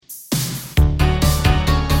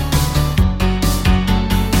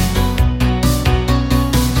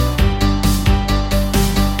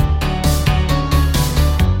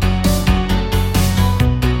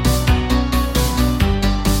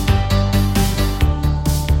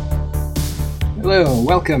Hello,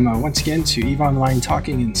 welcome once again to EVE Online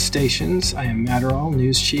Talking in Stations. I am Matterall,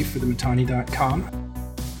 news chief for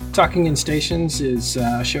thematani.com. Talking in Stations is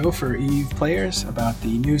a show for EVE players about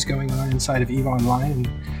the news going on inside of EVE Online, and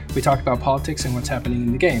we talk about politics and what's happening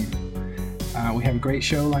in the game. We have a great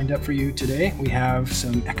show lined up for you today. We have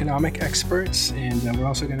some economic experts, and we're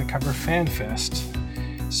also going to cover FanFest.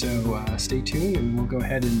 So stay tuned, and we'll go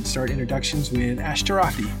ahead and start introductions with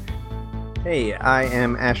Ashtarothi. Hey, I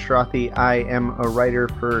am Ashtarothi. I am a writer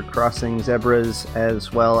for Crossing Zebras,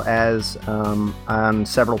 as well as on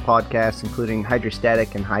several podcasts, including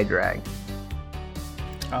Hydrostatic and Hydrag.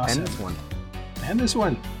 Awesome. And this one. And this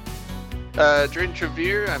one. Drayden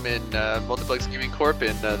Trevere. I'm in Multiplex Gaming Corp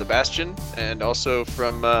in The Bastion, and also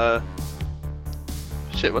from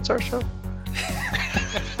what's our show?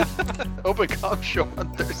 Open Com Show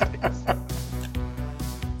on Thursdays.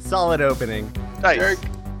 Solid opening. Nice. Dirk.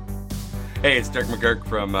 Hey, it's Dirk McGurk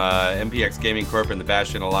from MPX Gaming Corp and the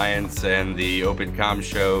Bastion Alliance and the Open Com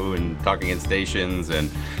Show and Talking in Stations and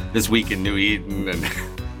This Week in New Eden and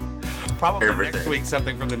probably next week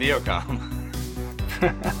something from the Neocom.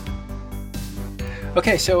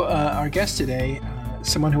 Okay, so our guest today,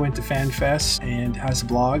 someone who went to FanFest and has a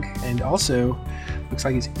blog, and also looks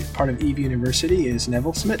like he's part of EVE University, is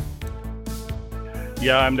Neville Smith.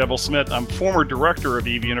 Yeah, I'm Neville Smith. I'm former director of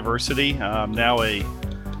EVE University. I'm now a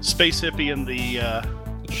space hippie in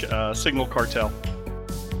the Signal Cartel.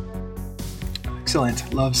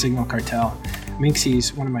 Excellent. Love Signal Cartel.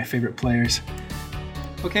 Minxie's one of my favorite players.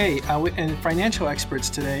 Okay, and financial experts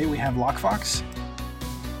today, we have Lockfox.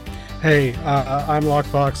 Hey, I'm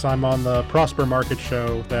Lockfox. I'm on the Prosper Market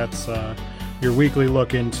Show. That's your weekly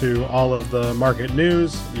look into all of the market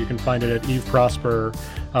news. You can find it at Eve Prosper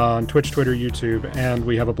on Twitch, Twitter, YouTube, and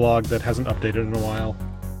we have a blog that hasn't updated in a while.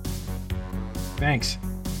 Thanks.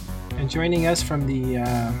 And joining us from the,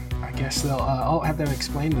 I guess I'll have them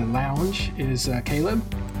explain the lounge, is Caleb.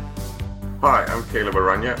 Hi, I'm Caleb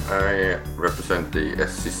Aranya. I represent the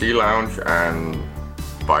SCC Lounge and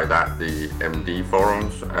by that the MD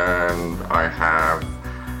forums, and I have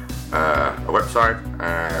a website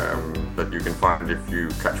that you can find if you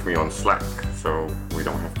catch me on Slack, so we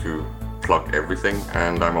don't have to plug everything,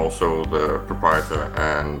 and I'm also the proprietor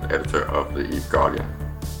and editor of the EVE Guardian.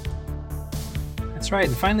 That's right,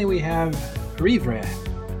 and finally we have Rivra.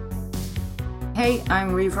 Hey,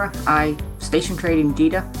 I'm Rivra. I station trade in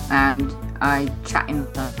Jeddah, and I chat in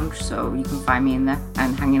the lounge, so you can find me in there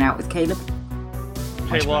and hanging out with Caleb.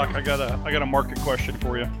 Hey, Locke, I got a market question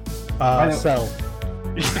for you. Sell.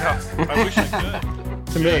 Yeah, I wish I could.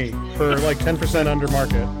 To me, for like 10% under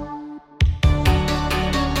market.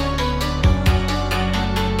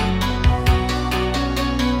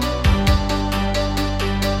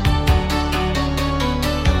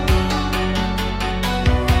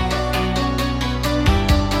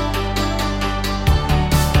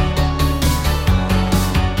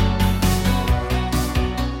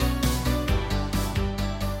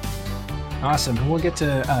 Awesome. And we'll get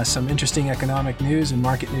to some interesting economic news and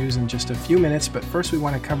market news in just a few minutes, but first we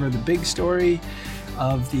want to cover the big story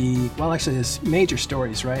of there's major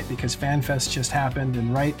stories, right? Because FanFest just happened,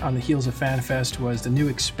 and right on the heels of FanFest was the new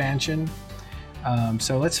expansion.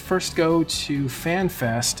 So let's first go to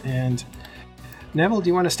FanFest, and Neville, do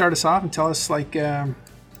you want to start us off and tell us, how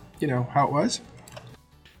it was?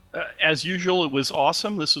 As usual, it was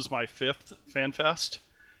awesome. This was my 5th FanFest.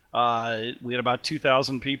 We had about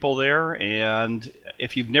 2,000 people there, and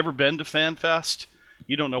if you've never been to FanFest,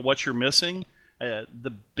 you don't know what you're missing.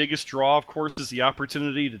 The biggest draw, of course, is the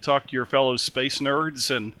opportunity to talk to your fellow space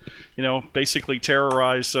nerds and, basically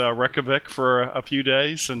terrorize Reykjavik for a few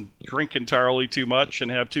days and drink entirely too much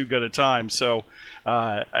and have too good a time. So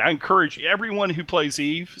I encourage everyone who plays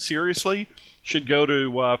EVE, seriously, should go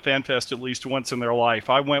to FanFest at least once in their life.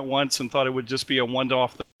 I went once and thought it would just be a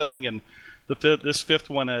one-off thing, and this 5th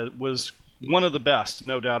one was one of the best,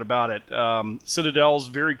 no doubt about it. Citadels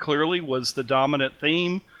very clearly was the dominant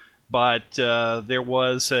theme, but there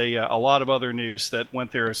was a lot of other news that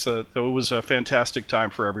went there, so it was a fantastic time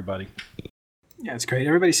for everybody. Yeah, it's great.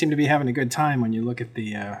 Everybody seemed to be having a good time when you look at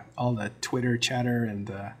the all the Twitter chatter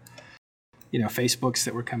and Facebooks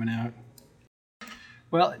that were coming out.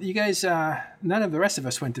 Well, you guys, none of the rest of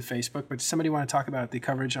us went to Facebook, but does somebody want to talk about the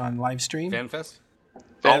coverage on live stream? FanFest?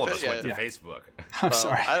 All of us went to Yeah. Facebook. I'm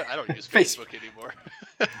sorry. I don't use Facebook anymore.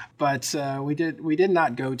 But we did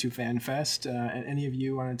not go to FanFest. Any of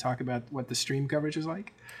you want to talk about what the stream coverage was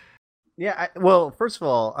like? Yeah, well, first of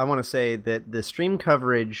all, I want to say that the stream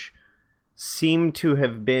coverage seemed to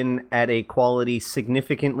have been at a quality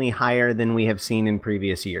significantly higher than we have seen in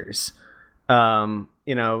previous years.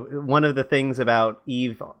 one of the things about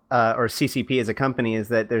Eve or CCP as a company is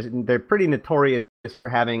that they're pretty notorious for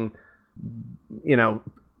having,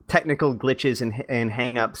 technical glitches and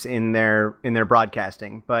hangups in their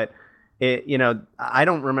broadcasting. But I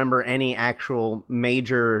don't remember any actual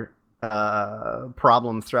major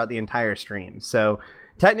problems throughout the entire stream. So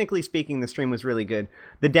technically speaking, the stream was really good.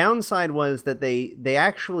 The downside was that they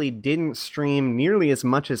actually didn't stream nearly as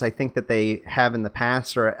much as I think that they have in the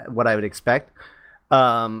past, or what I would expect.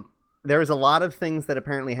 There was a lot of things that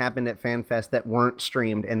apparently happened at FanFest that weren't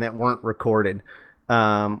streamed and that weren't recorded, which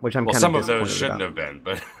I'm kind of some of those shouldn't have been,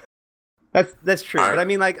 but that's true. But I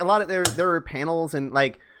mean, like, a lot of there were panels, and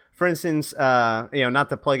like, for instance, not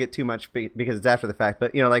to plug it too much because it's after the fact,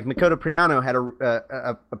 but like Makoto Priano had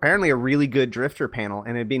apparently a really good drifter panel,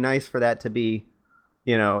 and it'd be nice for that to be,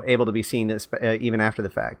 able to be seen even after the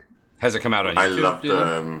fact. Has it come out on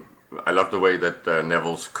YouTube? I love the way that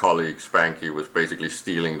Neville's colleague Spanky was basically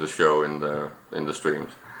stealing the show in the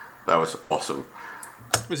streams. That was awesome.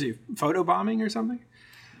 Was he photobombing or something?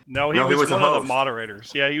 No, he was one of the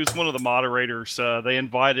moderators. Yeah, he was one of the moderators. They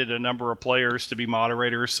invited a number of players to be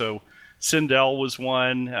moderators. So Sindel was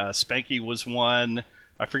one, Spanky was one.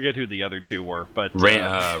 I forget who the other two were, but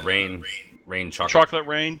Rain Chocolate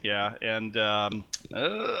Rain, yeah, and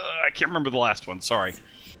I can't remember the last one. Sorry.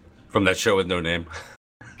 From that show with no name.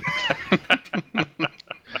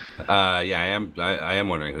 I am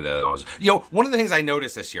wondering who that was. One of the things I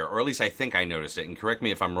noticed this year, or at least I think I noticed it, and correct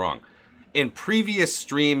me if I'm wrong. In previous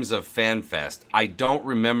streams of FanFest, I don't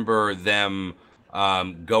remember them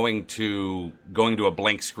going to a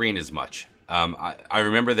blank screen as much. I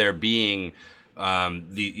remember there being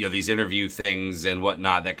these interview things and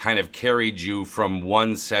whatnot that kind of carried you from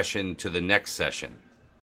one session to the next session.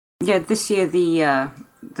 Yeah, this year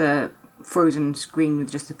the frozen screen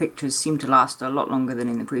with just the pictures seemed to last a lot longer than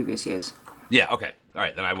in the previous years. Yeah. Okay. All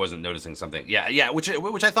right. Then I wasn't noticing something. Yeah. Which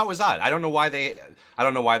I thought was odd. I don't know why they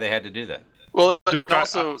had to do that. Well,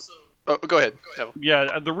 also, go ahead.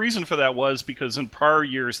 Yeah. The reason for that was because in prior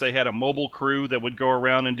years they had a mobile crew that would go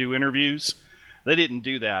around and do interviews. They didn't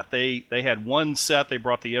do that. They had one set. They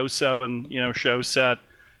brought the 07 show set,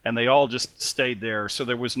 and they all just stayed there. So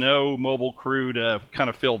there was no mobile crew to kind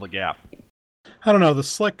of fill the gap. I don't know, the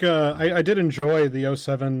Slick, I did enjoy the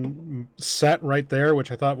 07 set right there,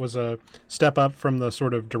 which I thought was a step up from the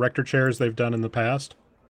sort of director chairs they've done in the past.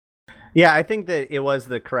 Yeah, I think that it was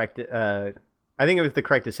the correct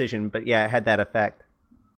decision, but yeah, it had that effect.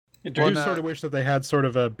 I do sort of wish that they had sort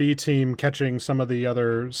of a B team catching some of the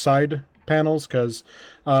other side panels, because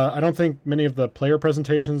I don't think many of the player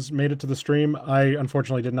presentations made it to the stream. I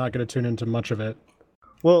unfortunately did not get to tune into much of it.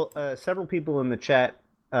 Well, several people in the chat,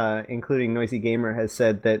 including Noisy Gamer, has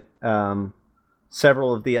said that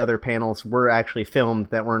several of the other panels were actually filmed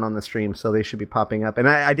that weren't on the stream, so they should be popping up. And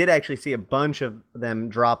I did actually see a bunch of them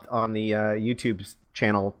dropped on the YouTube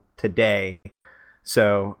channel today,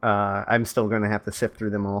 so I'm still going to have to sift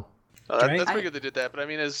through them all. That's pretty good they did that, but I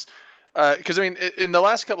mean, because in the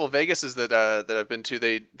last couple of Vegases that I've been to,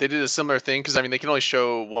 they did a similar thing, because I mean they can only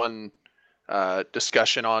show one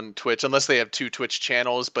discussion on Twitch unless they have two Twitch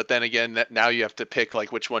channels, but then again now you have to pick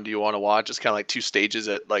like which one do you want to watch. It's kind of like two stages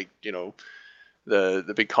at like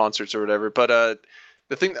the big concerts or whatever. But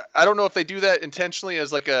the thing, I don't know if they do that intentionally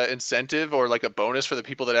as like a incentive or like a bonus for the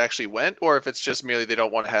people that actually went, or if it's just merely they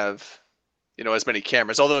don't want to have as many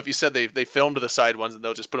cameras. Although if you said they filmed the side ones and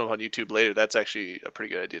they'll just put them on YouTube later, that's actually a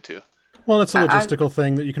pretty good idea too. Well, it's a logistical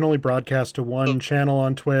thing that you can only broadcast to one channel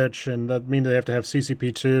on Twitch, and that means they have to have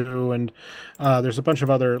CCP2, and there's a bunch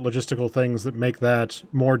of other logistical things that make that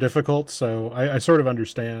more difficult, so I sort of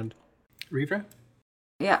understand. Reeva?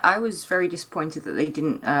 Yeah, I was very disappointed that they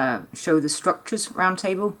didn't show the Structures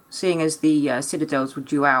roundtable, seeing as the Citadels were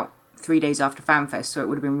due out 3 days after FanFest, so it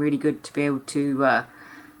would have been really good to be able to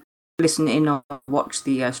listen in or watch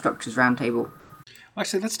the Structures roundtable. Well,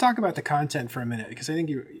 actually, let's talk about the content for a minute, because I think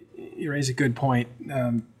you raise a good point.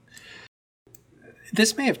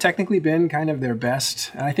 This may have technically been kind of their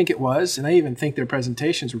best, and I think it was, and I even think their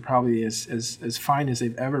presentations were probably as fine as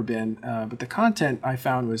they've ever been, but the content I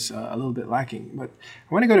found was a little bit lacking. But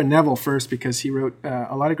I want to go to Neville first, because he wrote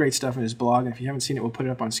a lot of great stuff in his blog, and if you haven't seen it, we'll put it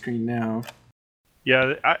up on screen now.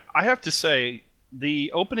 Yeah, I have to say, the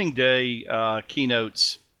opening day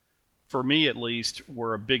keynotes, for me at least,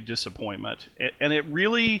 were a big disappointment. And it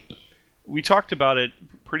really, we talked about it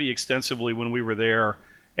pretty extensively when we were there,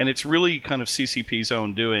 and it's really kind of CCP's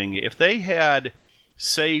own doing. If they had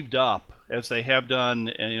saved up, as they have done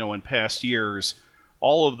in past years,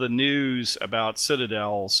 all of the news about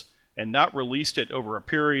Citadels and not released it over a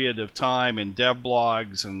period of time in dev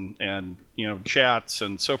blogs and chats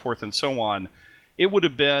and so forth and so on, it would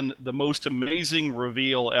have been the most amazing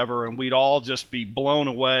reveal ever, and we'd all just be blown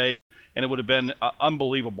away, and it would have been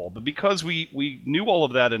unbelievable. But because we knew all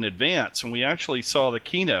of that in advance, and we actually saw the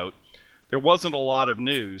keynote, there wasn't a lot of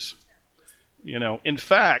news. In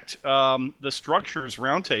fact, the Structures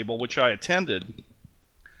Roundtable, which I attended,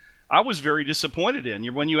 I was very disappointed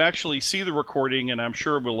in. When you actually see the recording, and I'm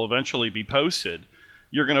sure it will eventually be posted,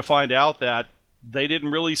 you're going to find out that they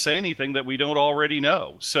didn't really say anything that we don't already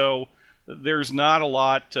know. So there's not a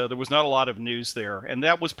lot. There was not a lot of news there, and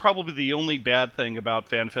that was probably the only bad thing about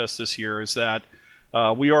FanFest this year, is that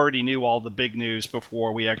we already knew all the big news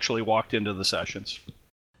before we actually walked into the sessions.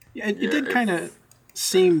 Yeah, it did kind of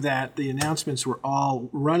seem that the announcements were all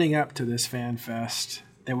running up to this FanFest.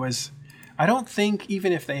 I don't think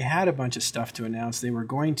even if they had a bunch of stuff to announce, they were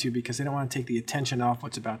going to, because they don't want to take the attention off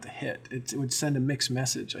what's about to hit. It would send a mixed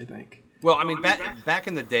message, I think. Well, I mean, back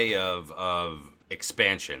in the day of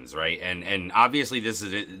expansions, right? And obviously this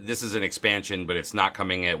is an expansion, but it's not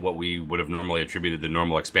coming at what we would have normally attributed the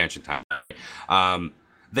normal expansion time.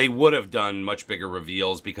 They would have done much bigger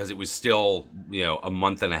reveals because it was still, a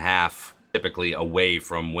month and a half typically away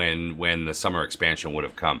from when the summer expansion would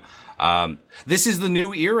have come. This is the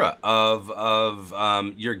new era of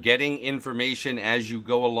you're getting information as you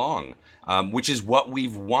go along, which is what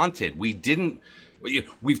we've wanted.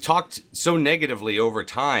 We've talked so negatively over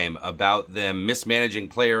time about them mismanaging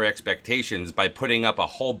player expectations by putting up a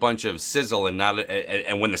whole bunch of sizzle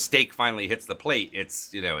and when the steak finally hits the plate,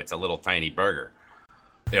 it's a little tiny burger.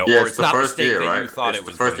 Or it's the first year, right? It's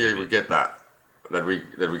the first year we get that we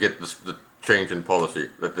get the change in policy,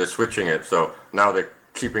 that they're switching it. So now they're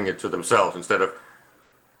keeping it to themselves instead of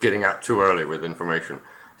getting out too early with information.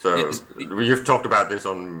 So you've talked about this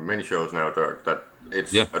on many shows now, Dirk, that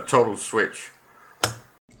it's a total switch.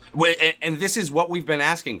 Well, and this is what we've been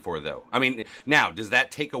asking for, though. I mean, now, does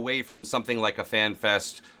that take away from something like a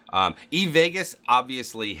FanFest? eVegas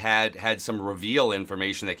obviously had some reveal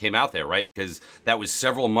information that came out there, right? Because that was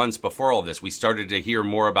several months before all this. We started to hear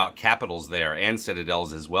more about Capitals there and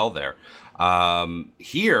Citadels as well there.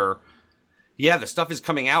 Here, the stuff is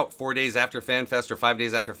coming out 4 days after FanFest or 5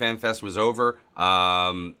 days after FanFest was over.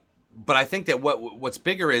 But I think that what's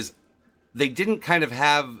bigger is they didn't kind of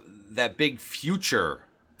have that big future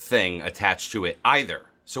thing attached to it either.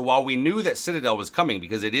 So while we knew that Citadel was coming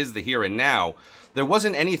because it is the here and now, there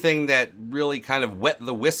wasn't anything that really kind of wet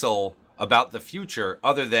the whistle about the future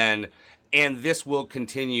other than, and this will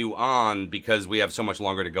continue on because we have so much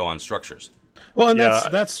longer to go on Structures. Well, and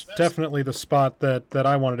that's definitely the spot that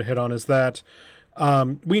I wanted to hit on, is that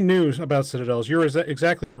we knew about Citadels. You're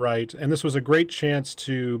exactly right, and this was a great chance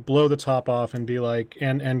to blow the top off and be like,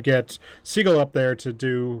 and get Siegel up there to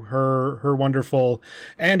do her wonderful,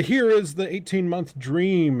 and here is the 18-month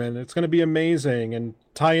dream, and it's going to be amazing, and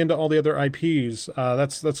tie into all the other IPs.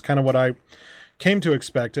 That's kind of what I came to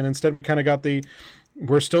expect, and instead we kind of got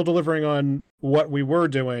we're still delivering on what we were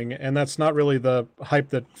doing, and that's not really the hype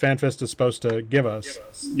that FanFest is supposed to give us.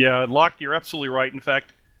 Yeah, Locke, you're absolutely right. In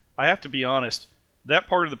fact, I have to be honest, that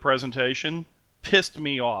part of the presentation pissed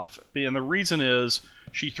me off. And the reason is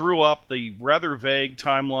she threw up the rather vague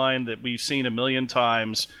timeline that we've seen a million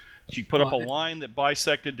times. She put up a line that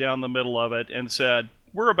bisected down the middle of it and said,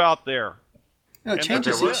 we're about there. No, it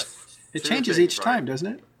changes each time, doesn't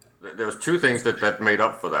it? There was two things that made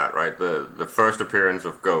up for that, right? The first appearance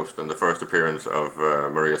of Ghost and the first appearance of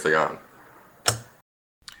Maria Sayan.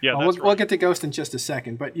 Yeah, we'll get to Ghost in just a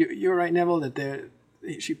second, but you're right, Neville, that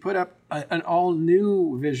she put up an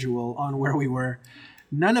all-new visual on where we were.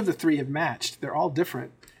 None of the three have matched. They're all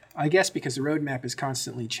different. I guess because the roadmap is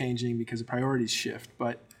constantly changing because the priorities shift,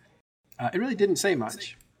 but it really didn't say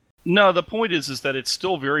much. No, the point is that it's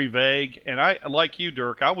still very vague, and I, like you,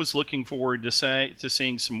 Dirk, I was looking forward to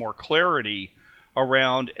seeing some more clarity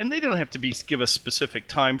around, and they don't have to give a specific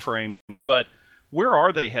time frame, but where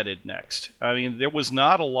are they headed next? I mean, there was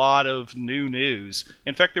not a lot of new news.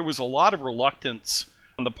 In fact, there was a lot of reluctance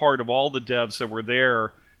on the part of all the devs that were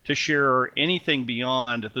there to share anything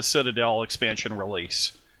beyond the Citadel expansion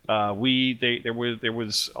release. There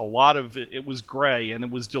was a lot of it was gray, and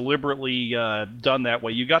it was deliberately done that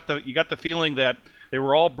way. You got the feeling that they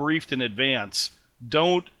were all briefed in advance.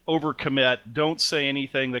 Don't overcommit. Don't say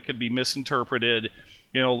anything that could be misinterpreted.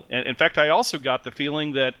 And in fact, I also got the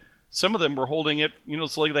feeling that some of them were holding it.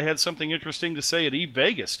 It's like they had something interesting to say at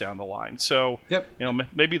eVegas down the line. So,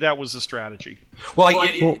 maybe that was the strategy.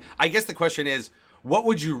 Well, I guess the question is, what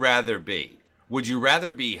would you rather be? Would you rather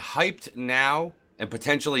be hyped now and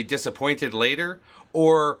potentially disappointed later,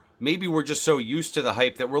 or maybe we're just so used to the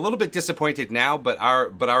hype that we're a little bit disappointed now, but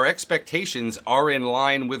our expectations are in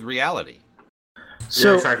line with reality?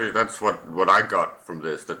 Yeah, exactly. That's what I got from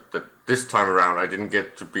this. That this time around, I didn't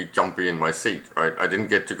get to be jumpy in my seat. Right, I didn't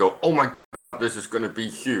get to go, oh my God, this is going to be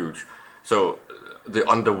huge. So the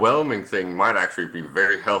underwhelming thing might actually be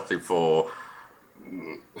very healthy for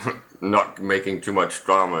not making too much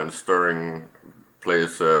drama and stirring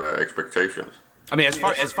players' expectations. I mean, as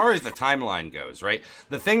far as the timeline goes, right?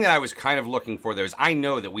 The thing that I was kind of looking for there is I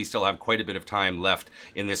know that we still have quite a bit of time left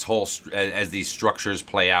in this whole as these structures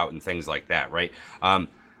play out and things like that, right? I'm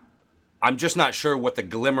just not sure what the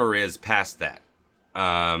glimmer is past that.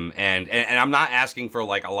 And I'm not asking for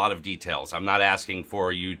like a lot of details. I'm not asking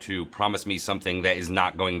for you to promise me something that is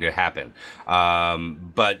not going to happen.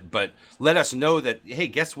 But let us know that, hey,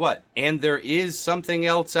 guess what? And there is something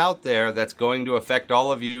else out there that's going to affect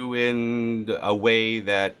all of you in a way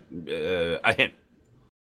that a hint.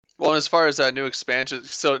 Well, as far as new expansion,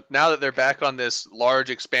 so now that they're back on this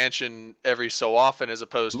large expansion every so often, as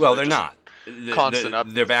opposed to they're not constant up.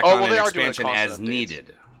 They're back on an expansion as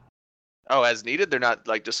needed. Oh, as needed? They're not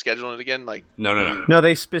like just scheduling it again? Like No. No,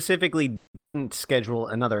 they specifically didn't schedule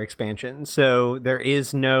another expansion, so there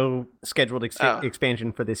is no scheduled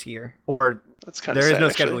expansion for this year. Or that's kind there of is no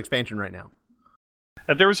sad, scheduled actually. expansion right now.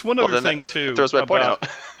 And there was one other thing too. That throws my point out.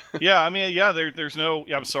 Yeah, I mean, yeah, there's no.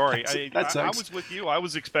 Yeah, I'm sorry. That I was with you. I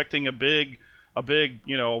was expecting a big,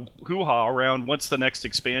 hoo-ha around what's the next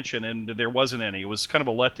expansion, and there wasn't any. It was kind of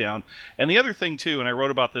a letdown. And the other thing too, and I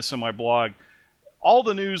wrote about this in my blog. All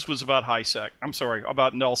the news was about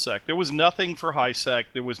about nullsec. There was nothing for highsec.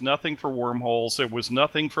 There was nothing for wormholes. There was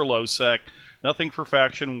nothing for lowsec. Nothing for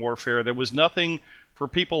faction warfare. There was nothing for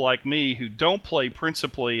people like me who don't play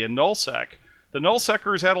principally in nullsec. The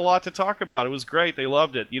nullsecers had a lot to talk about. It was great. They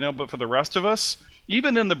loved it. But for the rest of us,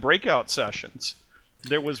 even in the breakout sessions,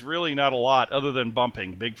 there was really not a lot other than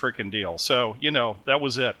bumping. Big freaking deal. So, that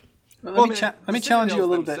was it. Well, let me challenge you a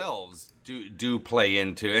little bit. Do play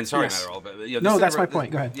into, and sorry, Yes. Matt, but No, that's my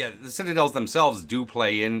point. Go ahead. Yeah, the Citadels themselves do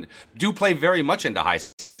play very much into high,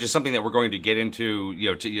 just something that we're going to get into,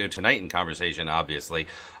 tonight in conversation, obviously.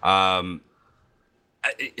 I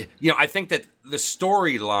think that the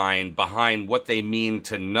storyline behind what they mean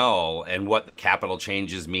to null and what the capital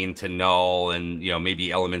changes mean to null, and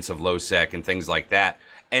maybe elements of low sec and things like that,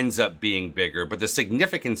 ends up being bigger. But the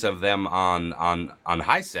significance of them on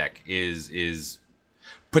high sec is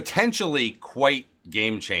potentially quite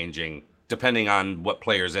game-changing, depending on what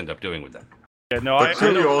players end up doing with them. Yeah, no, But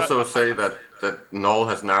could you also say that Null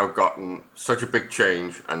has now gotten such a big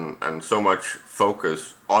change and so much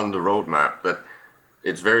focus on the roadmap that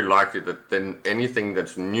it's very likely that then anything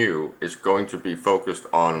that's new is going to be focused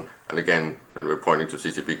on, and again, we're pointing to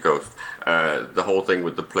CCP Coast, the whole thing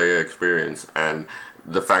with the player experience and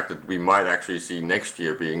the fact that we might actually see next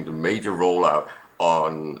year being the major rollout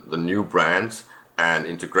on the new brands and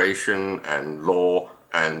integration and law.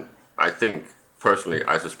 And I think personally,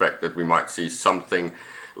 I suspect that we might see something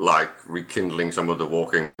like rekindling some of the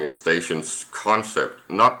walking stations concept,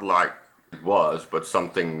 not like it was, but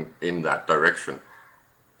something in that direction.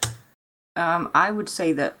 I would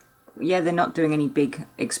say that, they're not doing any big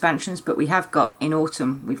expansions, but we have got in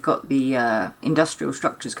autumn, we've got the industrial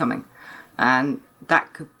structures coming, and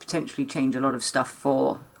that could potentially change a lot of stuff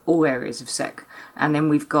for all areas of sec. And then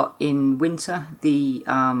we've got in winter the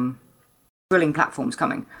drilling platforms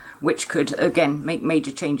coming, which could again make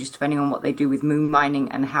major changes depending on what they do with moon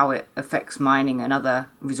mining and how it affects mining and other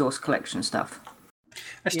resource collection stuff.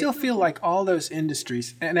 I still feel like all those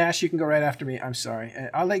industries, and Ash, you can go right after me. I'm sorry.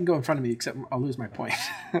 I'll let you go in front of me, except I'll lose my point.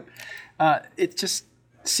 It just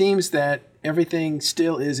seems that everything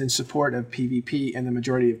still is in support of PvP, and the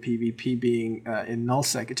majority of PvP being in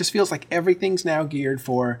nullsec. It just feels like everything's now geared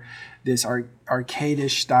for this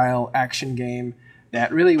arcade-ish style action game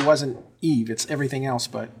that really wasn't EVE. It's everything else,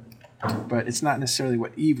 but it's not necessarily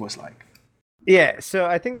what EVE was like. Yeah, so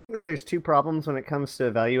I think there's two problems when it comes to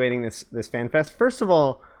evaluating this FanFest. First of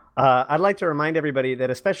all, I'd like to remind everybody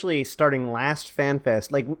that especially starting last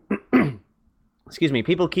FanFest, like, excuse me,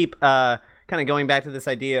 people keep kind of going back to this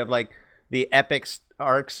idea of like the epic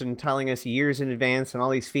arcs and telling us years in advance and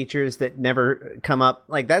all these features that never come up.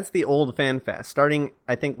 Like, that's the old FanFest. Starting,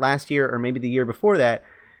 I think, last year or maybe the year before that,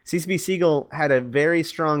 CCP Seagull had a very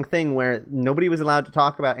strong thing where nobody was allowed to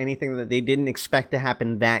talk about anything that they didn't expect to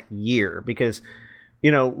happen that year, because,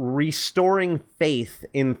 restoring faith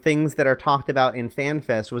in things that are talked about in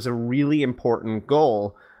FanFest was a really important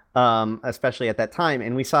goal, especially at that time.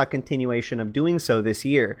 And we saw a continuation of doing so this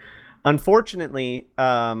year. Unfortunately,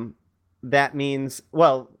 that means,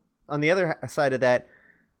 well, on the other side of that,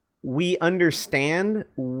 we understand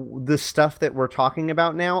the stuff that we're talking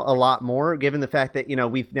about now a lot more, given the fact that,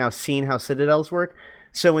 we've now seen how Citadels work.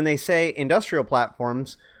 So when they say industrial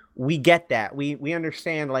platforms, we get that. We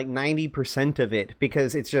understand like 90% of it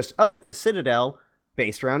because it's just Citadel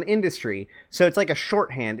based around industry. So it's like a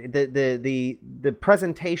shorthand. The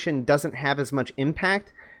presentation doesn't have as much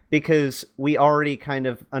impact because we already kind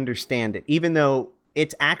of understand it, even though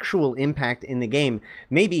its actual impact in the game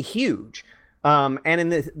may be huge. And in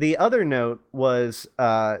the other note was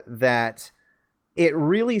that it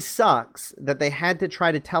really sucks that they had to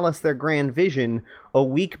try to tell us their grand vision a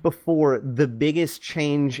week before the biggest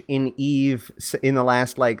change in EVE in the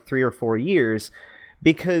last like 3 or 4 years,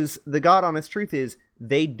 because the God honest truth is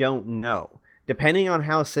they don't know. Depending on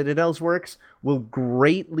how Citadels works, will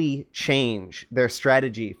greatly change their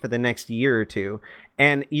strategy for the next year or two.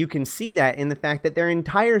 And you can see that in the fact that their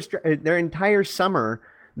entire summer,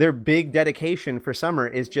 their big dedication for summer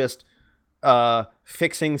is just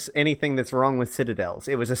fixing anything that's wrong with Citadels.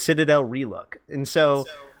 It was a Citadel relook. And so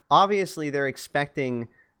obviously they're expecting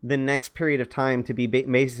the next period of time to be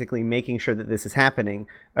basically making sure that this is happening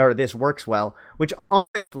or this works well, which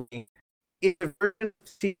honestly is a version of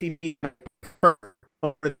CCP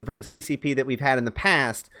over the CCP that we've had in the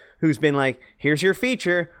past, who's been like, here's your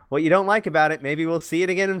feature, what you don't like about it, maybe we'll see it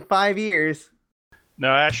again in 5 years. No,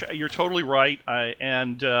 Ash, you're totally right,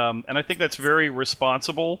 and I think that's very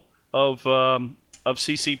responsible of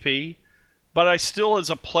CCP. But I still, as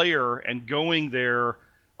a player and going there,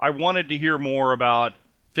 I wanted to hear more about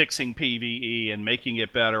fixing PvE and making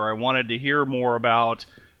it better. I wanted to hear more about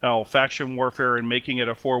faction warfare and making it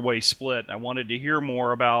a 4-way split. I wanted to hear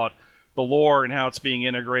more about the lore and how it's being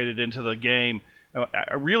integrated into the game.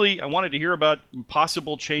 I wanted to hear about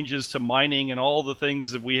possible changes to mining and all the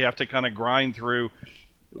things that we have to kind of grind through.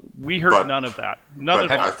 We heard none of that. None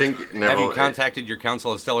of I that. think Neville, have you contacted your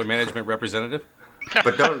Council of Stellar Management representative?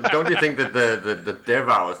 But don't you think that the dev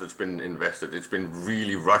hours that's been invested, it's been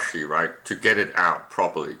really rushy, right, to get it out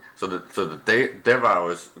properly? So the dev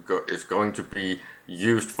hours is going to be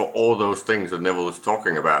used for all those things that Neville is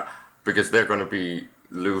talking about, because they're going to be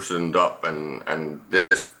loosened up, and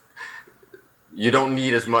this, you don't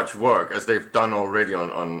need as much work as they've done already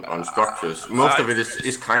on structures. Most of it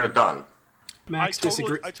is kind of done. Max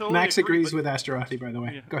totally Max agree, agrees but- with Asterothi, by the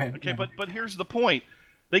way. Yeah. Go ahead. Okay, Yeah. but here's the point.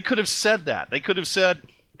 They could have said that. They could have said,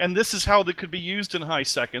 and this is how it could be used in high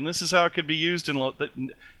sec, and this is how it could be used in low.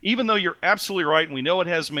 Even though you're absolutely right, and we know it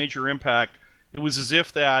has major impact, it was as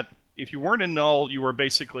if that if you weren't in null, you were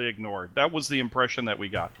basically ignored. That was the impression that we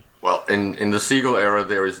got. Well, in the Seagull era,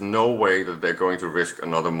 there is no way that they're going to risk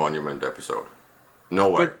another Monument episode. No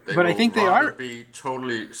way. But I think they are be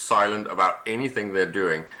totally silent about anything they're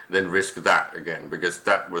doing than risk that again, because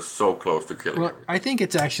that was so close to killing Well, everything. I think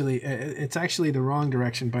it's actually the wrong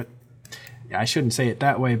direction, but I shouldn't say it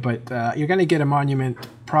that way. But you're going to get a Monument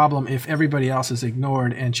problem if everybody else is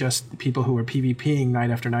ignored and just people who are PvPing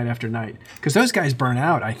night after night after night, because those guys burn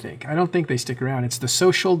out. I don't think they stick around. It's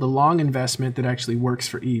the long investment that actually works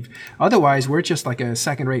for EVE. Otherwise, we're just like a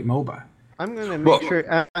second-rate MOBA. I'm going to make sure.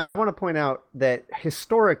 I want to point out that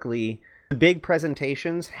historically, the big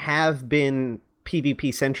presentations have been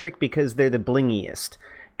PvP centric because they're the blingiest.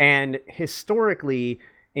 And historically,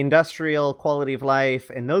 industrial quality of life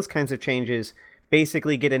and those kinds of changes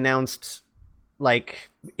basically get announced like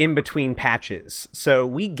in between patches. So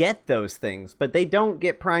we get those things, but they don't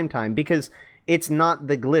get prime time because it's not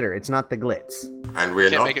the glitter, it's not the glitz. And we're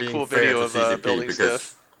Can't not make a being cool fair video to of, CCP building because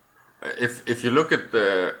stuff. if you look at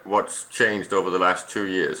what's changed over the last 2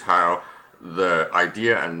 years, how the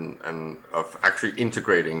idea and of actually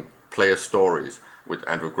integrating player stories with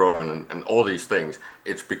Andrew Grogan and all these things,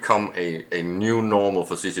 it's become a new normal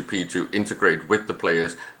for CCP to integrate with the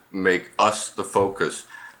players, make us the focus.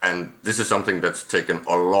 And this is something that's taken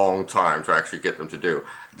a long time to actually get them to do.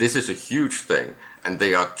 This is a huge thing, and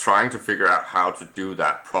they are trying to figure out how to do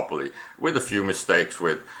that properly, with a few mistakes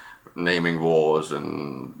with naming wars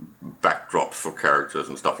and backdrops for characters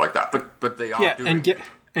and stuff like that. But they are doing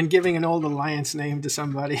and giving an old alliance name to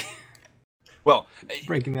somebody, Well,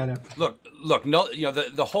 breaking that up. look, no,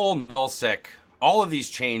 the whole nullsec, all of these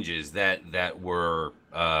changes that were,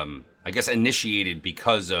 I guess, initiated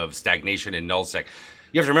because of stagnation in nullsec.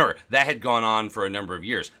 You have to remember that had gone on for a number of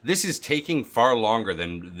years. This is taking far longer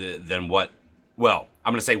than what. Well,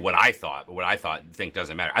 I'm going to say what I thought, but what I think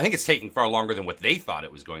doesn't matter. I think it's taking far longer than what they thought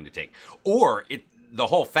it was going to take. Or the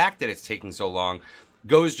whole fact that it's taking so long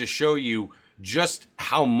goes to show you just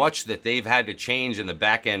how much that they've had to change in the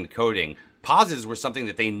back end coding. Pauses were something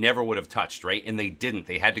that they never would have touched, right? And they didn't.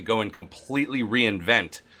 They had to go and completely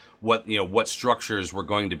reinvent what structures were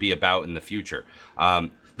going to be about in the future.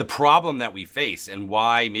 The problem that we face and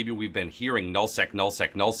why maybe we've been hearing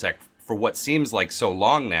nullsec for what seems like so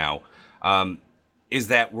long now, is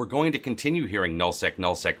that we're going to continue hearing nullsec,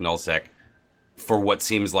 nullsec, nullsec for what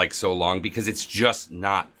seems like so long because it's just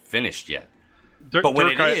not finished yet. But when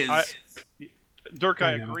Dirk,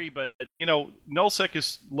 I agree, but nullsec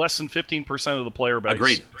is less than 15% of the player base.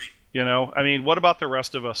 Agreed. I mean, what about the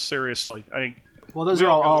rest of us? Seriously, well, those are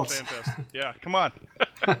all alts. Yeah, come on.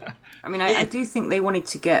 I mean, I do think they wanted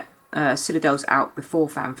to get Citadels out before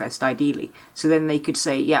FanFest, ideally. So then they could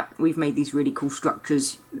say, yeah, we've made these really cool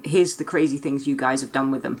structures. Here's the crazy things you guys have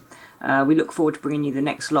done with them. We look forward to bringing you the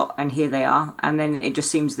next lot, and here they are. And then it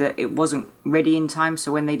just seems that it wasn't ready in time.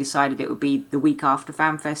 So when they decided it would be the week after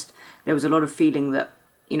FanFest, there was a lot of feeling that,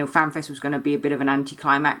 FanFest was going to be a bit of an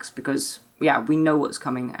anticlimax because, yeah, we know what's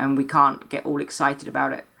coming and we can't get all excited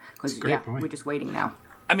about it because, we're just waiting now.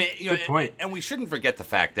 I mean, and we shouldn't forget the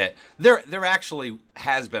fact that there actually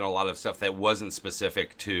has been a lot of stuff that wasn't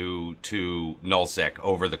specific to nullsec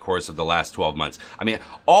over the course of the last 12 months. I mean,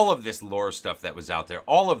 all of this lore stuff that was out there,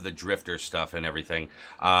 all of the drifter stuff and everything.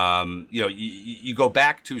 You go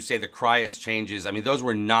back to say the Cryas changes. I mean, those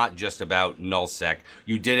were not just about nullsec.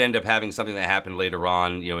 You did end up having something that happened later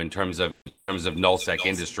on, in terms of nullsec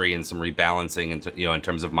industry and some rebalancing and in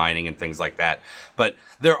terms of mining and things like that. But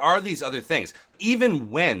there are these other things. Even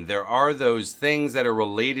when there are those things that are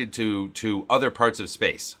related to other parts of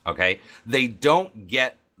space, okay, they don't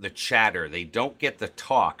get the chatter, they don't get the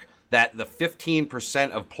talk that the 15%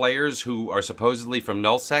 of players who are supposedly from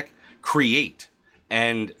nullsec create.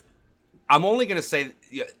 And I'm only going to say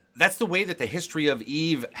that's the way that the history of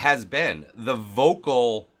EVE has been. The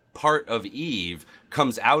vocal part of EVE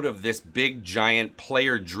comes out of this big, giant,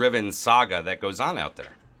 player-driven saga that goes on out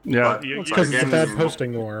there. Yeah, because it's a bad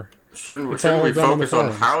posting war. Shouldn't we focus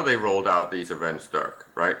on how they rolled out these events, Dirk,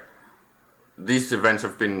 right? These events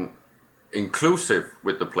have been inclusive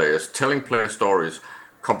with the players, telling player stories,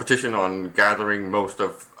 competition on gathering most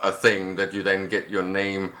of a thing that you then get your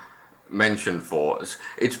name mentioned for.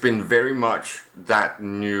 It's been very much that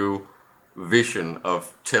new vision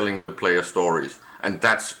of telling the player stories. And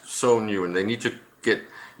that's so new, and they need to get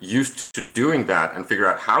used to doing that and figure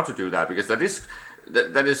out how to do that, because that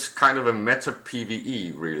is kind of a meta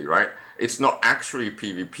PvE, really, right? It's not actually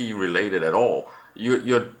PvP related at all.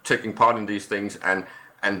 You're taking part in these things, and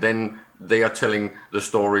then they are telling the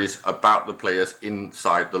stories about the players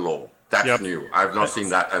inside the lore. That's new. I've not seen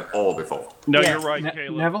that at all before. No, you're right,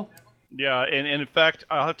 Caleb. Neville? Yeah, and in fact,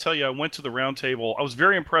 I'll have to tell you, I went to the roundtable. I was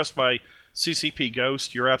very impressed by CCP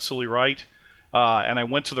Ghost. You're absolutely right. And I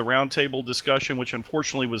went to the roundtable discussion, which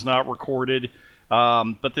unfortunately was not recorded.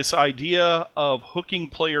 But this idea of hooking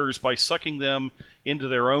players by sucking them into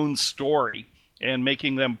their own story and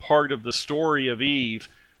making them part of the story of EVE,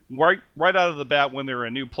 right out of the bat when they're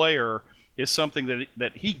a new player, is something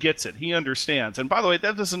that he gets it. He understands. And by the way,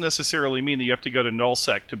 that doesn't necessarily mean that you have to go to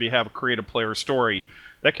nullsec to have a creative player story.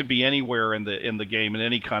 That could be anywhere in the game, in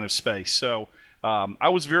any kind of space. So I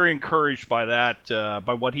was very encouraged by that,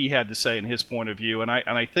 by what he had to say in his point of view. And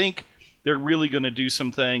I think they're really going to do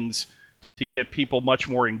some things to get people much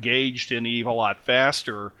more engaged in EVE a lot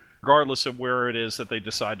faster, regardless of where it is that they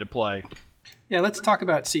decide to play. Yeah, let's talk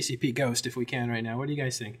about CCP Ghost if we can right now. What do you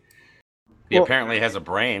guys think? He apparently has a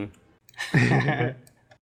brain. I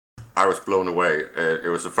was blown away. It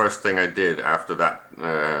was the first thing I did after that.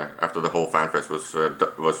 After the whole FanFest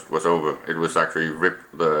was over, it was actually rip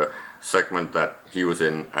the segment that he was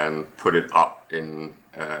in and put it up in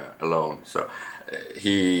alone. So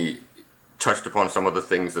he touched upon some of the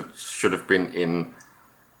things that should have been in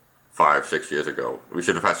 5-6 years ago. We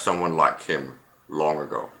should have had someone like him long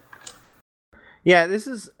ago. Yeah, this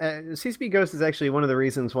is CCP Ghost is actually one of the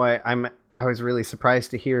reasons why I was really surprised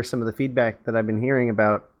to hear some of the feedback that I've been hearing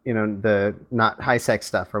about, the not high sec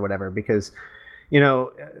stuff or whatever, because,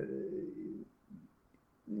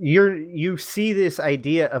 you see this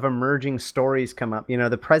idea of emerging stories come up.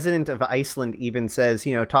 The president of Iceland even says,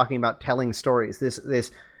 talking about telling stories,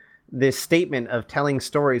 this statement of telling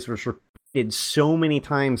stories was repeated so many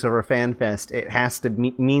times over FanFest, it has to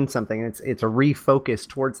mean something. It's a refocus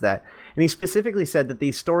towards that. And he specifically said that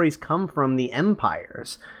these stories come from the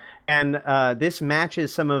empires. And this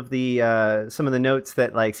matches some of the notes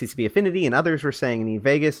that like CCP Affinity and others were saying in EVE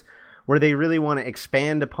Vegas, where they really want to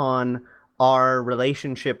expand upon our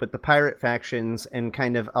relationship with the pirate factions and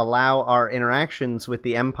kind of allow our interactions with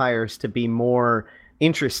the empires to be more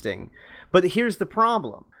interesting. But here's the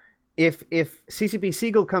problem. If CCP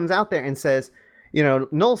Siegel comes out there and says,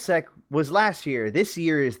 nullsec was last year, this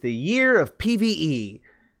year is the year of PvE,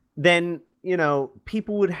 then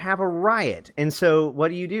people would have a riot. And so what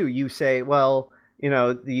do? You say, well,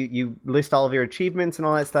 you list all of your achievements and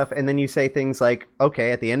all that stuff, and then you say things like,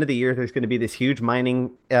 okay, at the end of the year, there's going to be this huge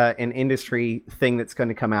mining and industry thing that's going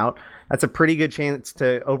to come out. That's a pretty good chance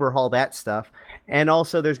to overhaul that stuff. And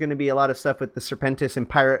also, there's going to be a lot of stuff with the Serpentis and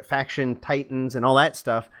Pirate faction Titans and all that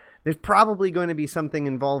stuff. There's probably going to be something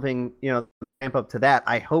involving, ramp up to that.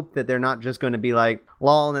 I hope that they're not just going to be like,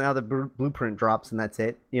 lol, and now the blueprint drops and that's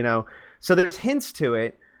it, So there's hints to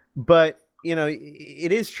it, but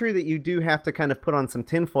it is true that you do have to kind of put on some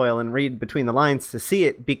tinfoil and read between the lines to see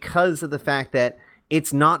it because of the fact that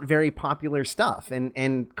it's not very popular stuff.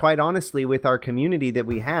 And quite honestly, with our community that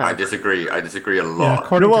we have... I disagree a Yeah, lot.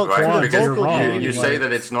 according to Right? Because you're wrong. you say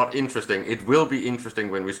that it's not interesting. It will be interesting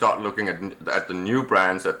when we start looking at the new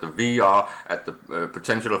brands, at the VR, at the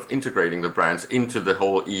potential of integrating the brands into the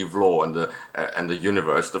whole EVE lore and the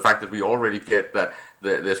universe. The fact that we already get that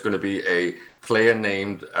there's going to be a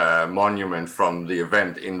player-named monument from the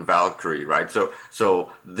event in Valkyrie, right?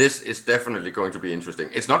 So this is definitely going to be interesting.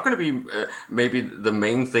 It's not going to be maybe the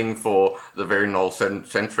main thing for the very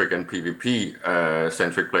null-centric and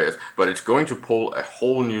PvP-centric players, but it's going to pull a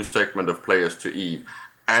whole new segment of players to EVE,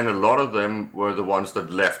 and a lot of them were the ones that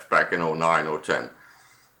left back in 09 or 10.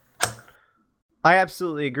 I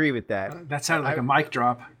absolutely agree with that. That sounded like a mic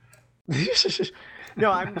drop. No,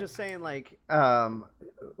 I'm just saying,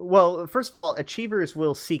 well, first of all, achievers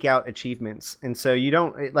will seek out achievements. And so you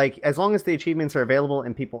don't, as long as the achievements are available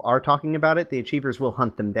and people are talking about it, the achievers will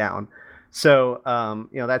hunt them down. So,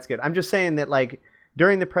 that's good. I'm just saying that,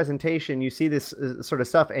 during the presentation, you see this sort of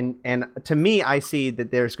stuff. And to me, I see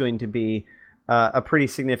that there's going to be a pretty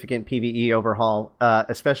significant PvE overhaul,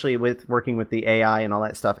 especially with working with the AI and all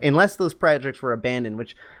that stuff. Unless those projects were abandoned,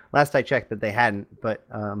 which last I checked that they hadn't. But,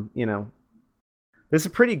 there's a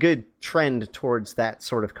pretty good trend towards that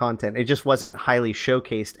sort of content. It just wasn't highly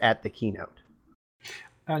showcased at the keynote.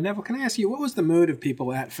 Neville, can I ask you, what was the mood of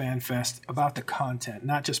people at FanFest about the content?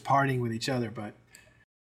 Not just partying with each other, but...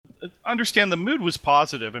 Understand the mood was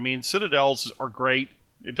positive. I mean, Citadels are great.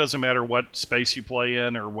 It doesn't matter what space you play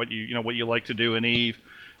in or what you like to do in EVE.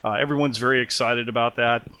 Everyone's very excited about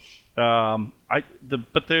that.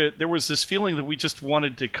 But there was this feeling that we just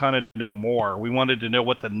wanted to kind of know more. We wanted to know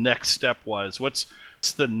what the next step was. What's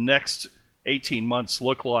the next 18 months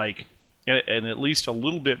look like, and at least a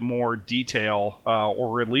little bit more detail,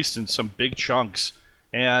 or at least in some big chunks.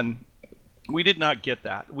 And we did not get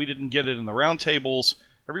that. We didn't get it in the roundtables.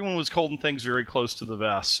 Everyone was holding things very close to the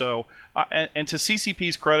vest. So, and to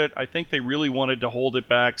CCP's credit, I think they really wanted to hold it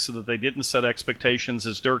back so that they didn't set expectations,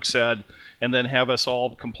 as Dirk said, and then have us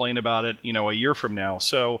all complain about it, a year from now.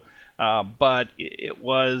 So, but it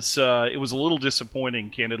was a little disappointing,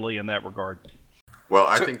 candidly, in that regard. Well,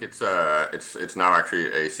 I think it's now actually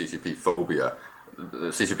a CCP phobia. The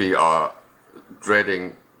CCP are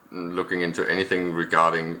dreading looking into anything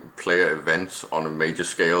regarding player events on a major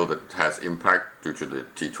scale that has impact due to the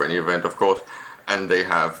T20 event, of course. And they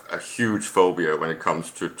have a huge phobia when it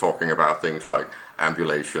comes to talking about things like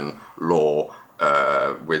ambulation, lore,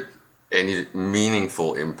 with any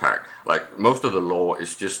meaningful impact. Like, most of the lore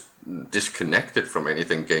is just disconnected from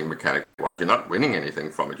anything game mechanic. You're not winning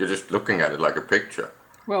anything from it. You're just looking at it like a picture.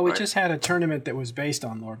 Well, we right? just had a tournament that was based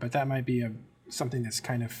on lore, but that might be something that's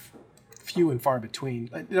kind of few and far between.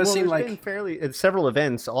 It does seem like several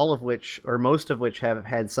events, all of which or most of which have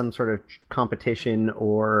had some sort of competition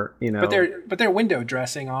or But they're window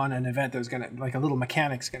dressing on an event that was gonna, like, a little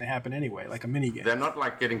mechanic's gonna happen anyway, like a mini game. They're not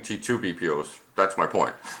like getting T2 BPOs. That's my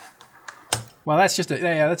point. Well, that's just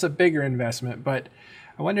that's a bigger investment, but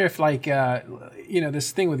I wonder if,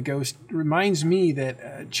 this thing with Ghost reminds me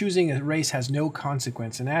that choosing a race has no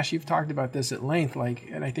consequence. And Ash, you've talked about this at length,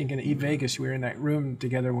 and I think in EVE Vegas we were in that room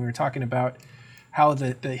together when we were talking about how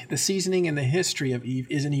the seasoning and the history of EVE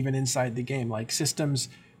isn't even inside the game. Like, systems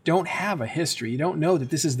don't have a history. You don't know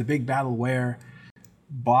that this is the big battle where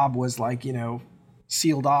Bob was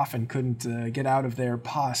sealed off and couldn't get out of their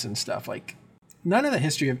pos and stuff. Like, none of the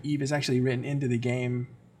history of EVE is actually written into the game.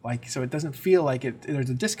 So it doesn't feel like there's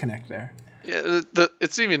a disconnect there. Yeah,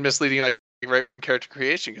 it's even misleading, right, character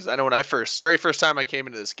creation, because I know when very first time I came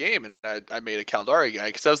into this game and I made a Caldari guy,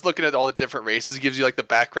 because I was looking at all the different races. It gives you the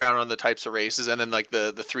background on the types of races, and then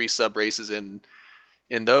the 3 sub races in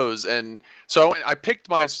those. And so I picked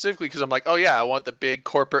mine specifically because I'm like, oh yeah, I want the big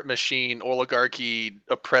corporate machine, oligarchy,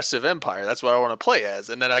 oppressive empire. That's what I want to play as.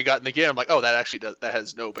 And then I got in the game, I'm like, oh, that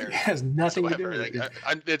has no bearing. It has nothing to do with it.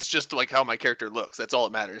 It's just how my character looks. That's all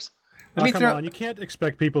that matters. Let me come throw. on, you can't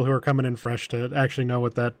expect people who are coming in fresh to actually know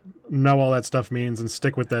all that stuff means and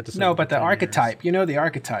stick with that decision. No, but for the 10 years. archetype, the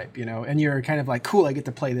archetype, and you're kind of like, cool, I get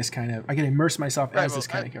to play this kind of, I get to immerse myself as this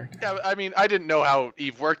kind of character. Yeah, I mean, I didn't know how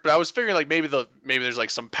Eve worked, but I was figuring like maybe there's like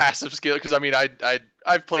some passive skill, because I mean,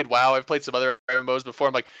 I've played WoW, I've played some other MMOs before.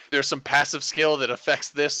 I'm like, there's some passive skill that affects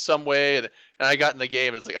this some way, and I got in the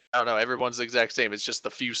game, and it's like, I don't know, everyone's the exact same. It's just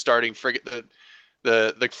the few starting frigate,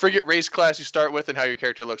 the frigate race class you start with and how your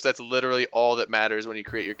character looks. That's literally all that matters when you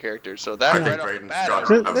create your character. So that I right think off the Raiden's bat, got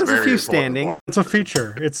There's a a very few important standing. one. It's a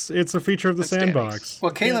feature. It's a feature of the sandbox.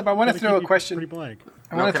 Well, Caleb, I want to throw a question. Pretty blank.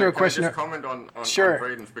 I want to throw a question. Can I just comment on Sure.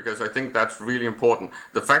 Raiden's, because I think that's really important.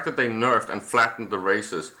 The fact that they nerfed and flattened the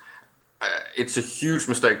races, it's a huge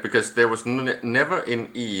mistake, because there was never in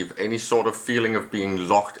EVE any sort of feeling of being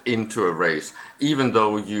locked into a race, even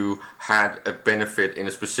though you had a benefit in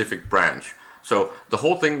a specific branch. So the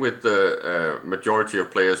whole thing with the majority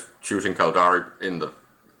of players choosing Caldari in the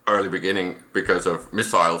early beginning because of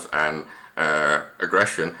missiles and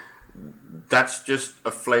aggression, that's just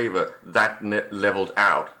a flavor that leveled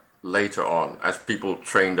out later on as people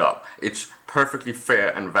trained up. It's perfectly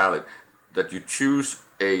fair and valid that you choose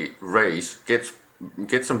a race,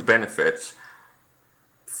 get some benefits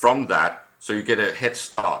from that, so you get a head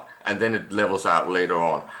start, and then it levels out later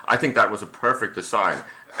on. I think that was a perfect design,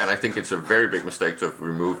 and I think it's a very big mistake to have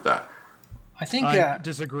removed that. I think I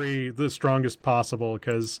disagree the strongest possible,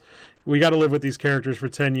 because we got to live with these characters for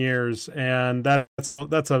 10 years, and that's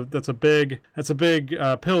a big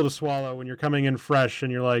pill to swallow when you're coming in fresh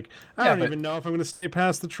and you're like, I don't even know if I'm going to stay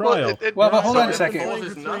past the trial. But hold on a second.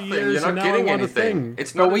 It's for 3 nothing. years, You're and not now I getting want a anything. thing.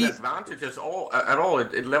 It's not But an advantage at all.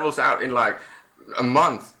 It levels out in like a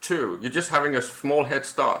month, too. You're just having a small head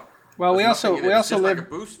start. Well, we There's also nothing in it. It's just lived. like a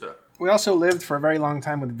booster. We also lived for a very long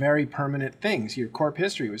time with very permanent things. Your corp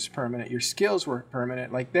history was permanent. Your skills were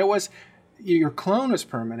permanent. Like your clone was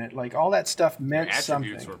permanent. Like all that stuff meant Your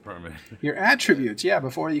attributes something. were permanent. Your attributes, yeah,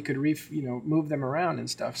 before you could move them around and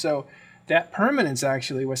stuff. So that permanence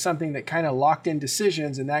actually was something that kind of locked in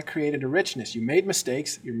decisions, and that created a richness. You made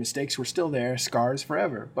mistakes. Your mistakes were still there, scars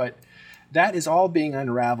forever. But that is all being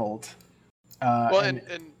unraveled. Oh,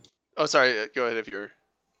 sorry. Go ahead if you're.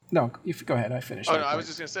 No, go ahead. I finished. Oh, that no, I point. was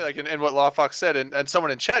just gonna say, like, and what Lawfox said, and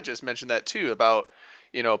someone in chat just mentioned that too, about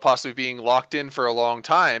possibly being locked in for a long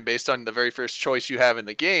time based on the very first choice you have in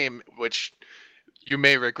the game, which you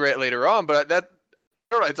may regret later on. But I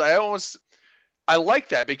don't know. I like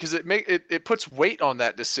that, because it puts weight on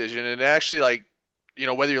that decision, and it actually, like,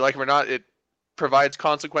 whether you like it or not, it provides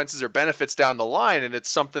consequences or benefits down the line, and it's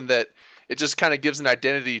something that it just kind of gives an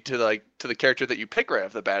identity to the character that you pick right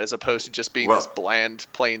off the bat, as opposed to just being this bland,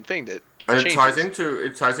 plain thing that changes.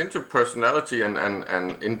 It ties into personality and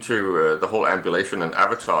into the whole ambulation and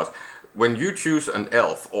avatars. When you choose an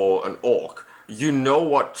elf or an orc, you know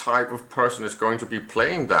what type of person is going to be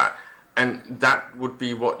playing that, and that would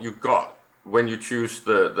be what you got when you choose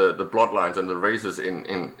the bloodlines and the races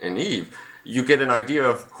in EVE. You get an idea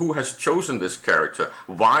of who has chosen this character.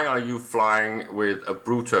 Why are you flying with a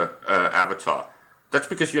Bruta avatar? That's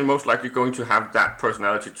because you're most likely going to have that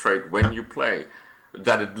personality trait when you play.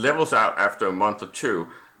 That it levels out after a month or two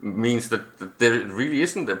means that there really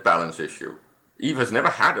isn't a balance issue. EVE has never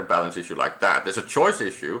had a balance issue like that. There's a choice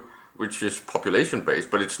issue, which is population-based,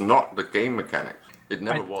 but it's not the game mechanics. It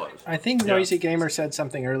never was. I think Noisy Gamer said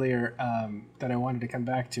something earlier that I wanted to come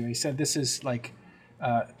back to. He said this is like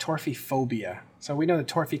Torfy phobia. So we know that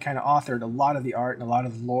Torfy kind of authored a lot of the art and a lot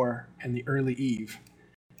of the lore in the early EVE.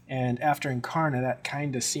 And after Incarna, that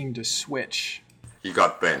kind of seemed to switch. He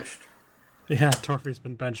got benched. Yeah, Torfy's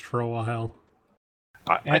been benched for a while.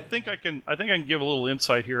 I think I can give a little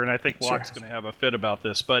insight here, and I think Locke's going to have a fit about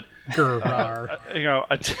this. But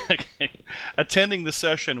attending the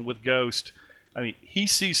session with Ghost, I mean, he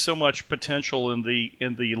sees so much potential in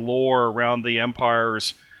the lore around the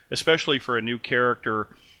empires, especially for a new character.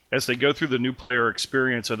 As they go through the new player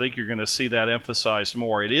experience, I think you're going to see that emphasized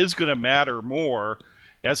more. It is going to matter more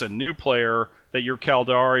as a new player that you're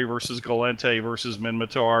Caldari versus Galente versus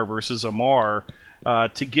Minmatar versus Amar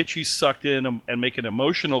to get you sucked in and make an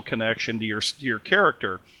emotional connection to your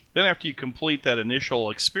character. Then after you complete that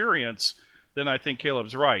initial experience, then I think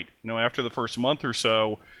Caleb's right. After the first month or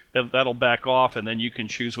so, that'll back off, and then you can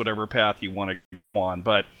choose whatever path you want to go on.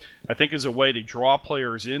 But I think as a way to draw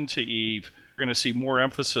players into EVE, you're going to see more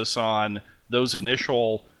emphasis on those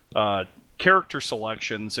initial character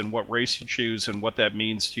selections and what race you choose and what that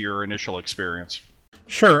means to your initial experience.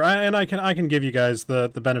 Sure, and I can give you guys the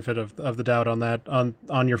benefit of the doubt on that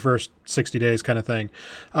on your first 60 days kind of thing.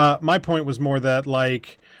 My point was more that,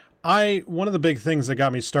 like, one of the big things that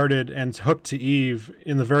got me started and hooked to Eve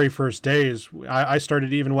in the very first days, I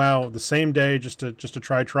started Eve and WoW the same day just to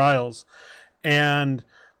try trials, and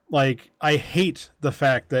like I hate the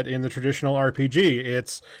fact that in the traditional RPG,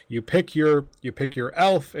 it's you pick your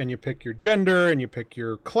elf and you pick your gender and you pick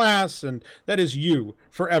your class, and that is you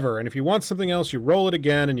forever. And if you want something else, you roll it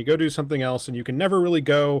again and you go do something else, and you can never really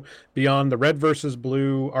go beyond the red versus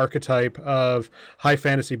blue archetype of high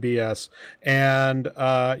fantasy BS. And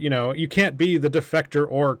you can't be the defector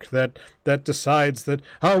orc that decides that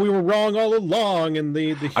we were wrong all along, and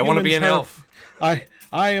the I want to be an elf. I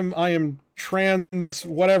am trans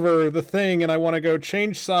whatever the thing, and I want to go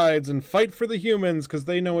change sides and fight for the humans because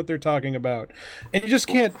they know what they're talking about. And you just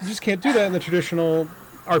can't do that in the traditional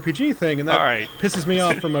RPG thing, and that pisses me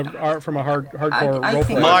off from a hardcore role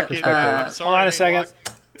playing perspective. Hold on a second.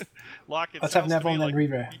 Locke, let's have Neville and then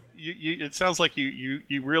Reva. It sounds like you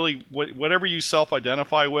really whatever you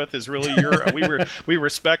self-identify with is really your. we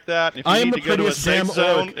respect that. If you I need am to go to a safe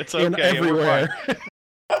zone, it's okay. Everywhere.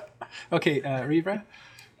 Okay, Reva.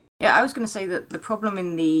 Yeah, I was going to say that the problem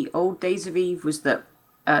in the old days of Eve was that,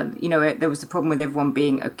 there was the problem with everyone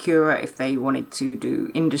being a curer if they wanted to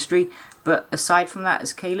do industry. But aside from that,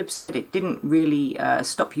 as Caleb said, it didn't really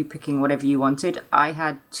stop you picking whatever you wanted. I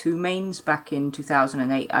had 2 mains back in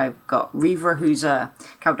 2008. I've got Reva, who's a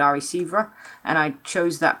Caldari Sievra, and I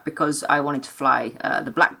chose that because I wanted to fly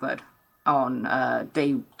the Blackbird. On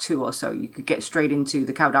day 2 or so, you could get straight into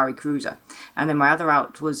the Caldari Cruiser. And then my other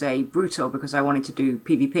out was a Brutal because I wanted to do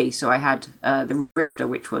PvP. So I had the Riptor,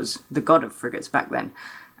 which was the god of frigates back then.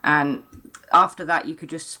 And after that, you could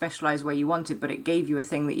just specialize where you wanted, but it gave you a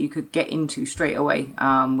thing that you could get into straight away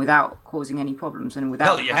without causing any problems and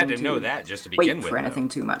without you had to know that just to begin wait for anything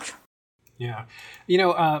too much. Yeah.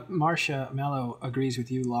 Marcia Mello agrees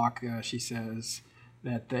with you, Locke. She says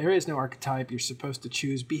that there is no archetype. You're supposed to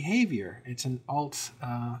choose behavior. It's an alt.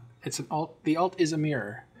 The alt is a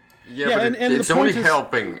mirror. Yeah, but it's only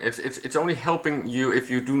helping. It's only helping you if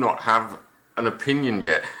you do not have an opinion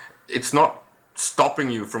yet. It's not stopping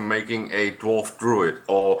you from making a dwarf druid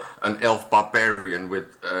or an elf barbarian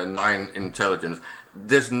with 9 intelligence.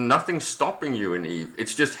 There's nothing stopping you in Eve.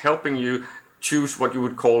 It's just helping you choose what you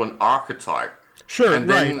would call an archetype. Sure, and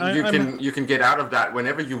then you can get out of that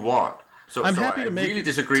whenever you want. So I really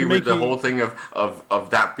disagree with the whole thing of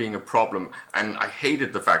that being a problem, and I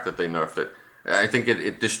hated the fact that they nerfed it. I think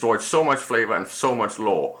it destroyed so much flavor and so much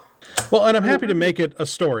lore. Well, and I'm happy to make it a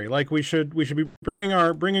story. Like we should be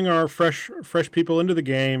bringing our fresh people into the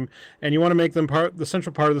game, and you want to make them the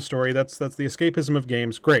central part of the story. That's the escapism of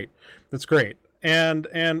games. Great, that's great. And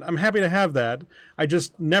I'm happy to have that. I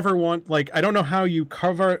just never want, I don't know how you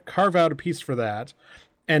carve out a piece for that,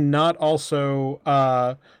 and not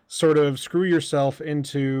also sort of screw yourself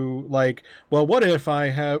into what if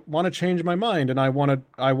I want to change my mind and I want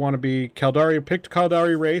to be Caldari, picked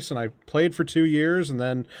Caldari race, and I played for 2 years, and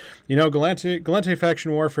then Galente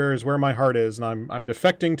faction warfare is where my heart is, and I'm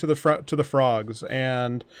defecting to the frogs,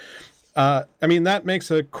 and that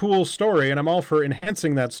makes a cool story, and I'm all for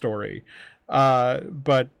enhancing that story,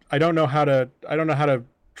 but I don't know how to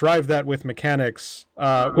drive that with mechanics.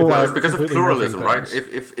 Well, it's because of pluralism, right?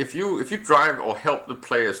 If you drive or help the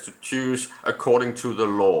players to choose according to the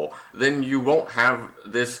law, then you won't have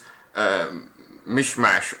this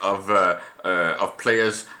mishmash of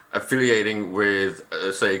players affiliating with,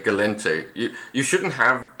 say, Galente. You shouldn't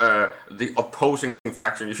have the opposing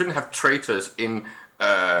faction. You shouldn't have traitors in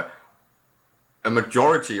a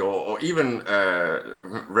majority or even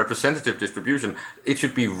representative distribution. It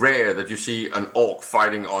should be rare that you see an orc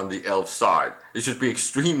fighting on the elf side. It should be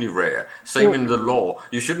extremely rare. Same in the lore.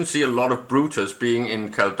 You shouldn't see a lot of Brutus being in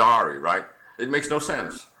Caldari, right? It makes no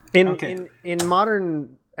sense. In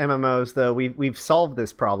modern MMOs, though, we've solved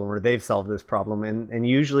this problem, or they've solved this problem, and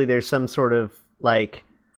usually there's some sort of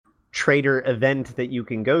traitor event that you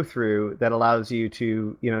can go through that allows you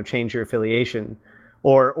to change your affiliation.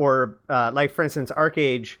 Or for instance,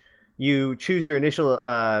 Arcade, you choose your initial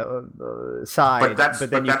side, but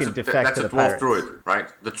then you can defect to the pirates. That's a dwarf druid, right?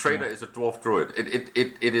 The traitor is a dwarf druid.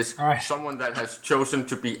 It is someone that has chosen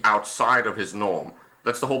to be outside of his norm.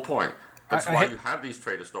 That's the whole point. That's why you have these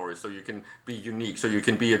traitor stories, so you can be unique, so you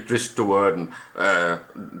can be a Driss Duerden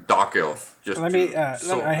Dark Elf.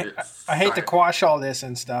 I hate to quash all this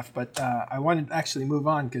and stuff, but I wanted to actually move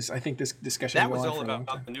on because I think this discussion was all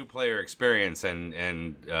about the new player experience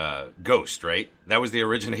and Ghost, right? That was the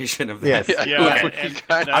origination of that. Yes.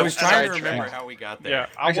 I was trying to remember how we got there.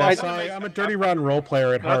 Yeah, I'm a dirty rotten role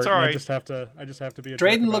player at heart. I just have to be.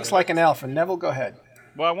 Drayden looks like an elf, and Neville, go ahead.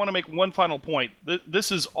 Well, I want to make one final point.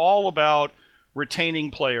 This is all about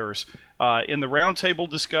retaining players. In the roundtable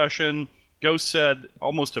discussion, Ghost said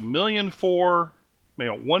almost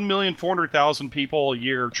 1,400,000 people a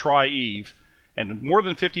year try EVE, and more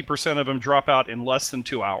than 50% of them drop out in less than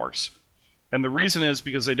 2 hours. And the reason is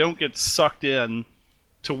because they don't get sucked in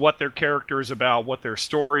to what their character is about, what their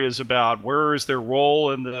story is about, where is their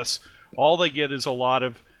role in this. All they get is a lot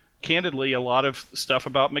of stuff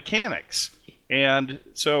about mechanics. And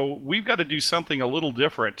so we've got to do something a little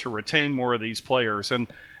different to retain more of these players. And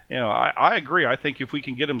I agree. I think if we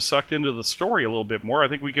can get them sucked into the story a little bit more, I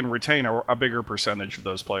think we can retain a bigger percentage of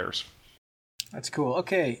those players. That's cool.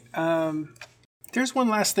 Okay. There's one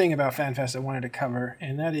last thing about FanFest I wanted to cover,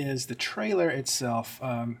 and that is the trailer itself.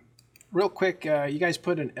 Real quick, you guys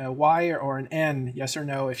put a Y or an N, yes or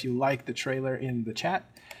no, if you like the trailer in the chat,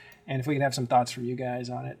 and if we can have some thoughts from you guys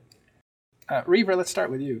on it. Reaver, let's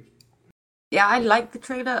start with you. Yeah, I like the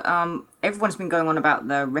trailer. Everyone's been going on about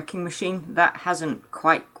the Wrecking Machine. That hasn't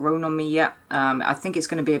quite grown on me yet. I think it's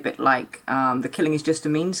going to be a bit like The Killing is Just a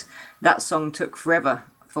Means. That song took forever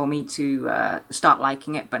for me to start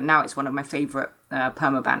liking it, but now it's one of my favorite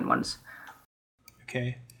permaban ones.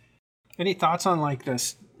 Okay. Any thoughts on like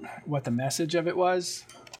this, what the message of it was?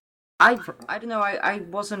 I don't know. I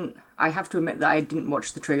wasn't. I have to admit that I didn't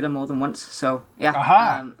watch the trailer more than once. So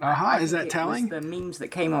yeah. Is that telling? The memes that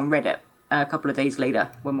came on Reddit a couple of days later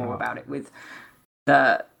were more about it. With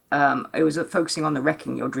the it was focusing on the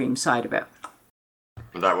wrecking your dream side of it.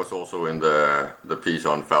 That was also in the piece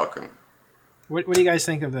on Falcon. What do you guys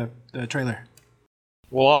think of the trailer?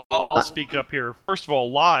 Well, I'll speak up here. First of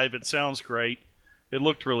all, live, it sounds great. It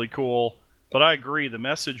looked really cool. But I agree, the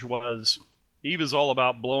message was EVE is all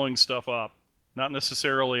about blowing stuff up, not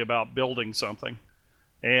necessarily about building something.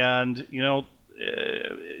 And,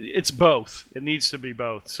 it's both. It needs to be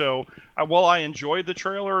both. So while I enjoyed the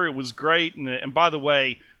trailer, it was great. And by the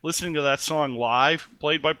way, listening to that song live,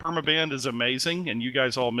 played by Permaband, is amazing. And you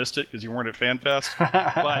guys all missed it because you weren't at FanFest.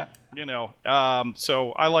 But,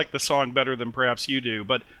 so I like the song better than perhaps you do.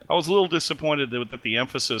 But I was a little disappointed that the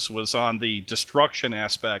emphasis was on the destruction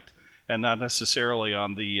aspect and not necessarily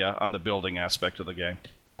on the building aspect of the game.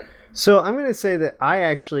 So I'm going to say that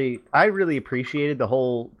I really appreciated the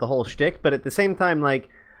whole shtick, but at the same time, like,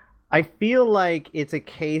 I feel like it's a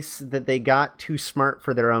case that they got too smart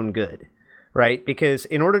for their own good, right? Because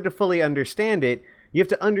in order to fully understand it, you have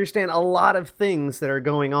to understand a lot of things that are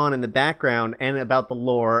going on in the background and about the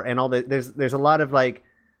lore and all that. There's a lot of like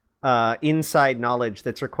inside knowledge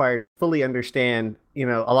that's required to fully understand,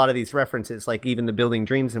 a lot of these references, like even the building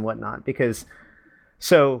dreams and whatnot. Because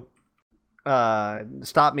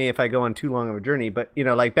stop me if I go on too long of a journey, but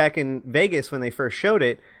like back in Vegas when they first showed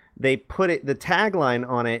it, they put the tagline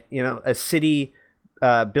on it, a city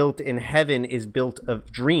built in heaven is built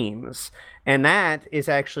of dreams. And that is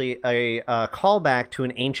actually a callback to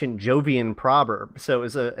an ancient Jovian proverb. So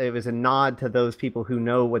it was a nod to those people who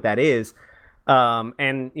know what that is.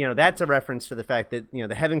 And that's a reference to the fact that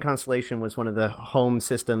the Heaven constellation was one of the home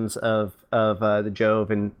systems of the Jove,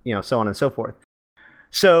 and so on and so forth.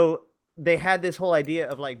 So they had this whole idea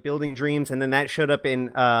of like building dreams, and then that showed up in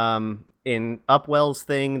Upwell's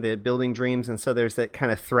thing, the building dreams, and so there's that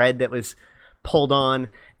kind of thread that was pulled on.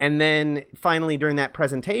 And then finally during that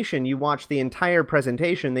presentation, you watch the entire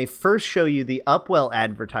presentation. They first show you the Upwell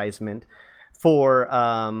advertisement for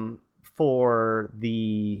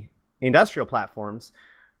the industrial platforms,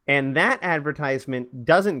 and that advertisement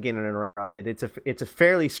doesn't get interrupted. It's a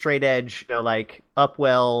fairly straight edge, like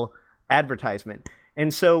Upwell advertisement.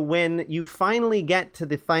 And so when you finally get to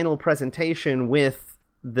the final presentation with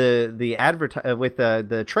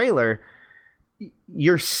the trailer,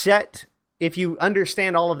 you're set. If you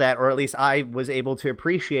understand all of that, or at least I was able to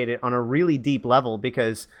appreciate it on a really deep level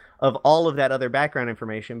because of all of that other background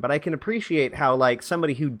information. But I can appreciate how like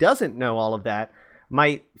somebody who doesn't know all of that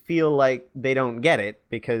might feel like they don't get it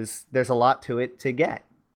because there's a lot to it to get.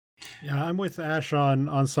 Yeah, I'm with Ash on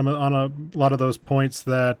a lot of those points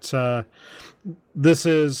that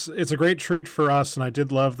it's a great treat for us, and I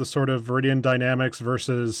did love the sort of Viridian Dynamics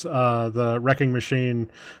versus the Wrecking Machine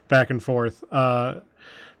back and forth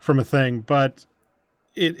from a thing, but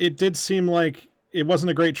it did seem like it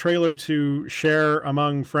wasn't a great trailer to share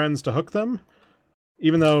among friends to hook them,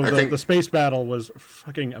 even though the space battle was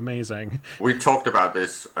fucking amazing. We talked about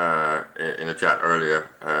this in a chat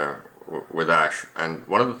earlier with Ash, and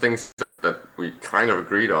one of the things that we kind of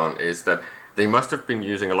agreed on is that they must have been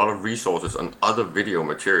using a lot of resources on other video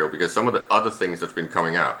material, because some of the other things that's been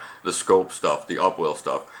coming out, the scope stuff, the Upwell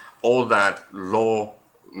stuff, all that lore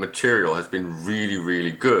material has been really,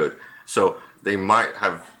 really good. So they might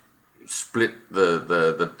have split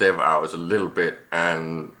the dev hours a little bit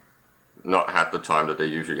and not had the time that they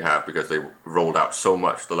usually have because they rolled out so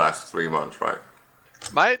much the last 3 months, right?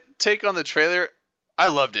 My take on the trailer, I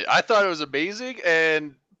loved it. I thought it was amazing,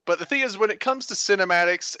 but the thing is, when it comes to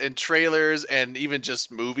cinematics and trailers and even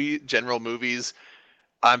just general movies,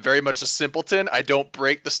 I'm very much a simpleton. I don't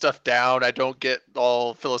break the stuff down. I don't get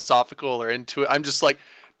all philosophical or into it. I'm just like,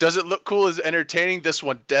 does it look cool? Is it entertaining? This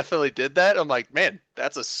one definitely did that. I'm like, man,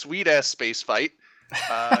 that's a sweet ass space fight.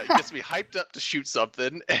 It gets me hyped up to shoot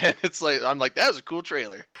something, and it's like, I'm like, that was a cool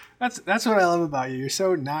trailer. That's what I love about you. You're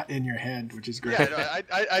so not in your head, which is great. Yeah,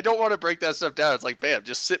 I don't want to break that stuff down. It's like, bam,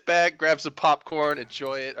 just sit back, grab some popcorn,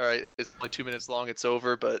 enjoy it. All right, it's only 2 minutes long. It's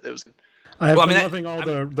over, but it was. I've been loving all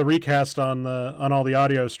the recast on all the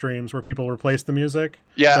audio streams where people replace the music.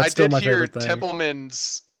 Yeah, That's I still did my hear favorite thing.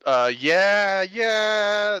 Templeman's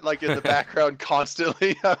yeah, like in the background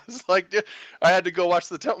constantly. I was like, I had to go watch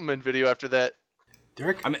the Templeman video after that.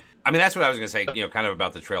 Derek? I mean, that's what I was gonna say. Kind of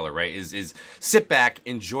about the trailer, right? Is sit back,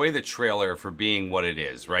 enjoy the trailer for being what it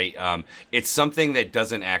is, right? It's something that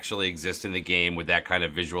doesn't actually exist in the game with that kind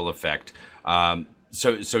of visual effect.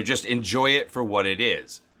 So just enjoy it for what it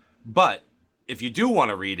is. But if you do want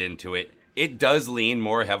to read into it, it does lean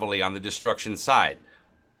more heavily on the destruction side.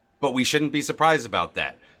 But we shouldn't be surprised about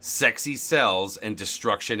that. Sexy sells, and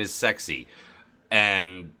destruction is sexy,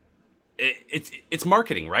 and it's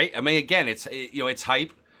marketing, right? I mean, again, it's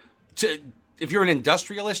hype. If you're an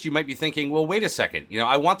industrialist, you might be thinking, well, wait a second.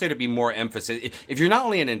 I want there to be more emphasis. If you're not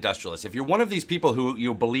only an industrialist, if you're one of these people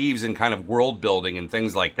who believes in kind of world building and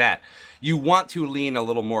things like that, you want to lean a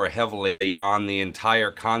little more heavily on the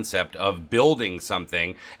entire concept of building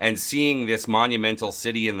something and seeing this monumental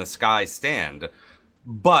city in the sky stand.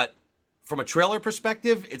 But from a trailer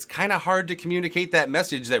perspective, it's kind of hard to communicate that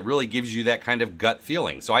message that really gives you that kind of gut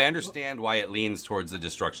feeling. So I understand why it leans towards the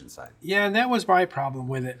destruction side. Yeah, and that was my problem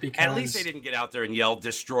with it, because at least they didn't get out there and yell,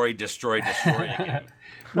 destroy, destroy, destroy again.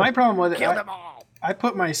 My problem with it, kill them all. I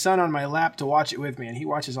put my son on my lap to watch it with me, and he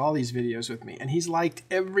watches all these videos with me, and he's liked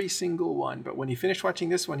every single one. But when he finished watching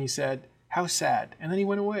this one, he said, "How sad," and then he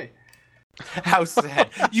went away. How sad.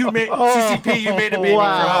 You made CCP, you made a baby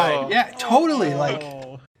cry. Yeah, totally. Like,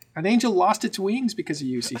 an angel lost its wings because of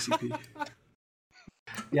you, CCP.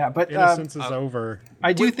 Yeah, but innocence is over.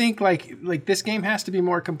 I do think like this game has to be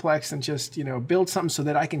more complex than just build something so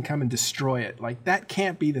that I can come and destroy it. Like, that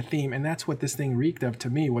can't be the theme, and that's what this thing reeked of to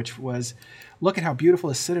me, which was, look at how beautiful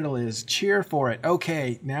a citadel is. Cheer for it.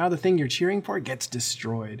 Okay, now the thing you're cheering for gets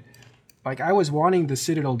destroyed. Like, I was wanting the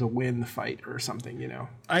citadel to win the fight or something,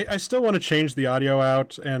 I still want to change the audio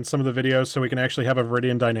out and some of the videos so we can actually have a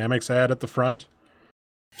Viridian Dynamics ad at the front.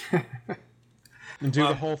 And do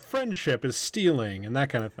the whole friendship is stealing and that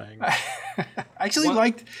kind of thing. I actually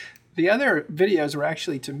liked the other videos were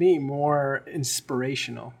actually, to me, more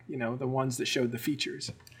inspirational, the ones that showed the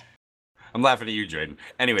features. I'm laughing at you, Jordan.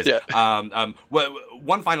 Anyways, yeah.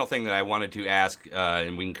 One final thing that I wanted to ask,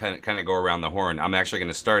 and we can kind of go around the horn. I'm actually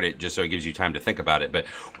going to start it just so it gives you time to think about it. But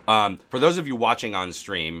for those of you watching on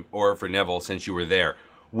stream, or for Neville, since you were there,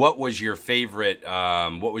 what was your favorite?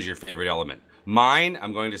 What was your favorite element? Mine,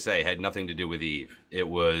 I'm going to say, had nothing to do with Eve. It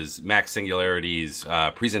was Max Singularity's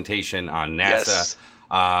presentation on NASA.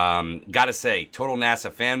 Yes. Gotta say, total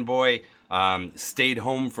NASA fanboy. Stayed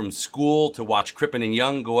home from school to watch Crippen and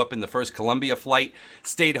Young go up in the first Columbia flight.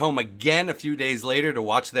 Stayed home again a few days later to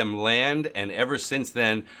watch them land. And ever since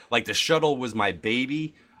then, like, the shuttle was my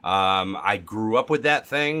baby. I grew up with that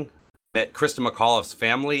thing. Met Krista McAuliffe's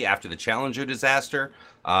family after the Challenger disaster.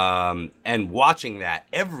 And watching that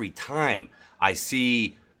every time I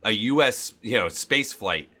see a U.S. space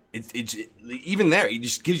flight, it even there, it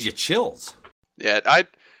just gives you chills. Yeah,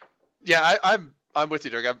 I'm with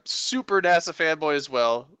you, Dirk. I'm super NASA fanboy as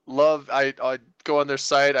well. I go on their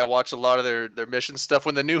site. I watch a lot of their mission stuff.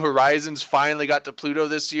 When the New Horizons finally got to Pluto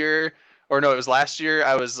this year, or no, it was last year,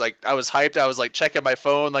 I was hyped. I was like checking my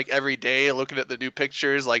phone like every day, looking at the new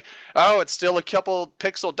pictures. Like, oh, it's still a couple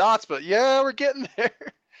pixel dots, but yeah, we're getting there.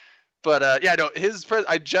 But I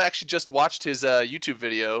actually just watched his YouTube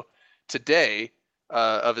video today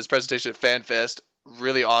of his presentation at FanFest.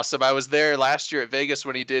 Really awesome. I was there last year at Vegas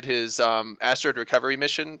when he did his asteroid recovery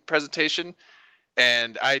mission presentation,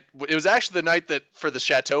 and it was actually the night that for the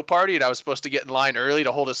Chateau party, and I was supposed to get in line early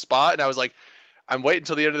to hold a spot, and I was like, I'm waiting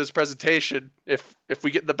until the end of this presentation. If we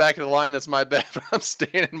get in the back of the line, that's my bad. But I'm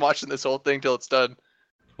staying and watching this whole thing till it's done.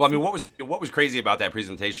 Well, I mean, what was crazy about that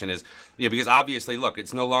presentation is, because obviously, look,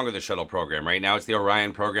 it's no longer the shuttle program, right? Now it's the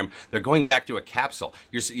Orion program. They're going back to a capsule.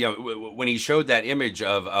 When he showed that image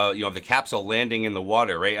of the capsule landing in the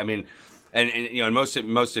water, right? I mean, and most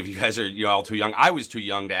of you guys are all too young. I was too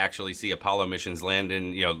young to actually see Apollo missions land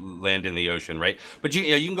in the ocean, right? But you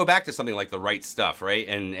can go back to something like The Right Stuff, right?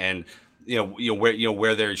 And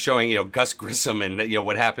where they're showing Gus Grissom and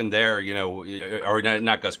what happened there, or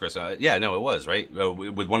not Gus Grissom. Yeah, no, it was right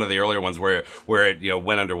with one of the earlier ones where it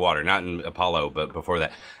went underwater, not in Apollo, but before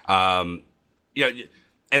that.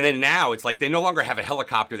 And then now it's like they no longer have a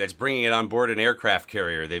helicopter that's bringing it on board an aircraft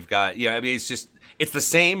carrier. They've got it's the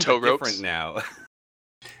same but different now.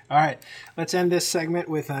 All right, let's end this segment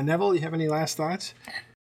with Neville. You have any last thoughts?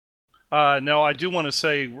 No, I do want to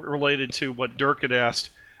say, related to what Dirk had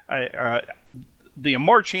asked, the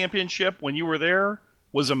Amar Championship, when you were there,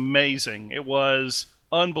 was amazing. It was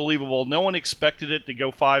unbelievable. No one expected it to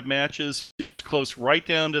go 5 matches, close right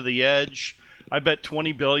down to the edge. I bet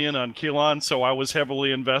 $20 billion on Kilon, so I was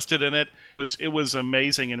heavily invested in it. It was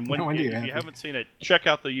amazing, and if you haven't seen it, check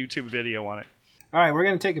out the YouTube video on it. All right, we're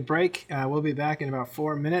going to take a break. We'll be back in about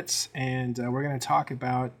 4 minutes, and we're going to talk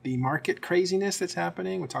about the market craziness that's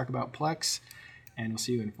happening. We'll talk about Plex, and we'll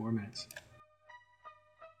see you in 4 minutes.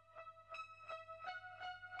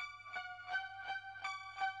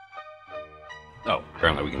 Oh,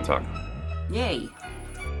 apparently we can talk. Yay.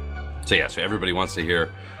 So everybody wants to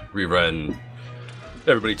hear Rivra and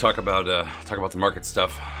everybody talk about the market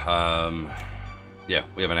stuff. We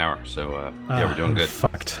have an hour, so we're doing good.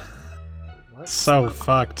 Fucked. So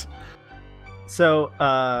fucked. So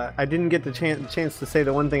I didn't get the chance to say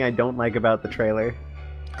the one thing I don't like about the trailer.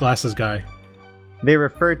 Glasses guy. They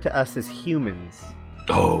refer to us as humans.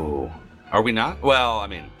 Oh, are we not? Well, I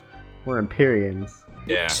mean, we're Empyreans.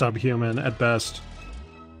 Yeah. Subhuman at best.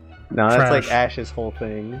 No, that's Trash. like Ash's whole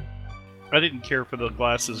thing. I didn't care for the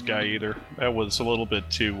glasses guy either. That was a little bit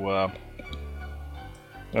too.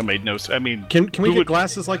 That made no sense. I mean, Can we get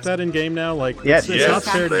glasses like that in game now? Like, Yes. it's not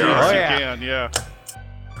fair to They use. are. yes, Oh, you yeah. can, yeah.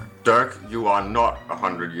 Dirk, you are not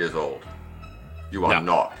 100 years old. You are No.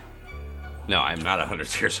 not. No, I'm not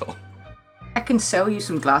 100 years old. I can sell you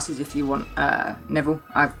some glasses if you want, Neville.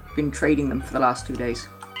 I've been trading them for the last 2 days.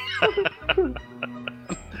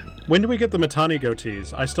 When do we get the Matani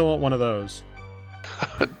goatees? I still want one of those.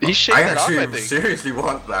 He shaved I it off, I actually think. seriously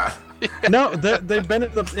want that. No, they've been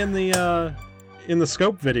in the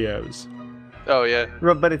scope videos. Oh yeah.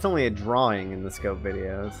 But it's only a drawing in the scope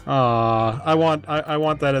videos. I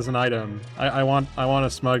want that as an item. I want a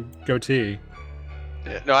smug goatee.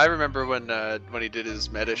 Yeah. No, I remember when he did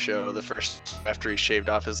his meta show, the first after he shaved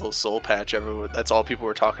off his little soul patch. That's all people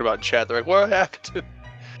were talking about in chat. They're like, "What happened to?"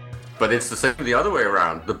 But it's the same the other way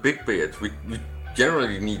around. The big beards. We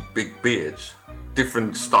generally need big beards,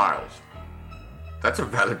 different styles. That's a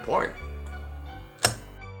valid point.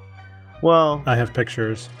 Well, I have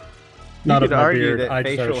pictures. you Not of could my argue beard. that I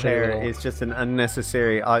just have a facial shave hair it all. is just an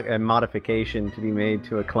unnecessary modification to be made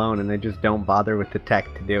to a clone, and they just don't bother with the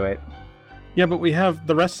tech to do it. Yeah, but we have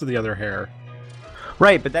the rest of the other hair.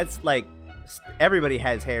 Right, but that's like everybody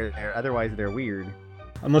has hair there. Otherwise, they're weird.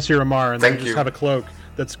 Unless you're Amar and then Thank you just you. have a cloak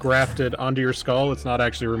that's grafted onto your skull. It's not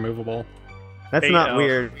actually removable. That's Hey, not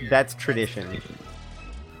weird. That's tradition.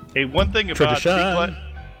 Hey, one thing about Tradition.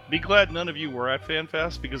 be glad none of you were at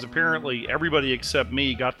FanFest, because apparently everybody except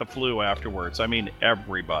me got the flu afterwards. I mean,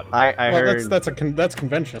 everybody. I Well, heard. that's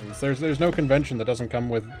conventions. There's no convention that doesn't come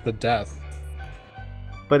with the death.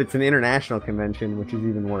 But it's an international convention, which is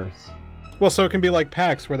even worse. Well, so it can be like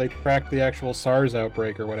PAX where they track the actual SARS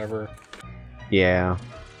outbreak or whatever. Yeah.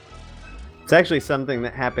 It's actually something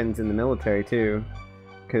that happens in the military too,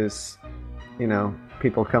 because,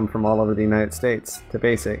 people come from all over the United States to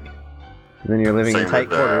basic. And then you're living in Same tight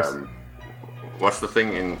with, quarters. what's the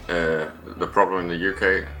thing in the problem in the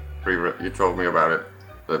UK? You told me about it.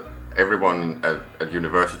 That everyone at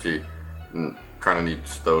university kind of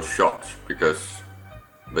needs those shots because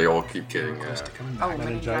they all keep getting Oh,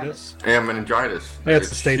 Meningitis. meningitis. Yeah,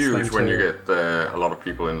 it's a States huge thing, when too. you get a lot of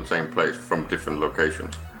people in the same place from different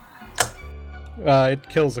locations. It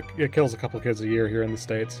kills a couple kids a year here in the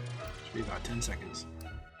States. Should be about 10 seconds.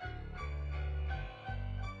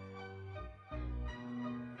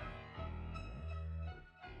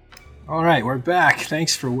 All right, we're back.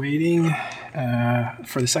 Thanks for waiting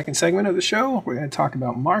for the second segment of the show. We're going to talk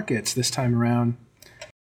about markets this time around.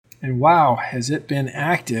 And wow, has it been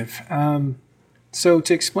active. So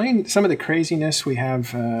to explain some of the craziness, we have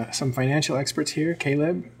some financial experts here,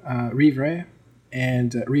 Caleb, Rivra,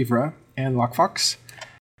 and Lockfox.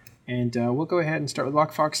 And we'll go ahead and start with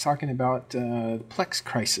Lockfox talking about the Plex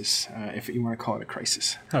crisis, if you want to call it a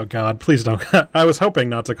crisis. Oh God, please don't. I was hoping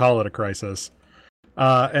not to call it a crisis.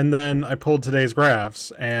 And then I pulled today's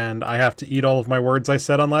graphs, and I have to eat all of my words I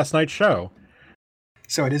said on last night's show.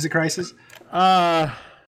 So it is a crisis?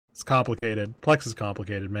 It's It's complicated. Plex is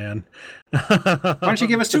complicated, man. Why don't you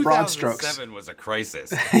give us the broad strokes? 2007 was a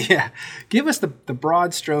crisis. Yeah, give us the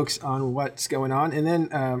broad strokes on what's going on, and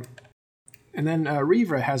then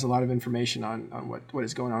Rivra has a lot of information on what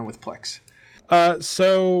is going on with Plex.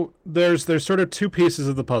 So there's sort of two pieces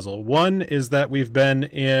of the puzzle. One is that we've been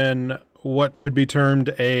in what could be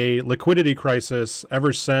termed a liquidity crisis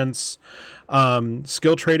ever since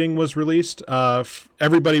skill trading was released.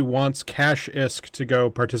 Everybody wants Cash ISK to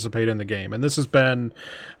go participate in the game, and this has been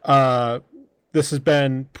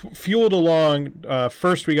fueled along.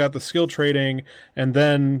 First, we got the skill trading, and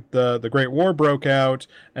then the Great War broke out,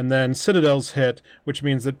 and then Citadels hit, which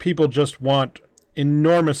means that people just want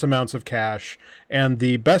enormous amounts of cash, and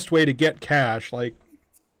the best way to get cash, like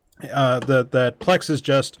that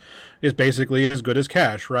Plex is basically as good as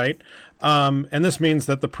cash, right? And this means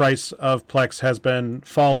that the price of Plex has been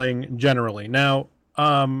falling generally. Now,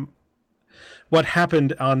 what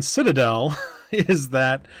happened on Citadel is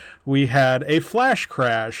that we had a flash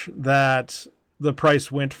crash that the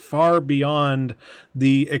price went far beyond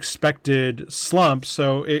the expected slump.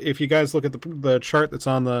 So if you guys look at the chart that's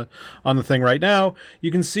on the thing right now, you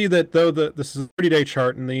can see that though this is a 30-day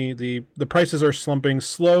chart, and the prices are slumping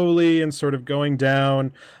slowly and sort of going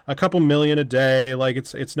down a couple million a day, like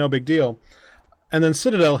it's no big deal. And then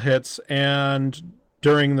Citadel hits, and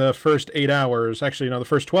during the first 8 hours, actually no, the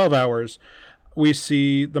first 12 hours, we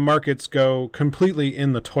see the markets go completely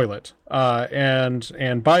in the toilet,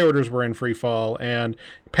 and buy orders were in free fall, and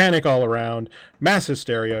panic all around, mass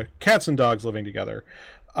hysteria, cats and dogs living together.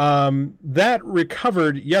 That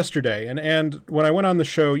recovered yesterday, and when I went on the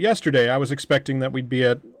show yesterday, I was expecting that we'd be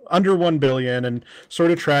at under 1 billion and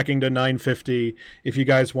sort of tracking to 950 if you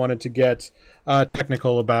guys wanted to get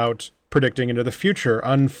technical about predicting into the future.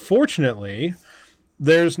 Unfortunately,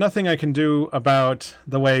 there's nothing I can do about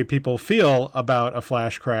the way people feel about a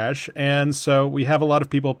flash crash, and so we have a lot of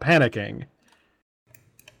people panicking.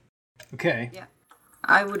 Okay. Yeah,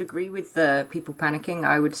 I would agree with the people panicking.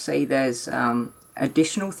 I would say there's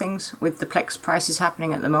additional things with the Plex prices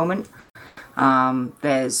happening at the moment.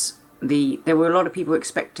 There were a lot of people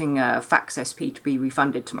expecting Fax SP to be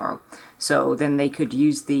refunded tomorrow. So then they could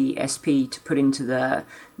use the SP to put into the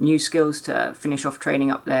new skills to finish off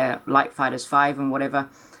training up their Light Fighters 5 and whatever.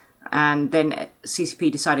 And then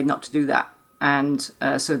CCP decided not to do that. And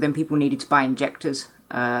so then people needed to buy injectors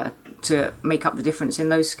to make up the difference in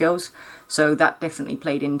those skills. So that definitely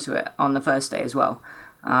played into it on the first day as well.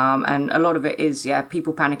 And a lot of it is,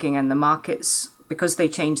 people panicking, and the markets, because they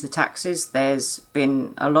changed the taxes, there's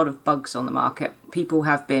been a lot of bugs on the market. People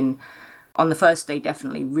have been, on the first day,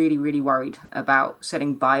 definitely really, really worried about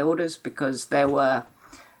setting buy orders, because there were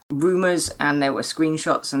rumors and there were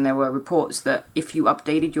screenshots and there were reports that if you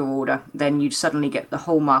updated your order, then you'd suddenly get the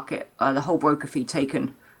whole market, the whole broker fee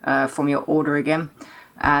taken from your order again.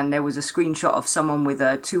 And there was a screenshot of someone with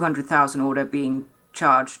a 200,000 order being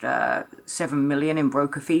charged 7 million in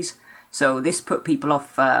broker fees. So this put people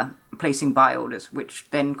off placing buy orders, which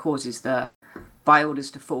then causes the buy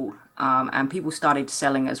orders to fall. And people started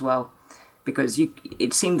selling as well, because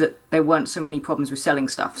it seemed that there weren't so many problems with selling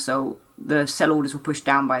stuff. So the sell orders were pushed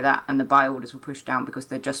down by that, and the buy orders were pushed down because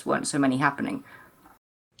there just weren't so many happening.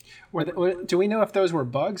 Do we know if those were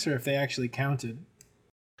bugs or if they actually counted?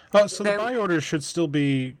 Oh, so the buy orders should still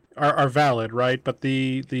be are valid, right? But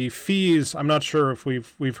the fees, I'm not sure if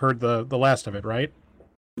we've heard the last of it, right?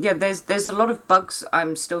 Yeah, there's a lot of bugs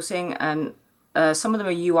I'm still seeing, and some of them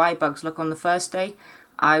are UI bugs. Look, on the first day,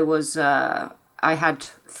 I had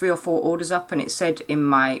 3 or 4 orders up, and it said in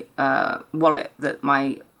my wallet that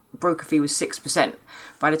my broker fee was 6%.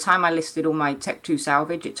 By the time I listed all my Tech 2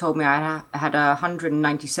 salvage, it told me I had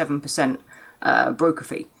 197% broker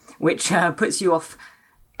fee, which puts you off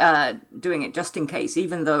doing it just in case,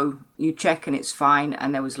 even though you check and it's fine,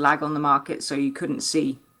 and there was lag on the market, so you couldn't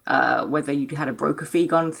see whether you had a broker fee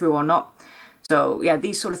gone through or not. So yeah,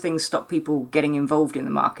 these sort of things stop people getting involved in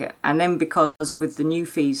the market. And then because with the new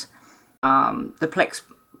fees, the Plex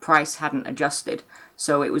price hadn't adjusted,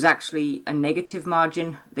 so it was actually a negative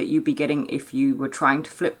margin that you'd be getting if you were trying to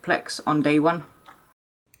flip Plex on day one.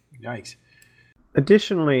 Yikes.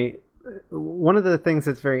 Additionally, one of the things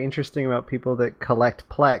that's very interesting about people that collect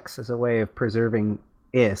Plex as a way of preserving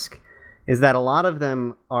ISK is that a lot of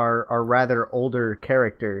them are rather older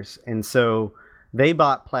characters, and so they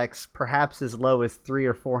bought Plex perhaps as low as 300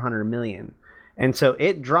 or 400 million. And so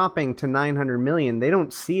it dropping to 900 million, they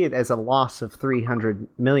don't see it as a loss of 300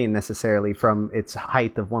 million necessarily from its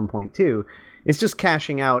height of 1.2. It's just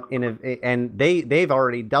cashing out and they've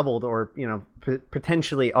already doubled, or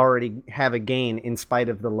potentially already have a gain in spite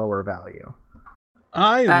of the lower value.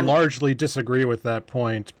 I largely disagree with that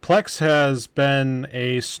point. Plex has been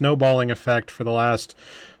a snowballing effect for the last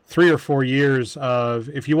 3 or 4 years of,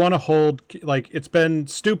 if you want to hold, like, it's been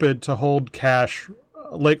stupid to hold cash,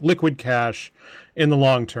 like liquid cash, in the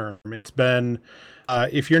long term. It's been,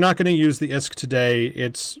 if you're not going to use the ISK today,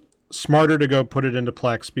 it's smarter to go put it into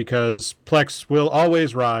Plex, because Plex will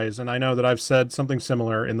always rise. And I know that I've said something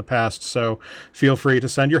similar in the past, so feel free to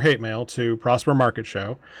send your hate mail to Prosper Market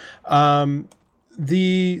Show.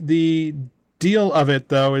 The deal of it,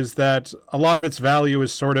 though, is that a lot of its value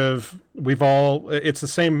is sort of, it's the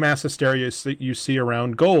same mass hysteria that you see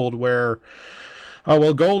around gold, where, oh,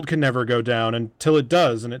 well, gold can never go down until it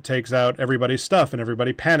does, and it takes out everybody's stuff, and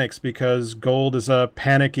everybody panics because gold is a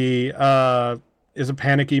panicky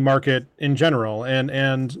market in general.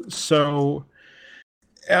 And so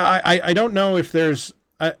I don't know if there's,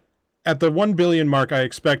 at the 1 billion mark, I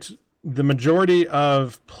expect the majority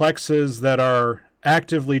of Plexes that are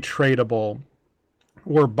actively tradable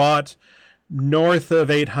were bought north of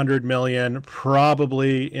 800 million,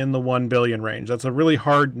 probably in the 1 billion range. That's a really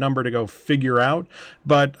hard number to go figure out,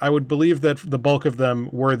 but I would believe that the bulk of them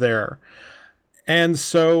were there. And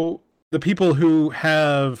so the people who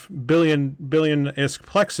have billion ISK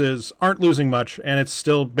Plexes aren't losing much, and it's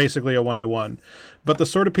still basically a 1-to-1. But the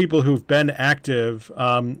sort of people who've been active,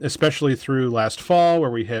 especially through last fall,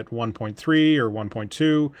 where we hit 1.3 or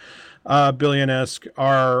 1.2 billion ISK,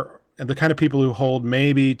 are the kind of people who hold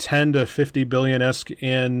maybe 10 to 50 billion ISK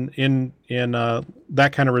in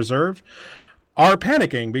that kind of reserve, are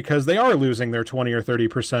panicking because they are losing their 20 or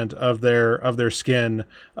 30% of their skin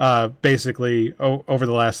basically over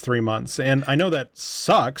the last 3 months. And I know that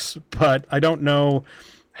sucks, but I don't know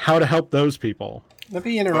how to help those people. Let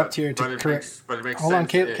me interrupt here to correct. Hold on,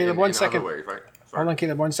 Caleb, 1 second. Ways, right? Hold on,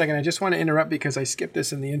 Caleb, 1 second. I just want to interrupt because I skipped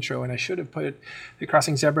this in the intro, and I should have put it. The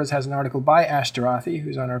Crossing Zebras has an article by Ash Dorothy,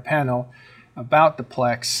 who's on our panel, about the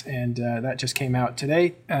Plex, and that just came out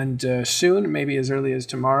today. And soon, maybe as early as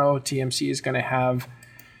tomorrow, TMC is going to have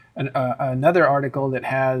another article that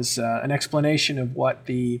has an explanation of what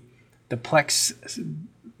the Plex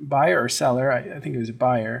buyer or seller, I think it was a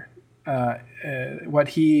buyer, what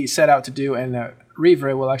he set out to do, and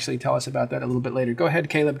Rivra will actually tell us about that a little bit later. Go ahead,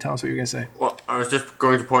 Caleb, tell us what you're going to say. Well, I was just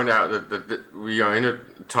going to point out that we are in a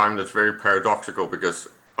time that's very paradoxical, because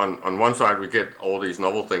on one side we get all these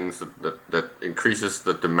novel things that increases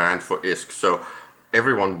the demand for ISK. So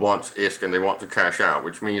everyone wants ISK and they want to cash out,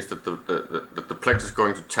 which means that the Plex is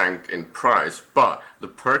going to tank in price, but the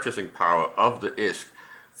purchasing power of the ISK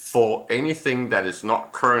for anything that is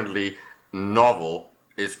not currently novel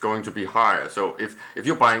is going to be higher. So if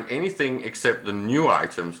you're buying anything except the new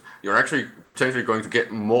items, you're actually potentially going to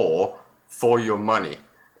get more for your money.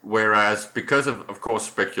 Whereas because of course,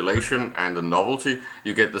 speculation and the novelty,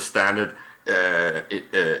 you get the standard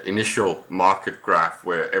initial market graph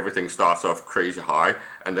where everything starts off crazy high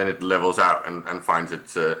and then it levels out and finds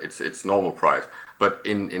its normal price. But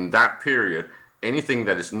in that period, anything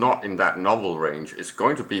that is not in that novel range is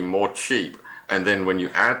going to be more cheap. And then when you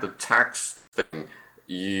add the tax thing,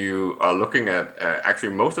 you are looking at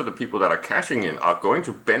actually most of the people that are cashing in are going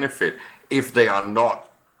to benefit if they are not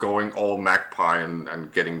going all magpie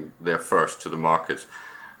and getting there first to the markets.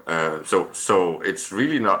 So it's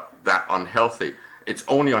really not that unhealthy. It's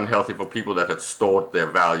only unhealthy for people that had stored their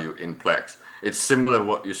value in Plex. It's similar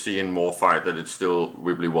what you see in Morphi, that it's still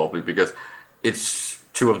wibbly wobbly because it's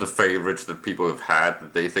two of the favorites that people have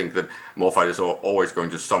had. They think that Morphi is always going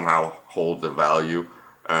to somehow hold the value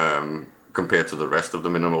compared to the rest of the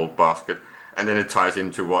minimal basket. And then it ties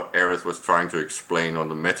into what Aerith was trying to explain on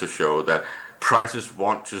the Meta Show, that prices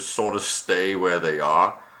want to sort of stay where they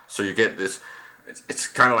are. So you get this, it's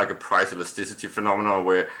kind of like a price elasticity phenomenon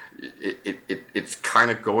where it's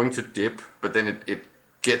kind of going to dip, but then it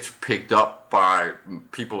gets picked up by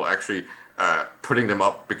people actually putting them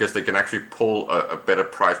up because they can actually pull a better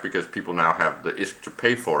price because people now have the ISK to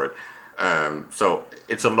pay for it. So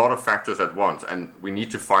it's a lot of factors at once, and we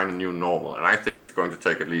need to find a new normal. And I think it's going to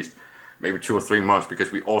take at least maybe 2 or 3 months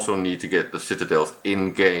because we also need to get the Citadels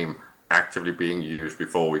in game actively being used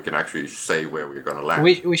before we can actually say where we're going to land.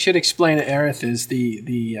 We should explain that Aerith is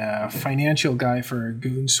the financial guy for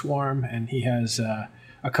Goon Swarm, and he has a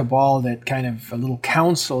cabal that kind of a little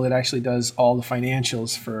council that actually does all the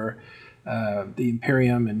financials for the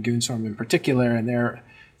Imperium and Goon Swarm in particular, and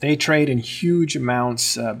they trade in huge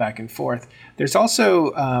amounts back and forth. There's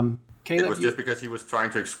also Caleb, it was just because he was trying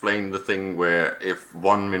to explain the thing where if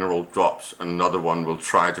one mineral drops, another one will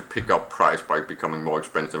try to pick up price by becoming more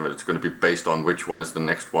expensive, and it's going to be based on which one is the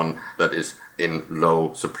next one that is in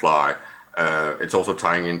low supply. It's also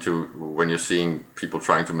tying into when you're seeing people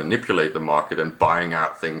trying to manipulate the market and buying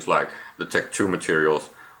out things like the Tech 2 materials,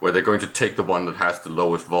 where they're going to take the one that has the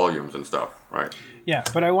lowest volumes and stuff, right? Yeah,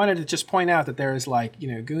 but I wanted to just point out that there is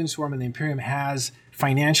Goonswarm and the Imperium has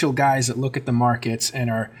financial guys that look at the markets and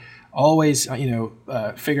are always,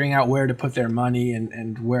 figuring out where to put their money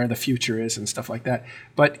and where the future is and stuff like that.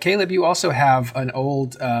 But Caleb, you also have an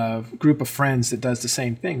old group of friends that does the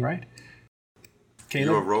same thing, right? Caleb?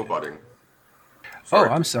 You're roboting. Sorry,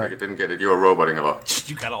 I'm sorry. I didn't get it. You were roboting a lot.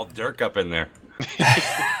 You got all Dirk up in there.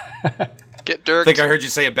 Get Dirk. I think I heard you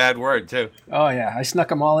say a bad word too. Oh yeah, I snuck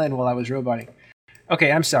them all in while I was roboting. Okay,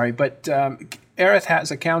 I'm sorry, but Aerith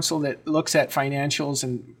has a council that looks at financials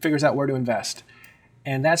and figures out where to invest.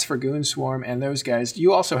 And that's for Goonswarm and those guys.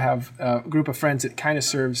 You also have a group of friends that kind of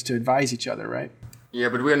serves to advise each other, right? Yeah,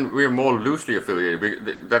 but we're more loosely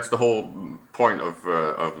affiliated. That's the whole point of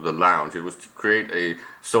the lounge. It was to create a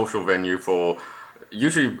social venue for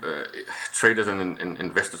usually traders and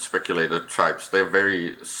investor speculator types. They're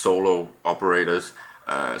very solo operators.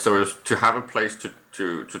 So it was to have a place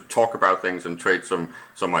to talk about things and trade some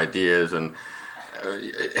ideas. And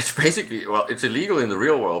it's basically, well, it's illegal in the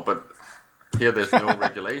real world, but here there's no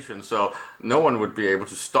regulation, so no one would be able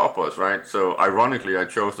to stop us, right? So ironically, I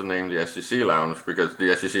chose to name the SEC Lounge because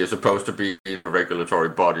the SEC is supposed to be a regulatory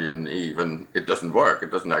body in EVE, and it doesn't work.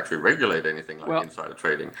 It doesn't actually regulate anything like insider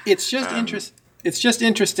trading. It's just It's just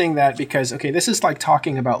interesting that because, okay, this is like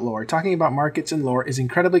talking about lore. Talking about markets and lore is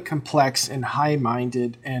incredibly complex and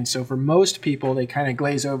high-minded, and so for most people, they kind of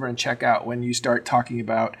glaze over and check out when you start talking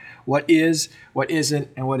about what is, what isn't,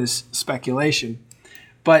 and what is speculation.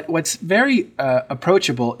 But what's very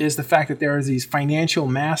approachable is the fact that there are these financial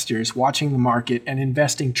masters watching the market and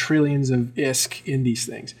investing trillions of ISK in these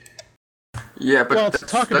things. Yeah, but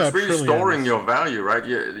that's really storing your value, right?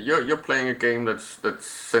 You're playing a game that's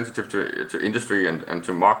sensitive to industry and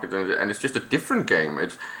to market, and it's just a different game.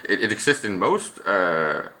 It exists in most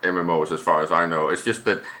MMOs, as far as I know. It's just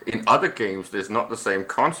that in other games, there's not the same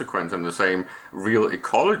consequence and the same real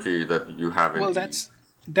ecology that you have in. Well,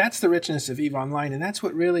 that's the richness of EVE Online, and that's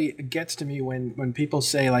what really gets to me when people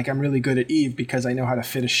say, like, I'm really good at EVE because I know how to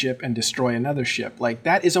fit a ship and destroy another ship. Like,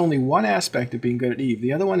 that is only one aspect of being good at EVE.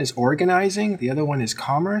 The other one is organizing. The other one is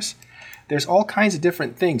commerce. There's all kinds of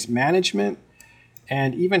different things, management,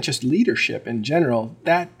 and even just leadership in general.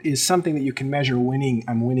 That is something that you can measure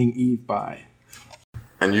I'm winning EVE by.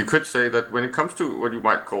 And you could say that when it comes to what you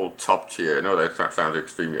might call top tier, I know that sounds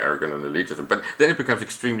extremely arrogant and elitism, but then it becomes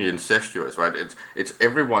extremely incestuous, right? It's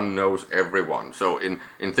everyone knows everyone. So in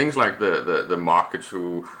things like the markets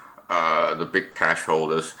the big cash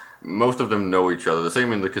holders, most of them know each other. The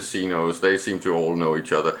same in the casinos, they seem to all know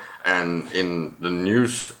each other. And in the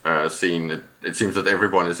news scene, it seems that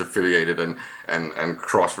everyone is affiliated and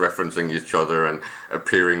cross-referencing each other and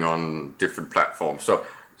appearing on different platforms.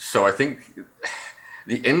 So I think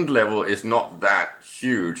the end level is not that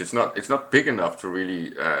huge. It's not big enough to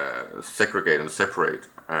really segregate and separate.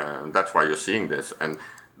 That's why you're seeing this. And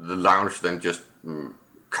the lounge then just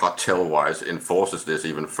cartel-wise enforces this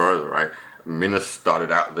even further, right? Minas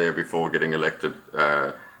started out there before getting elected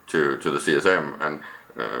to the CSM and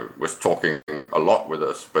was talking a lot with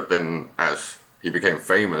us. But then as he became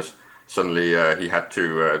famous, suddenly he had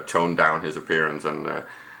to tone down his appearance and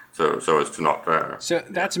so as to not. So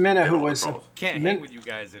that's Minna, who was can't hang with you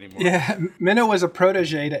guys anymore. Yeah, Minna was a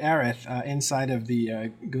protege to Aerith inside of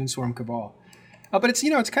the Goonswarm Cabal. But it's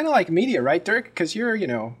it's kind of like media, right, Dirk? Because you're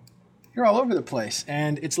all over the place,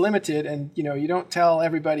 and it's limited, and you don't tell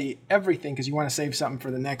everybody everything because you want to save something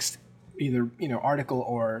for the next either article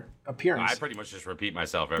or appearance. I pretty much just repeat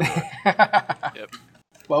myself everywhere. Yep.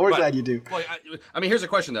 Well, we're glad you do. Well, I mean, here's a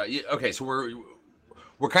question though. Okay, so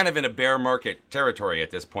we're kind of in a bear market territory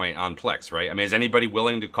at this point on Plex, right? I mean, is anybody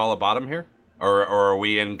willing to call a bottom here? Or are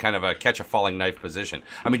we in kind of a catch a falling knife position?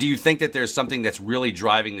 I mean, do you think that there's something that's really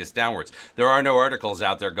driving this downwards? There are no articles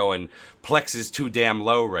out there going, Plex is too damn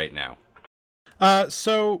low right now.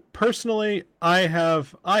 So personally, I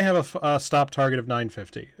have a stop target of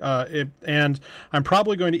 950, and I'm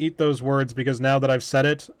probably going to eat those words because now that I've said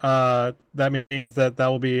it, that means that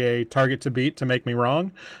will be a target to beat to make me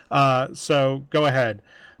wrong. So go ahead,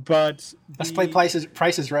 but let's play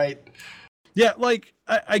prices right. Yeah, like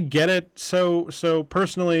I get it. So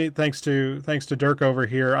personally, thanks to Dirk over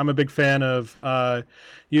here, I'm a big fan of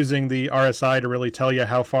using the RSI to really tell you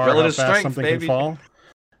how fast something can fall.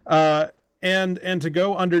 And to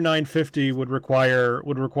go under 950 would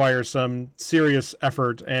require some serious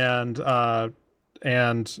effort and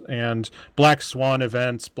black swan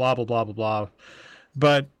events, blah blah blah blah blah.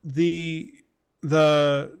 But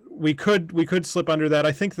we could slip under that.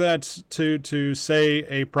 I think that to say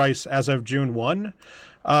a price as of June 1,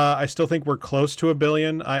 I still think we're close to $1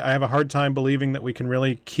 billion. I have a hard time believing that we can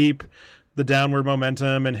really keep the downward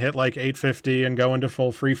momentum and hit like 850 and go into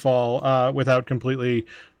full free fall without completely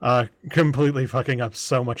fucking up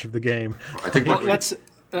so much of the game. I think let's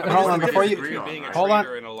hold on before you being a hold on.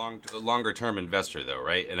 trader and a longer term investor, though,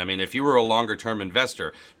 right? And I mean, if you were a longer term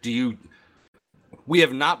investor, we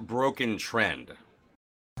have not broken trend.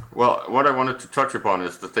 Well, what I wanted to touch upon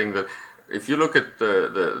is the thing that if you look at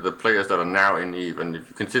the players that are now in EVE, and if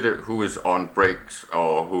you consider who is on breaks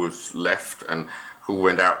or who's left and who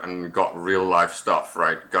went out and got real life stuff,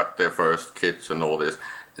 right? Got their first kits and all this.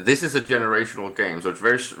 This is a generational game, so it's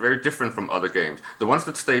very, very different from other games. The ones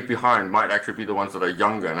that stay behind might actually be the ones that are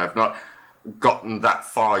younger and have not gotten that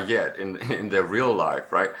far yet in their real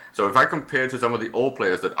life, right? So if I compare to some of the old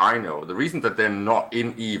players that I know, the reason that they're not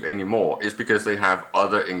in EVE anymore is because they have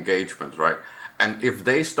other engagements, right? And if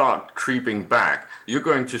they start creeping back, you're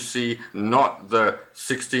going to see not the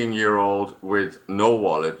 16-year-old with no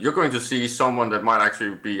wallet. You're going to see someone that might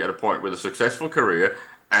actually be at a point with a successful career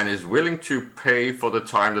and is willing to pay for the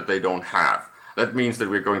time that they don't have. That means that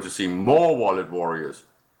we're going to see more wallet warriors.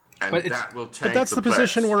 And that will change. But that's the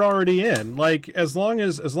position we're already in. Like, as long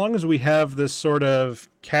as we have this sort of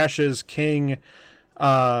cash is king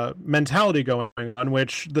mentality going on,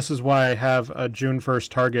 which this is why I have a June 1st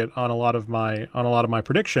target on a lot of my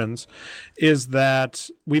predictions, is that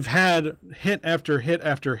we've had hit after hit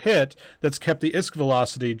after hit that's kept the ISK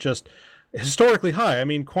velocity just historically high. I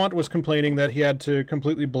mean, Quant was complaining that he had to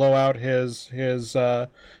completely blow out his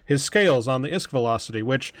scales on the ISK velocity,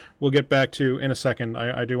 which we'll get back to in a second.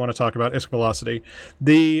 I do want to talk about ISK velocity.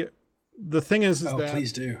 The thing is that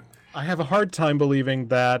please do. I have a hard time believing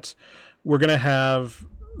that we're going to have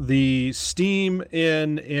the Steam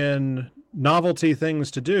in novelty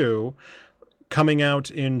things to do coming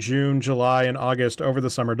out in June, July, and August over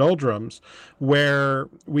the summer doldrums, where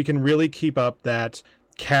we can really keep up that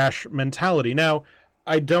cash mentality. Now,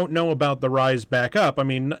 I don't know about the rise back up. I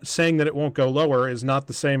mean, saying that it won't go lower is not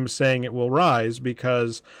the same as saying it will rise,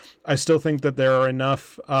 because I still think that there are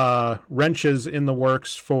enough wrenches in the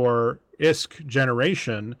works for ISK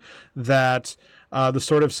generation that the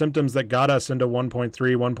sort of symptoms that got us into 1.3,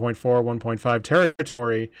 1.4, 1.5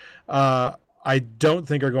 territory, I don't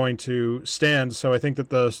think are going to stand. So I think that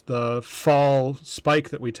the fall spike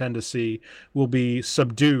that we tend to see will be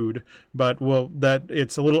subdued, but that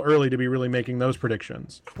it's a little early to be really making those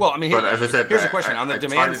predictions. Well, I mean, as I said, here's a question on the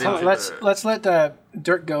demand side. Let's let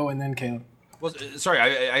Dirk go and then Caleb. Well, sorry,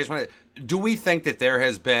 I just want to. Do we think that there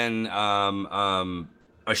has been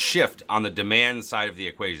a shift on the demand side of the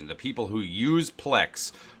equation? The people who use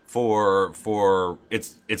Plex for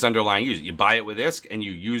its underlying use. You buy it with ISK and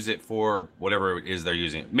you use it for whatever it is they're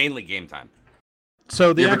using it, mainly game time.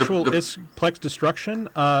 So the actual ISK Plex destruction,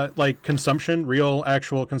 like consumption, real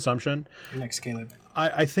actual consumption. Next, Caleb.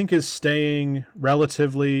 I think is staying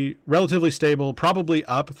relatively stable, probably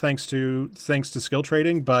up thanks to skill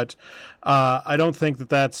trading, but I don't think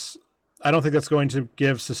that's going to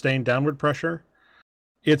give sustained downward pressure.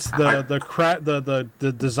 It's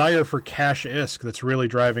the desire for cash ISK that's really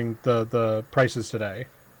driving the prices today.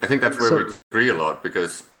 I think that's where we agree a lot,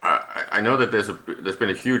 because I know that there's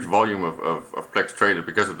been a huge volume of Plex traded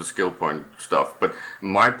because of the skill point stuff. But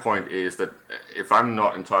my point is that if I'm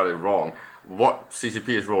not entirely wrong, what CCP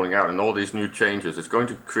is rolling out and all these new changes is going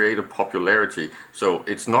to create a popularity. So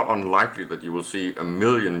it's not unlikely that you will see 1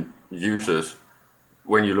 million users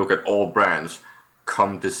when you look at all brands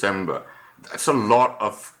come December. That's a lot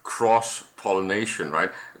of cross-pollination, right?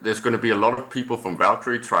 There's going to be a lot of people from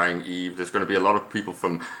Valkyrie trying EVE. There's going to be a lot of people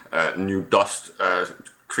from New Dust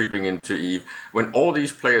creeping into EVE. When all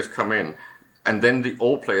these players come in, and then the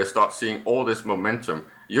old players start seeing all this momentum,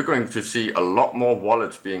 you're going to see a lot more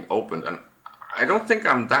wallets being opened. And I don't think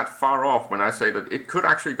I'm that far off when I say that it could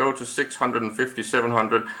actually go to 650,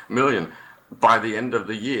 700 million by the end of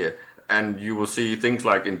the year. And you will see things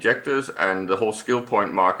like injectors and the whole skill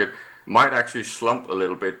point market might actually slump a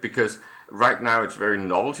little bit, because right now it's very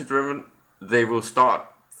novelty driven. They will start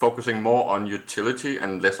focusing more on utility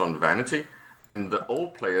and less on vanity. And the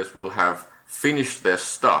old players will have finished their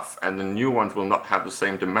stuff, and the new ones will not have the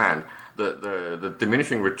same demand. The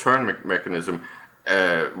diminishing return mechanism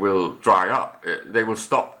will dry up. They will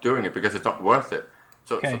stop doing it because it's not worth it.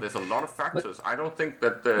 So there's a lot of factors. I don't think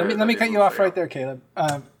that... let me cut you off right there, Caleb.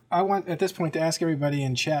 I want at this point to ask everybody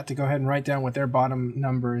in chat to go ahead and write down what their bottom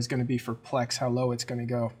number is going to be for Plex, how low it's going to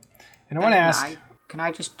go. And I want to ask... Can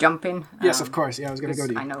I just jump in? Yes, of course. Yeah, I was going to go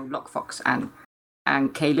to you. I know Lockfox and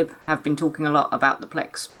and Caleb have been talking a lot about the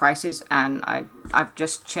Plex prices, and I've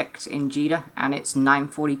just checked in Jita, and it's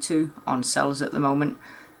 942 on cells at the moment,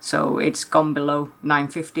 so it's gone below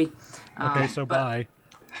 950. Okay, so bye.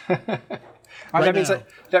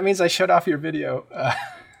 That means I shut off your video.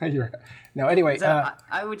 No, anyway.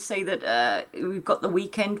 I would say that we've got the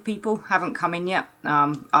weekend people haven't come in yet.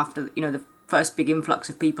 After the first big influx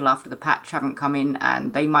of people after the patch haven't come in,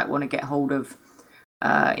 and they might want to get hold of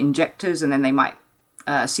injectors, and then they might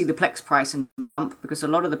see the Plex price and jump, because a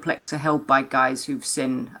lot of the Plex are held by guys who've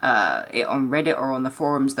seen it on Reddit or on the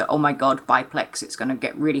forums that, oh my god, buy Plex, it's going to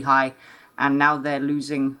get really high, and now they're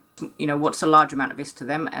losing, what's a large amount of this to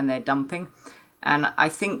them, and they're dumping. And I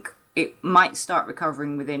think it might start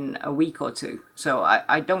recovering within a week or two. So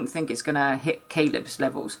I don't think it's going to hit Caleb's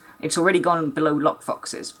levels. It's already gone below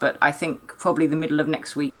Lockfox's, but I think probably the middle of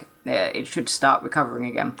next week, it should start recovering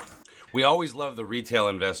again. We always love the retail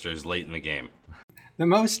investors late in the game. The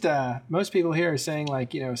most people here are saying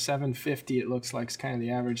 750. It looks like it's kind of the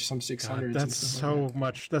average. Some 600s. That's so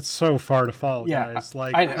much. That's so far to fall, guys. How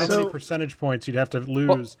many percentage points you'd have to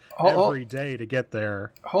lose every day to get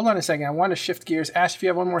there? Hold on a second. I want to shift gears. Ash, if you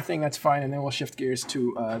have one more thing, that's fine, and then we'll shift gears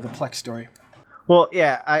to the Plex story. Well,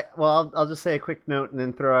 yeah. I'll just say a quick note and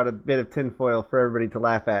then throw out a bit of tinfoil for everybody to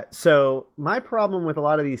laugh at. So my problem with a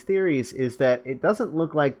lot of these theories is that it doesn't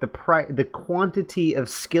look like the quantity of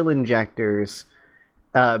skill injectors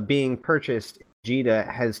being purchased in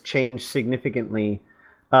Jita has changed significantly.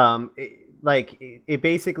 It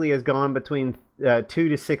basically has gone between 2,000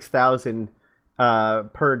 to 6,000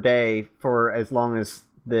 per day for as long as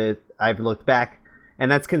I've looked back,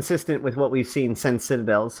 and that's consistent with what we've seen since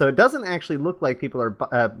Citadel. So it doesn't actually look like people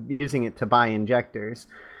are using it to buy injectors.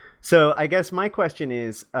 So I guess my question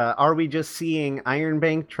is, are we just seeing Iron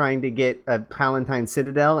Bank trying to get a Palatine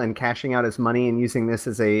Citadel and cashing out his money and using this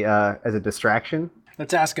as a distraction?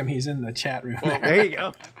 Let's ask him. He's in the chat room. Well, there you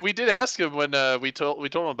go. We did ask him when we told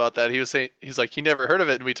him about that. He was saying he's never heard of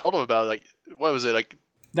it, and we told him about it. What was it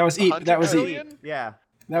That was Eep. That was Eep. Yeah.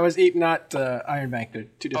 That was Eep, not Iron Bank. They're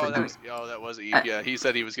two different things. That was Eep. Yeah, he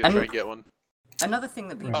said he was going to try and get one. Another thing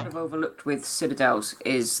that people have overlooked with Citadels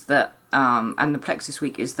is that, and the Plex this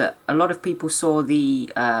week, is that a lot of people saw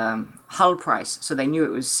the hull price, so they knew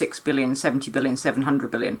it was 6 billion, 70 billion, 700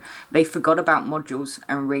 billion. They forgot about modules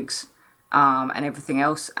and rigs and everything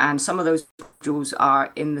else, and some of those modules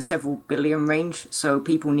are in the several billion range, so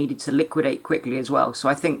people needed to liquidate quickly as well. So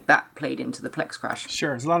I think that played into the Plex crash.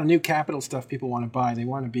 Sure, there's a lot of new capital stuff people want to buy. They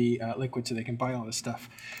want to be liquid so they can buy all this stuff.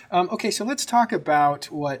 Okay, so let's talk about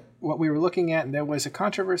what we were looking at, and there was a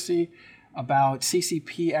controversy about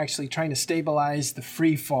CCP actually trying to stabilize the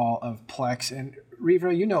free fall of Plex, and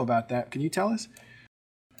Revo, you know about that. Can you tell us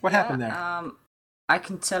what happened there? I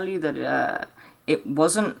can tell you that it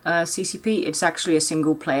wasn't CCP. It's actually a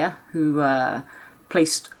single player who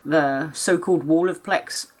placed the so-called wall of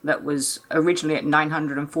Plex that was originally at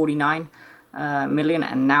 949 million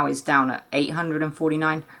and now is down at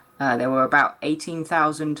 849. There were about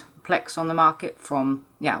 18,000 Plex on the market from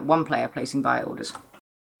one player placing buy orders.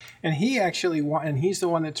 And he actually and he's the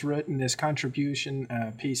one that's written this contribution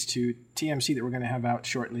piece to TMC that we're going to have out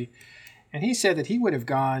shortly. And he said that he would have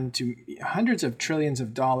gone to hundreds of trillions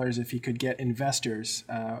of dollars if he could get investors.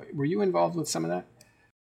 Were you involved with some of that?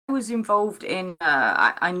 I was involved in,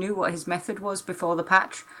 I knew what his method was before the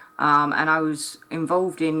patch, and I was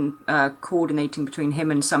involved in coordinating between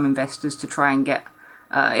him and some investors to try and get,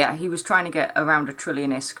 he was trying to get around $1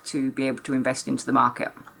 trillion-isk to be able to invest into the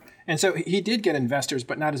market. And so he did get investors,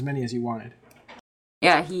 but not as many as he wanted.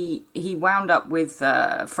 Yeah, he wound up with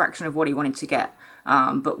a fraction of what he wanted to get.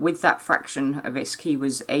 But with that fraction of ISK, he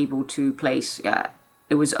was able to place,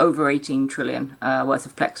 it was over 18 trillion worth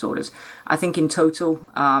of Plex orders. I think in total,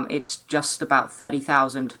 it's just about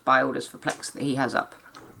 30,000 buy orders for Plex that he has up.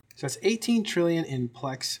 So that's 18 trillion in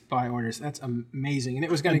Plex buy orders. That's amazing. And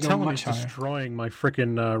it was going to go much higher. Destroying my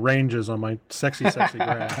freaking ranges on my sexy graph.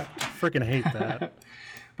 I freaking hate that.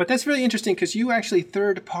 But that's really interesting because you actually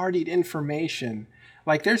third-partied information.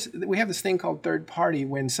 Like we have this thing called third party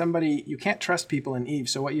when you can't trust people in EVE.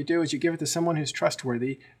 So what you do is you give it to someone who's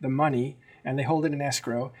trustworthy, the money, and they hold it in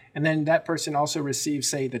escrow. And then that person also receives,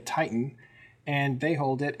 say, the Titan, and they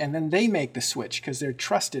hold it, and then they make the switch because they're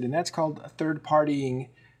trusted. And that's called third partying.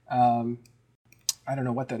 I don't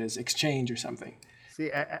know what that is, exchange or something. See,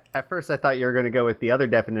 at first I thought you were going to go with the other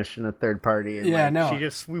definition of third party. And no. She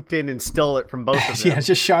just swooped in and stole it from both of them. Yeah,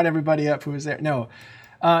 just shot everybody up who was there. No.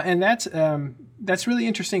 And that's really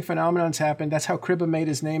interesting phenomenon's happened. That's how Kribba made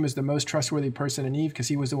his name as the most trustworthy person in EVE, because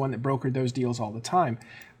he was the one that brokered those deals all the time.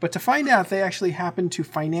 But to find out they actually happened to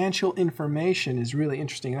financial information is really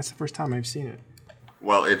interesting. That's the first time I've seen it.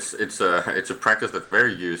 Well, it's a practice that's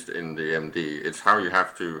very used in the MD. It's how you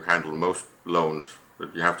have to handle most loans.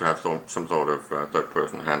 But you have to have some sort of third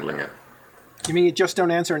person handling it. You mean you just don't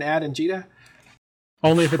answer an ad in Jita?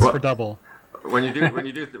 Only if it's for double. When you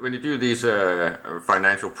do these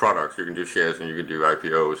financial products, you can do shares and you can do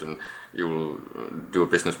IPOs and you will do a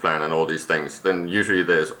business plan and all these things. Then usually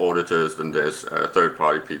there's auditors, then there's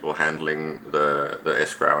third-party people handling the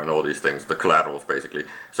escrow and all these things, the collaterals basically.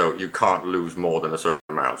 So you can't lose more than a certain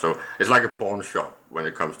amount. So it's like a pawn shop when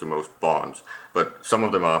it comes to most bonds. But some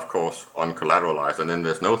of them are of course uncollateralized, and then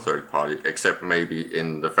there's no third party except maybe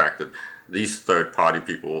in the fact that these third-party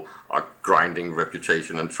people are grinding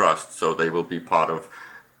reputation and trust, so they will be part of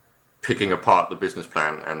picking apart the business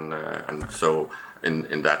plan, and so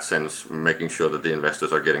in that sense, making sure that the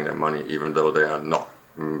investors are getting their money, even though they are not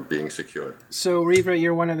being secured. So, Riva,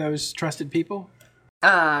 you're one of those trusted people?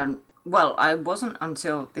 Well, I wasn't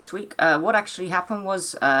until this week. What actually happened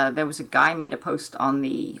was there was a guy made a post on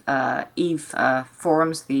the EVE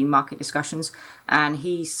forums, the market discussions, and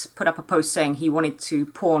he put up a post saying he wanted to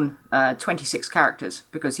pawn 26 characters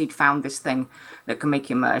because he'd found this thing that can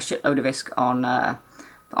make him a shitload of ISK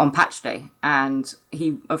on patch day. And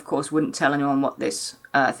he, of course, wouldn't tell anyone what this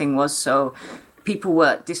thing was, so people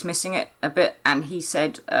were dismissing it a bit, and he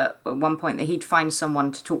said at one point that he'd find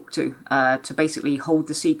someone to talk to basically hold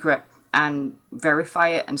the secret and verify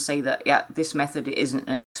it and say that, yeah, this method isn't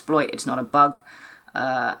an exploit, it's not a bug,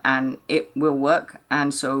 and it will work.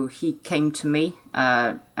 And so he came to me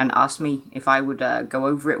and asked me if I would go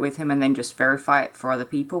over it with him and then just verify it for other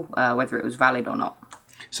people, whether it was valid or not.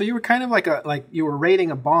 So you were kind of like you were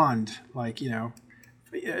rating a bond, Dirk,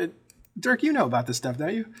 you know about this stuff,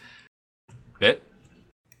 don't you? Bit?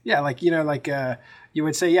 Yeah, you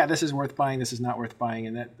would say, yeah, this is worth buying, this is not worth buying,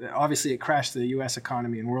 and that obviously it crashed the U.S.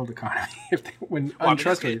 economy and world economy when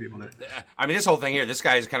untrustworthy people did it. I mean, this whole thing here, this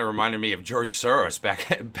guy has kind of reminded me of George Soros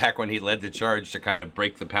back when he led the charge to kind of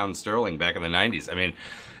break the pound sterling back in the 90s. I mean,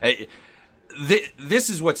 this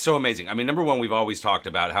is what's so amazing. I mean, number one, we've always talked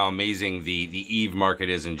about how amazing the EVE market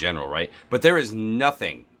is in general, right? But there is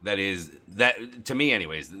nothing that to me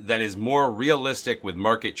anyways, that is more realistic with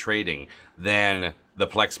market trading than the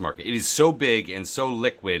Plex market. It is so big and so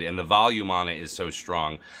liquid, and the volume on it is so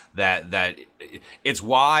strong that it's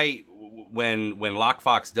why when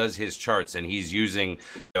LockFox does his charts and he's using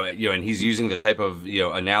and he's using the type of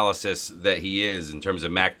analysis that he is in terms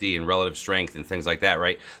of MACD and relative strength and things like that,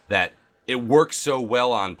 right? That it works so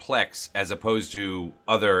well on Plex as opposed to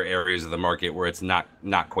other areas of the market where it's not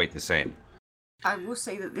quite the same. I will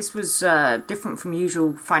say that this was different from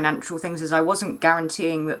usual financial things, as I wasn't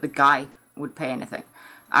guaranteeing that the guy would pay anything.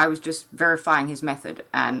 I was just verifying his method,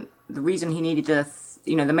 and the reason he needed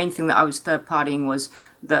the main thing that I was third partying was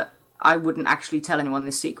that I wouldn't actually tell anyone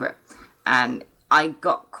this secret, and I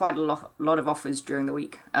got quite a lot of offers during the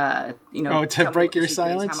week. To break your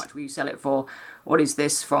silence? How much will you sell it for? What is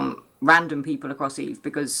this, from random people across EVE?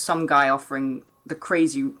 Because some guy offering the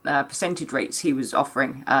crazy percentage rates he was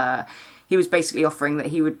offering, he was basically offering that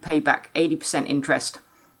he would pay back 80% interest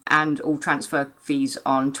and all transfer fees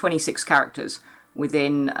on 26 characters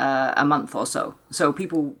within a month or so. So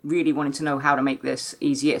people really wanted to know how to make this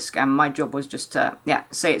easy ISK, and my job was just to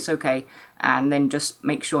say it's okay, and then just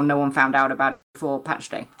make sure no one found out about it before patch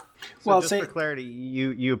day. So well, just for clarity,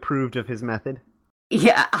 you approved of his method?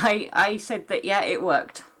 Yeah, I said that, yeah, it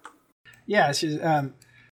worked. Yeah,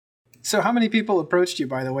 so how many people approached you,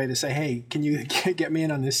 by the way, to say, hey, can you get me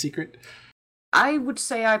in on this secret? I would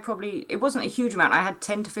say it wasn't a huge amount. I had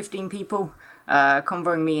 10 to 15 people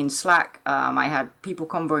convoying me in Slack. I had people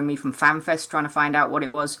convoying me from FanFest trying to find out what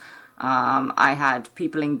it was. I had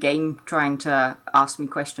people in game trying to ask me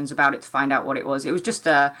questions about it to find out what it was. It was just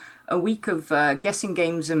a week of guessing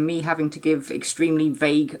games and me having to give extremely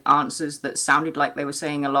vague answers that sounded like they were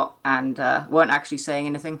saying a lot and weren't actually saying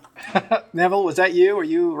anything. Neville, was that you? Were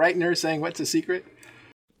you writing her saying, what's a secret?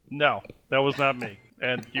 No, that was not me.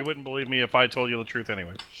 And you wouldn't believe me if I told you the truth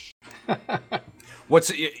anyway.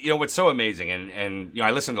 What's so amazing, and I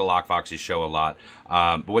listen to LockFox's show a lot,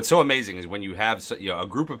 but what's so amazing is when you have a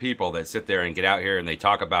group of people that sit there and get out here and they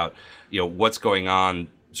talk about what's going on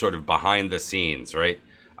sort of behind the scenes, right?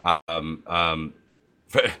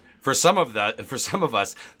 For some of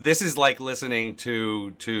us, this is like listening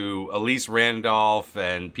to Elise Randolph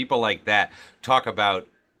and people like that talk about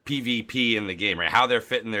PvP in the game, right? How they're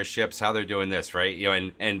fitting their ships, how they're doing this, right?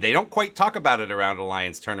 And they don't quite talk about it around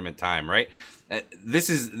Alliance tournament time, right? This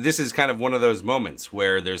is kind of one of those moments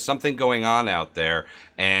where there's something going on out there,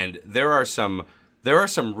 and there are some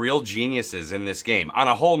real geniuses in this game on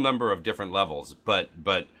a whole number of different levels. But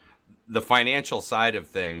the financial side of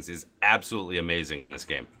things is absolutely amazing in this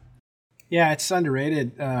game. Yeah, it's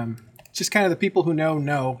underrated. Just kind of the people who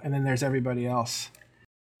know, and then there's everybody else.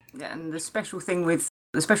 Yeah, and the special thing with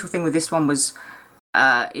this one was,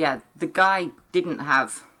 the guy didn't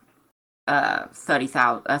have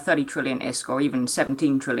 30 trillion ISK or even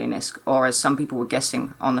 17 trillion ISK, or as some people were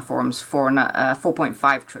guessing on the forums,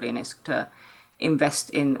 4.5 trillion ISK to invest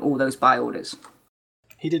in all those buy orders.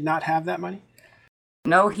 He did not have that money?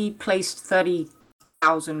 No, he placed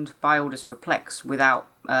 30,000 buy orders for Plex without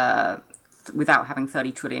having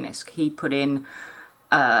 30 trillion ISK. He put in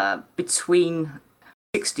between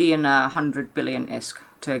 60 and 100 billion ISK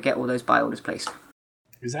to get all those buy orders placed.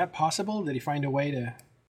 Is that possible? Did he find a way to...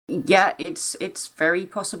 Yeah, it's very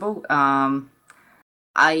possible.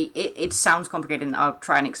 It sounds complicated, and I'll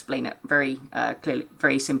try and explain it very clearly,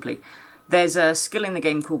 very simply. There's a skill in the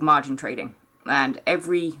game called margin trading, and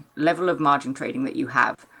every level of margin trading that you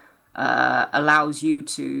have allows you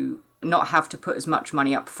to not have to put as much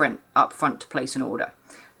money up front to place an order.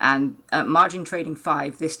 And at margin trading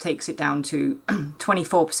 5, this takes it down to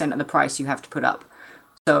 24% of the price you have to put up.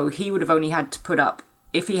 So he would have only had to put up,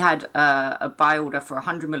 if he had a buy order for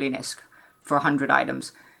 100 million ISK for 100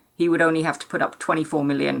 items, he would only have to put up 24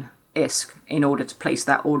 million ISK in order to place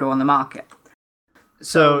that order on the market.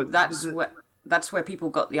 So that's where people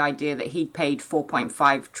got the idea that he'd paid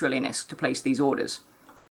 4.5 trillion ISK to place these orders.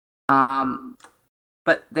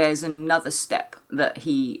 But there's another step that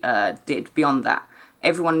he did beyond that.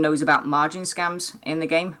 Everyone knows about margin scams in the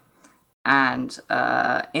game. And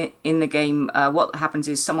in the game, what happens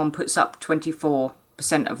is someone puts up 24%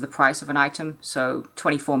 of the price of an item, so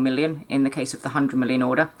 24 million in the case of the 100 million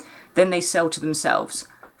order. Then they sell to themselves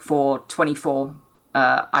for 24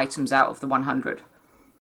 items out of the 100.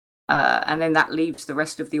 And then that leaves the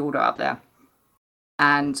rest of the order up there.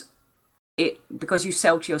 And because you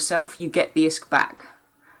sell to yourself, you get the ISK back,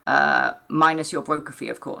 minus your broker fee,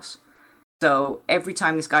 of course. So every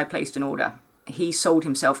time this guy placed an order, he sold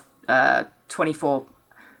himself 24%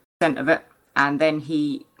 of it, and then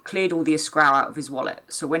he cleared all the Escrow out of his wallet.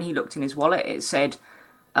 So when he looked in his wallet, it said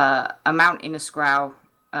amount in Escrow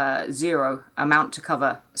 0, amount to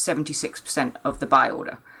cover 76% of the buy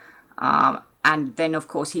order. And then, of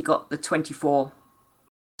course, he got the 24,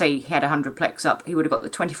 say he had 100 Plex up, he would have got the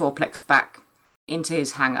 24 Plex back into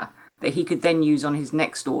his hanger that he could then use on his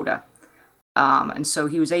next order. And so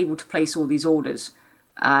he was able to place all these orders.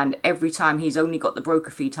 And every time he's only got the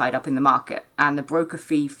broker fee tied up in the market. And the broker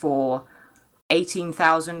fee for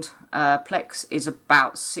 18,000 Plex is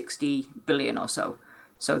about 60 billion or so.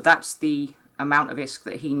 So that's the amount of ISK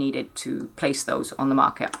that he needed to place those on the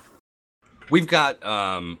market. We've got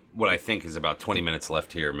what I think is about 20 minutes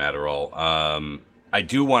left here, Matterall. I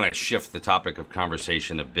do want to shift the topic of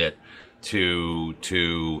conversation a bit to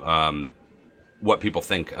what people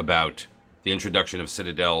think about the introduction of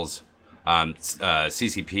Citadel's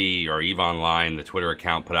CCP or EVE Online. The Twitter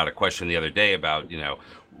account put out a question the other day about,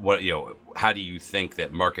 how do you think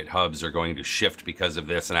that market hubs are going to shift because of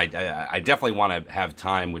this? And I definitely want to have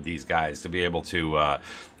time with these guys to be able to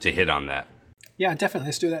hit on that. Yeah, definitely.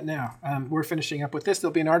 Let's do that now. We're finishing up with this.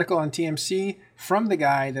 There'll be an article on TMC from the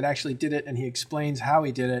guy that actually did it, and he explains how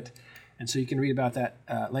he did it. And so you can read about that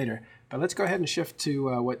later. But let's go ahead and shift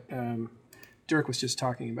to what Dirk was just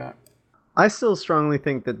talking about. I still strongly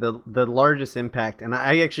think that the largest impact, and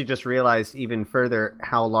I actually just realized even further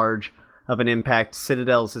how large of an impact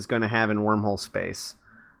Citadel's is going to have in wormhole space.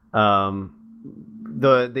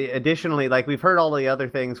 The additionally, like we've heard all the other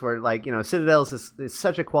things where Citadel's is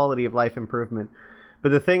such a quality of life improvement.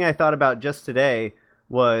 But the thing I thought about just today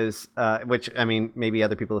was, which I mean, maybe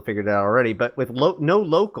other people have figured it out already, but with no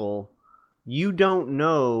local, you don't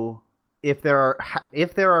know if there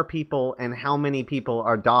are people and how many people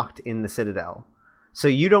are docked in the Citadel. So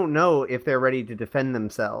you don't know if they're ready to defend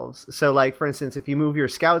themselves. So like, for instance, if you move your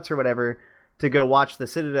scouts or whatever to go watch the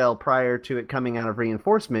Citadel prior to it coming out of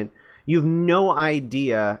reinforcement, you have no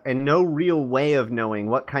idea and no real way of knowing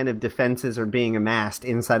what kind of defenses are being amassed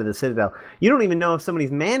inside of the Citadel. You don't even know if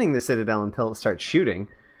somebody's manning the Citadel until it starts shooting.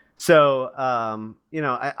 So,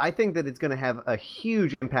 I think that it's going to have a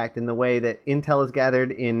huge impact in the way that intel is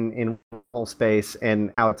gathered in whole space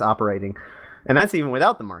and how it's operating. And that's even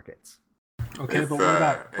without the markets. Okay, but what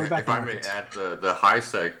about if I may add the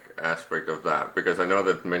high-sec aspect of that, because I know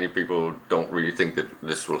that many people don't really think that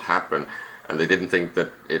this will happen, and they didn't think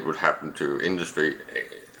that it would happen to industry,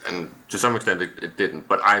 and to some extent it didn't.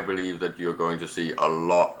 But I believe that you're going to see a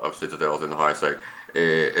lot of Citadels in high-sec,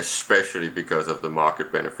 especially because of the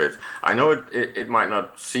market benefits. I know it might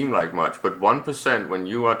not seem like much, but 1% when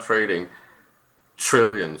you are trading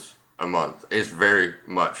trillions a month is very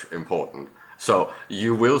much important. So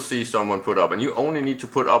you will see someone put up, and you only need to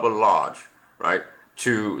put up a large, right,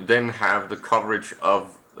 to then have the coverage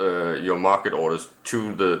of your market orders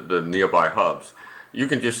to the nearby hubs. You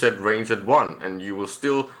can just set range at 1, and you will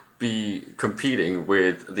still be competing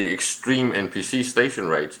with the extreme NPC station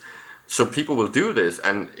rates. So people will do this,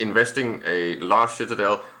 and investing a large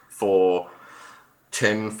citadel for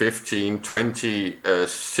 10, 15, 20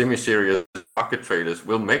 semi-serious market traders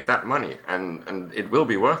will make that money, and it will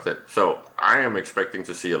be worth it. So I am expecting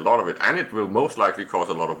to see a lot of it, and it will most likely cause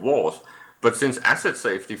a lot of wars. But since asset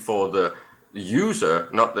safety for the user,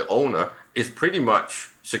 not the owner, is pretty much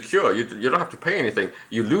secure, you don't have to pay anything.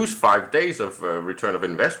 You lose 5 days of return of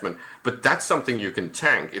investment, but that's something you can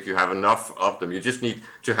tank if you have enough of them. You just need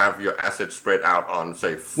to have your assets spread out on,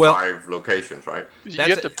 say, 5 locations, right? You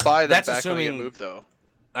have to buy them back when you assuming- get moved, though.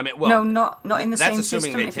 I mean, well, No, not in the that's same assuming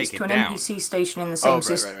system. they If it's take to it an down. NPC station in the same right,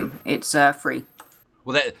 system, it's free.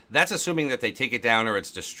 well, that's assuming that they take it down or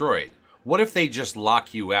it's destroyed. What if they just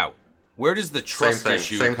lock you out? Where does the trust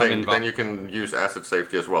issue Same come thing. involved? Then you can use asset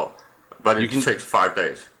safety as well, but it takes 5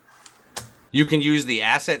 days. You can use the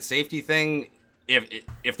asset safety thing if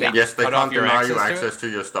they Yes, they cut off can't your deny you access to it? access to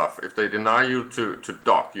your stuff. If they deny you to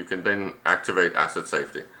dock, you can then activate asset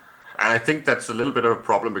safety. And I think that's a little bit of a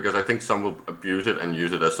problem because I think some will abuse it and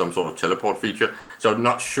use it as some sort of teleport feature. So I'm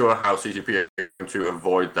not sure how CCP is going to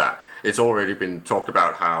avoid that. It's already been talked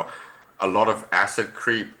about how a lot of asset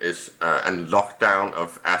creep is and lockdown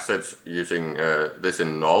of assets using this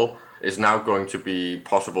in null is now going to be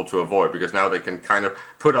possible to avoid, because now they can kind of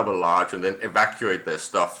put up a large and then evacuate their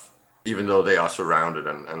stuff even though they are surrounded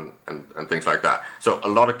and things like that. So a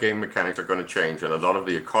lot of game mechanics are going to change, and a lot of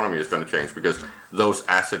the economy is going to change because those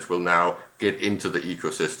assets will now get into the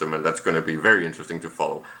ecosystem, and that's going to be very interesting to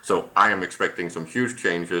follow. So I am expecting some huge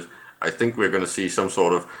changes. I think we're going to see some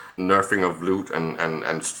sort of nerfing of loot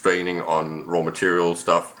and straining on raw material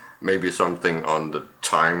stuff, maybe something on the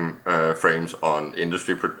time frames on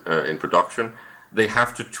industry in production. They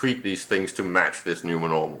have to tweak these things to match this new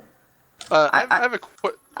normal. I have a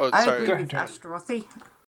quick. Oh, I sorry. agree with Astarothi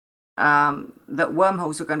that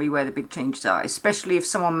wormholes are going to be where the big changes are, especially if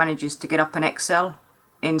someone manages to get up an XL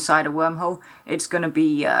inside a wormhole. It's going to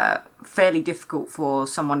be fairly difficult for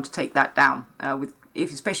someone to take that down,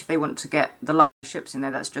 especially if they want to get the large ships in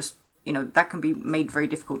there. That's just, that can be made very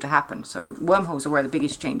difficult to happen. So wormholes are where the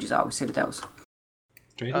biggest changes are with citadels.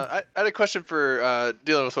 I had a question for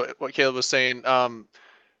dealing with what Caleb was saying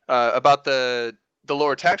about the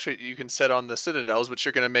lower tax rate you can set on the citadels, which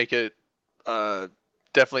are going to make it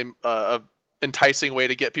definitely a enticing way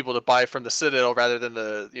to get people to buy from the citadel rather than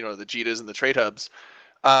the JITAs and the trade hubs.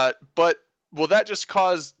 But will that just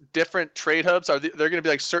cause different trade hubs? Are there going to be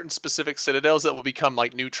like certain specific citadels that will become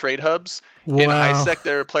like new trade hubs in HiSec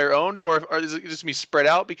that are player owned, or is it just going to be spread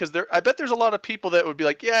out? Because I bet there's a lot of people that would be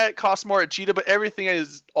like, yeah, it costs more at JITA, but everything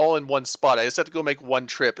is all in one spot. I just have to go make one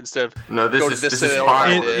trip instead of go to this citadel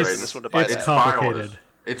and this one to buy that. It's complicated.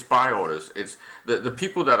 It's buy orders. It's the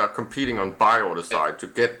people that are competing on buy order side to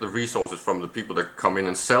get the resources from the people that come in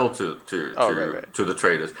and sell to the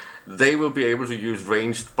traders. They will be able to use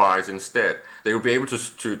ranged buys instead. They will be able to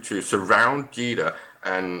surround JITA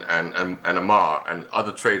and Amarr and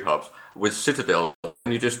other trade hubs with Citadel.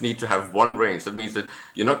 And you just need to have one range. That means that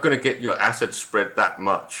you're not going to get your assets spread that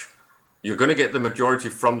much. You're going to get the majority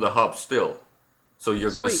from the hub still. So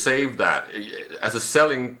you're going to save that. As a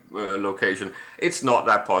selling location, it's not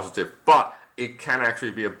that positive, but it can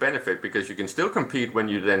actually be a benefit because you can still compete when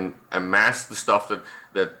you then amass the stuff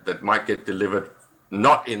that might get delivered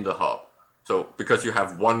not in the hub. So because you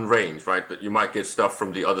have one range, right, that you might get stuff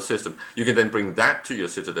from the other system, you can then bring that to your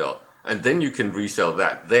Citadel, and then you can resell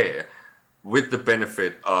that there with the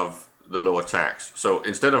benefit of the lower tax. So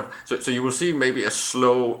instead of so you will see maybe a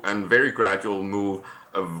slow and very gradual move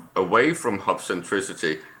away from hub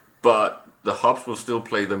centricity, but the hubs will still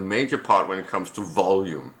play the major part when it comes to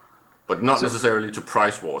volume, but not necessarily to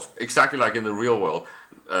price wars. Exactly like in the real world,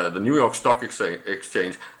 the New York Stock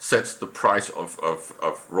Exchange sets the price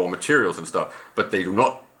of raw materials and stuff, but they do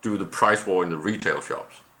not do the price war in the retail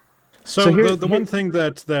shops. So the one thing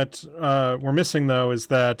that we're missing though is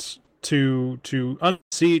that to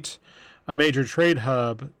unseat a major trade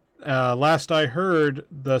hub, last I heard,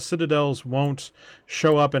 the Citadels won't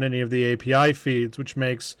show up in any of the API feeds, which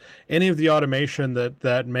makes any of the automation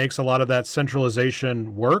that makes a lot of that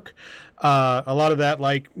centralization work. A lot of that,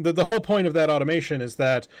 like the whole point of that automation is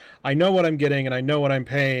that I know what I'm getting and I know what I'm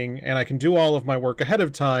paying, and I can do all of my work ahead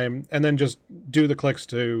of time and then just do the clicks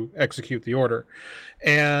to execute the order.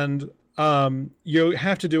 And you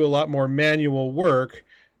have to do a lot more manual work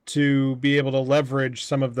to be able to leverage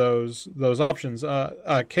some of those options.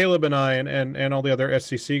 Caleb and I and all the other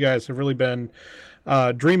SCC guys have really been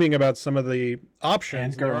dreaming about some of the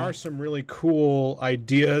options. There are some really cool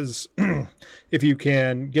ideas if you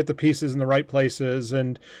can get the pieces in the right places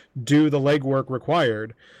and do the legwork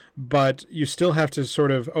required. But you still have to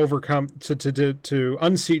sort of overcome to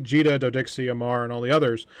unseat Jita, Dodixie, Amar, and all the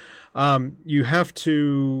others. You have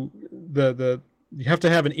to you have to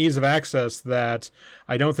have an ease of access that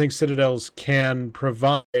I don't think Citadels can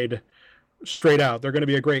provide straight out. They're going to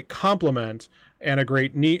be a great complement and a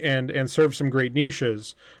great and serve some great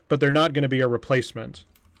niches, but they're not going to be a replacement.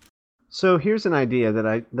 So here's an idea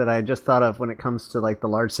that I just thought of when it comes to like the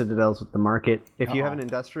large Citadels with the market. If you have an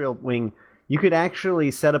industrial wing, you could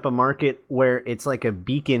actually set up a market where it's like a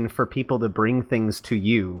beacon for people to bring things to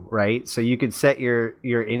you, right? So you could set your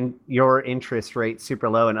interest rate super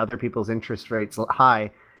low and other people's interest rates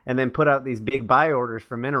high, and then put out these big buy orders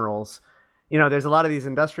for minerals. You know, there's a lot of these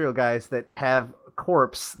industrial guys that have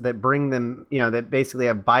corps that bring them, you know, that basically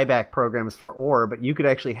have buyback programs for ore, but you could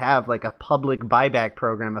actually have like a public buyback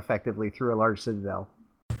program effectively through a large Citadel.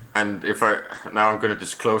 And I'm going to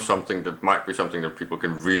disclose something that might be something that people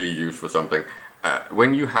can really use for something.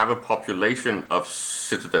 When you have a population of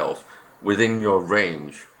Citadels within your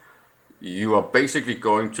range, you are basically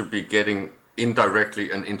going to be getting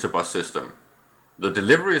indirectly an interbus system. The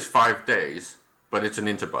delivery is 5 days, but it's an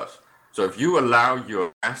interbus. So if you allow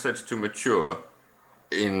your assets to mature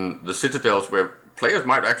in the Citadels where players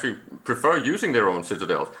might actually prefer using their own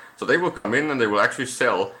Citadels, so they will come in and they will actually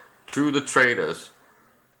sell to the traders.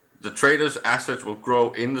 The traders' assets will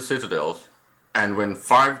grow in the Citadels, and when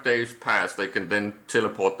 5 days pass, they can then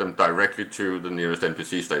teleport them directly to the nearest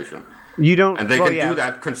NPC station. And they can do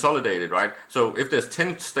that consolidated, right? So if there's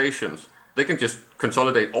 10 stations, they can just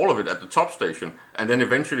consolidate all of it at the top station, and then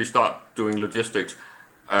eventually start doing logistics,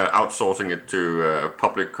 outsourcing it to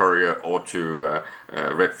Public Courier or to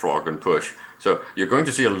Red Frog and Push. So you're going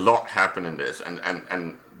to see a lot happen in this,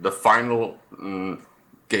 and the final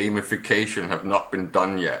gamification have not been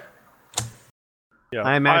done yet. Yeah,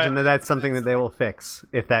 I imagine that's something that they will fix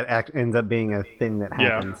if that ends up being a thing that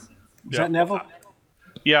happens. Is that Neville?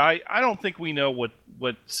 Yeah, I don't think we know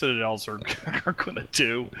what Citadels are going to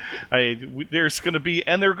do. There's going to be,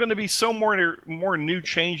 and there are going to be so more new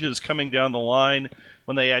changes coming down the line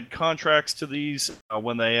when they add contracts to these,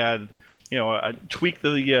 when they add, tweak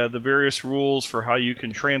the various rules for how you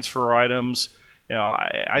can transfer items.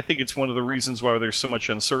 I think it's one of the reasons why there's so much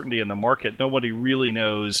uncertainty in the market. Nobody really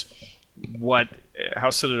knows how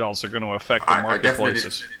Citadels are going to affect the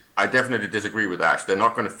marketplaces. I definitely disagree with Ash. They're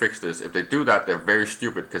not going to fix this. If they do that, they're very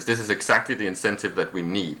stupid, because this is exactly the incentive that we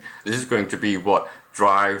need. This is going to be what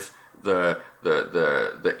drives the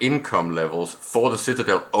income levels for the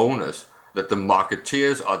Citadel owners, that the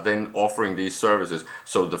marketeers are then offering these services.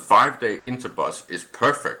 So the 5-day interbus is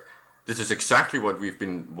perfect. This is exactly what we've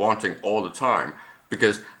been wanting all the time,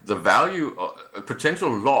 because the value,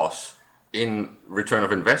 potential loss in return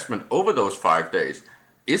of investment over those 5 days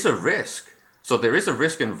is a risk. So there is a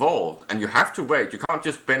risk involved, and you have to wait. You can't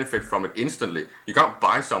just benefit from it instantly. You can't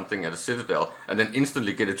buy something at a Citadel and then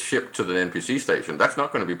instantly get it shipped to the NPC station. That's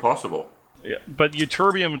not going to be possible. Yeah, but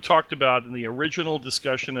Ytterbium talked about in the original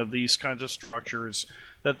discussion of these kinds of structures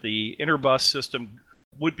that the interbus system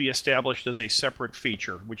would be established as a separate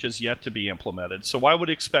feature, which is yet to be implemented. So I would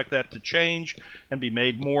expect that to change and be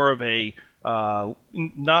made more of a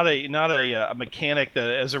not a mechanic that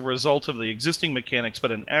as a result of the existing mechanics,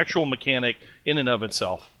 but an actual mechanic in and of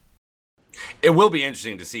itself. It will be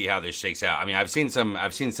interesting to see how this shakes out. I mean, I've seen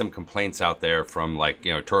some complaints out there from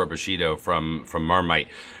Toro Bushido from Marmite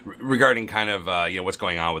regarding kind of what's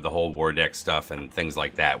going on with the whole war deck stuff and things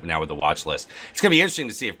like that now with the watch list. It's going to be interesting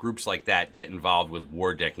to see if groups like that get involved with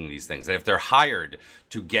war decking these things, and if they're hired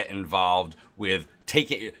to get involved with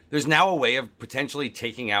there's now a way of potentially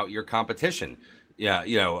taking out your competition. Yeah,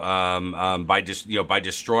 by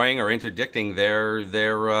destroying or interdicting their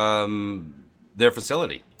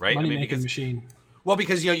facility, right? Money-making machine. Well,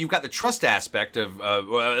 because you've got the trust aspect of,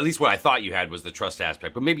 well, at least what I thought you had was the trust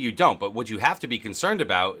aspect, but maybe you don't. But what you have to be concerned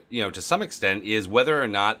about, to some extent, is whether or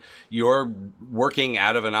not you're working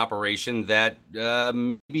out of an operation that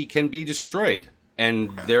maybe can be destroyed,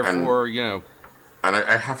 and therefore, And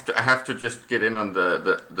I have to just get in on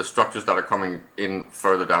the structures that are coming in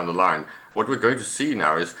further down the line. What we're going to see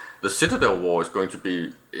now is the Citadel War is going to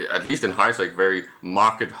be, at least in HiSec, very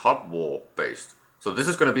market hub war based. So this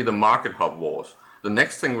is going to be the market hub wars. The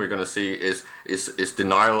next thing we're going to see is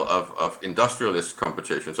denial of industrialist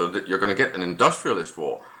competition. So that you're going to get an industrialist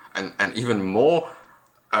war, and even more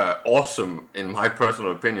awesome, in my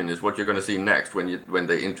personal opinion, is what you're going to see next when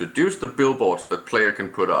they introduce the billboards that player can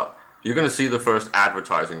put up. You're going to see the first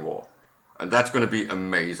advertising war, and that's going to be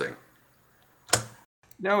amazing.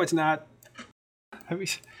 No, it's not.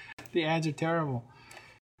 The ads are terrible.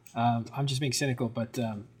 I'm just being cynical, but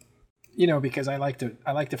because I like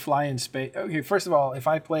to fly in space. Okay, first of all, if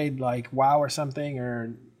I played like WoW or something,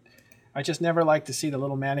 or I just never like to see the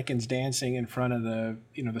little mannequins dancing in front of the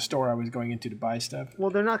store I was going into to buy stuff. Well,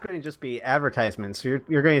 they're not going to just be advertisements. You're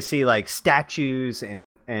going to see like statues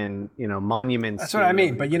and monuments. That's what I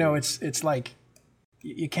mean. But it's like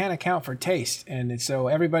you can't account for taste, and so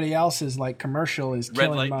everybody else's like commercial is Red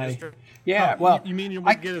killing light my. district? Yeah, well, you mean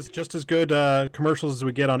we get just as good commercials as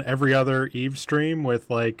we get on every other Eve stream with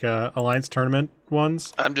like Alliance tournament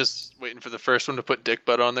ones? I'm just waiting for the first one to put dick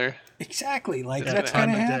butt on there. Exactly, like It's that's gonna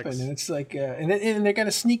gonna happen. happen, and it's like, and they're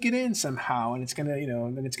gonna sneak it in somehow, and it's gonna,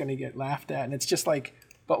 then it's gonna get laughed at, and it's just like,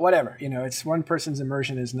 but whatever, it's one person's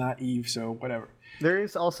immersion is not Eve, so whatever. There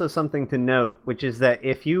is also something to note, which is that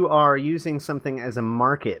if you are using something as a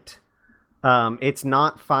market, it's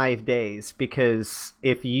not 5 days, because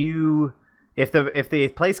if the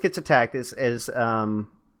place gets attacked, as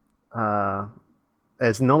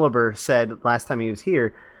Nullabur said last time he was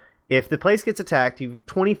here, if the place gets attacked, you've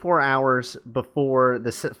 24 hours before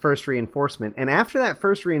the first reinforcement, and after that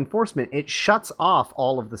first reinforcement, it shuts off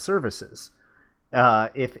all of the services.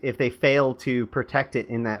 If they fail to protect it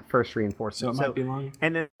in that first reinforcement, So it might be long.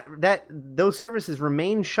 and then those services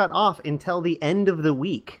remain shut off until the end of the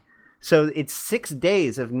week. So it's 6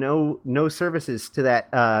 days of no services to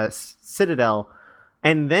that citadel,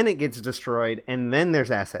 and then it gets destroyed, and then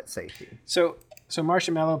there's asset safety. So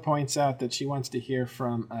Marshmallow points out that she wants to hear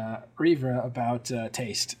from Rivra about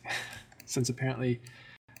taste, since apparently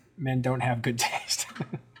men don't have good taste,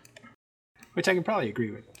 which I can probably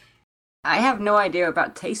agree with. I have no idea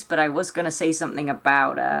about taste, but I was going to say something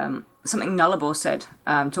about something Nullabor said,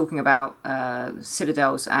 talking about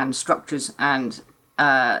citadels and structures, and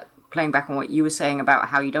playing back on what you were saying about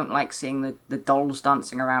how you don't like seeing the dolls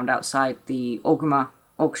dancing around outside the Orgrimmar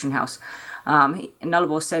auction house.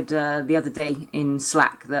 Nullabor said the other day in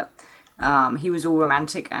Slack that he was all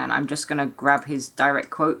romantic, and I'm just going to grab his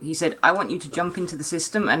direct quote. He said, "I want you to jump into the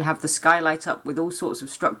system and have the sky light up with all sorts of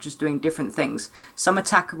structures doing different things. Some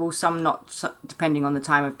attackable, some not, depending on the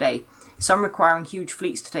time of day. Some requiring huge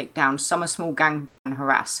fleets to take down, some a small gang and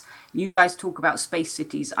harass. You guys talk about space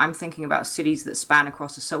cities. I'm thinking about cities that span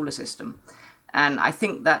across the solar system." And I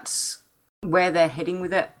think that's where they're heading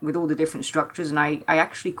with it, with all the different structures, and I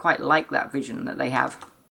actually quite like that vision that they have.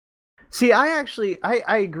 See, I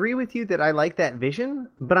agree with you that I like that vision,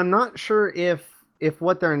 but I'm not sure if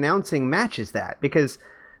what they're announcing matches that, because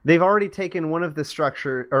they've already taken one of the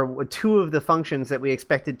structure, or two of the functions that we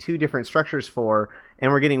expected two different structures for,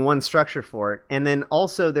 and we're getting one structure for it. And then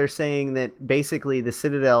also they're saying that basically the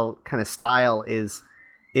Citadel kind of style is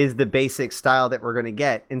the basic style that we're going to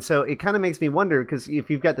get. And so it kind of makes me wonder, because if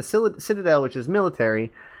you've got the Citadel, which is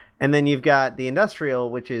military, and then you've got the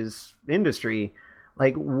Industrial, which is industry,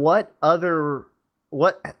 like what are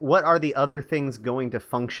the other things going to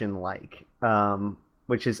function like?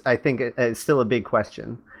 Which is, I think, is still a big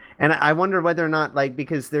question. And I wonder whether or not, like,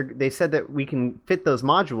 because they said that we can fit those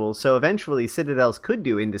modules, so eventually Citadels could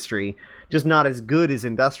do industry, just not as good as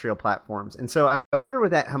industrial platforms. And so I wonder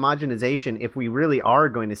with that homogenization, if we really are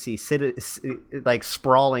going to see like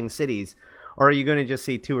sprawling cities, or are you going to just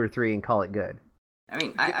see 2 or 3 and call it good? I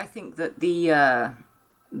mean, I think that the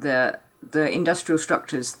industrial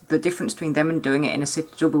structures, the difference between them and doing it in a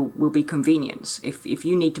citadel will be convenience. If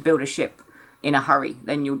you need to build a ship in a hurry,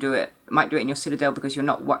 then you'll do it. Might do it in your citadel because you're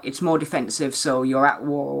not. It's more defensive, so you're at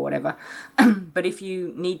war or whatever. But if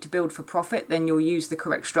you need to build for profit, then you'll use the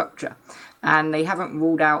correct structure. And they haven't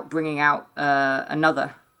ruled out bringing out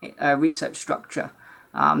another research structure.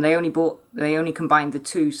 They only combined the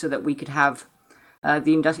two so that we could have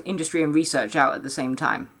the industry and research out at the same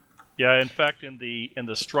time. Yeah, in fact, in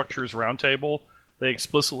the structures roundtable, they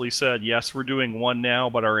explicitly said, yes, we're doing one now,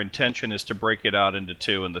 but our intention is to break it out into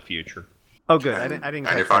 2 in the future. Oh, good. I didn't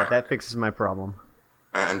catch that. That fixes my problem.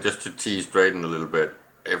 And just to tease Drayden a little bit,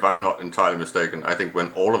 if I'm not entirely mistaken, I think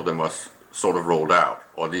when all of them are sort of rolled out,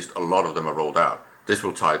 or at least a lot of them are rolled out, this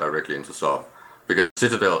will tie directly into SOF. Because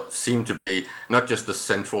Citadel seemed to be not just the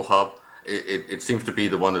central hub, it seems to be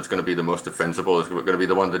the one that's going to be the most defensible. It's going to be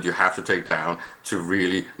the one that you have to take down to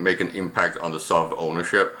really make an impact on the SOF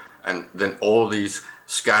ownership. And then all these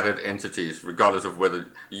scattered entities, regardless of whether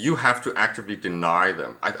you have to actively deny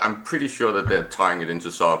them. I'm pretty sure that they're tying it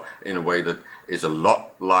into SOF in a way that is a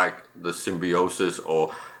lot like the symbiosis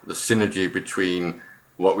or the synergy between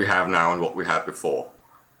what we have now and what we had before.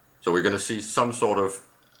 So we're going to see some sort of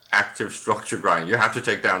active structure grind. You have to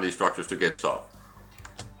take down these structures to get solved.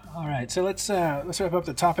 All right, so let's wrap up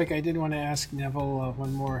the topic. I did want to ask Neville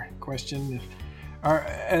one more question.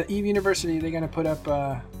 At EVE University, are they going to put up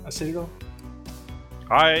a Citadel?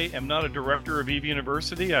 I am not a director of EVE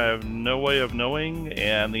University. I have no way of knowing,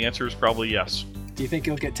 and the answer is probably yes. Do you think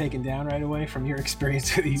it'll get taken down right away from your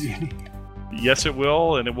experience with EVE Uni? Yes, it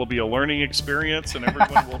will, and it will be a learning experience, and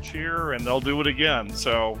everyone will cheer, and they'll do it again.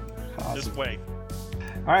 So Awesome. Just wait.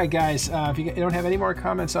 All right, guys. If you don't have any more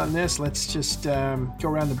comments on this, let's just go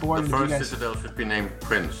around the board. The and first you guys... Citadel should be named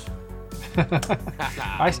Prince.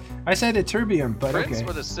 I said Eterbium, but Prince okay.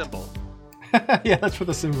 with a symbol. Yeah, let's put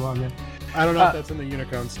the symbol on there. I don't know if that's in the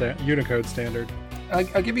Unicode standard.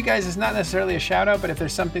 I'll give you guys, it's not necessarily a shout out, but if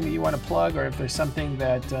there's something that you want to plug, or if there's something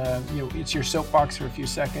that it's your soapbox for a few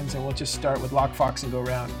seconds, and we'll just start with LockFox and go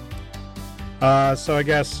around. So I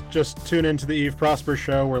guess just tune into the Eve Prosper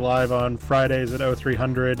show. We're live on Fridays at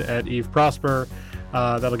 0300 at Eve Prosper.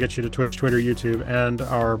 That'll get you to Twitch, Twitter, YouTube, and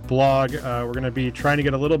our blog. We're going to be trying to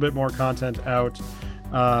get a little bit more content out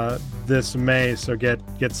this May, so get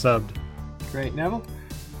subbed. Great. Neville?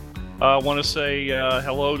 I want to say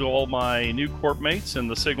hello to all my new corp mates in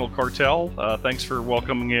the Signal Cartel. Thanks for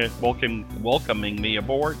welcoming me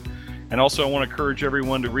aboard. And also I want to encourage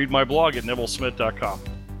everyone to read my blog at nevillesmith.com.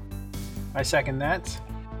 I second that.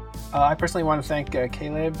 I personally want to thank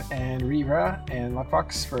Caleb and Riva and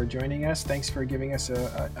LockFox for joining us. Thanks for giving us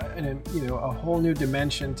a whole new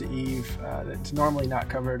dimension to EVE that's normally not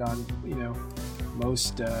covered on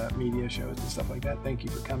most media shows and stuff like that. Thank you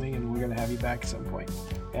for coming, and we're going to have you back at some point.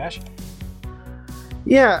 Ash?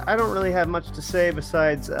 Yeah, I don't really have much to say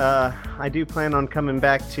besides I do plan on coming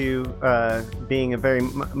back to being a very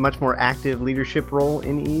much more active leadership role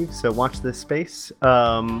in EVE, so watch this space.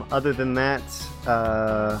 Other than that,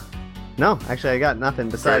 no, actually I got nothing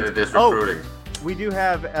besides... we do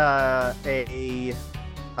have a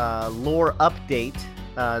lore update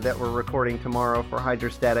that we're recording tomorrow for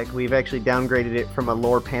Hydrostatic. We've actually downgraded it from a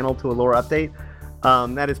lore panel to a lore update.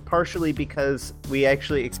 That is partially because we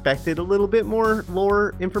actually expected a little bit more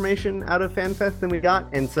lore information out of FanFest than we got,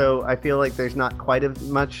 and so I feel like there's not quite as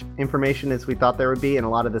much information as we thought there would be, and a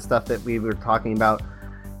lot of the stuff that we were talking about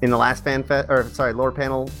in the last lore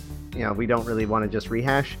panel, we don't really want to just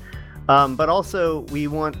rehash. But also, we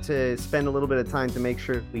want to spend a little bit of time to make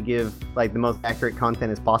sure we give the most accurate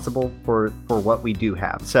content as possible for what we do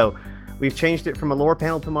have. So we've changed it from a lore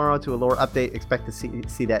panel tomorrow to a lore update. Expect to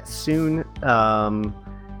see that soon.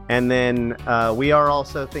 And then we are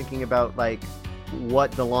also thinking about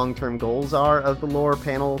what the long-term goals are of the lore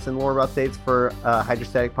panels and lore updates for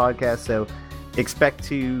Hydrostatic Podcast. So expect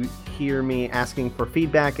to hear me asking for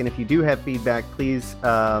feedback. And if you do have feedback, please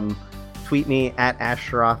tweet me at Ash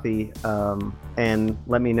Sharafi and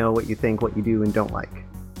let me know what you think, what you do and don't like.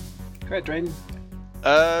 Go ahead, Drayden.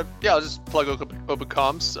 I'll just plug Open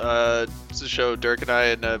Comms. It's a show Dirk and I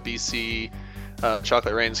and BC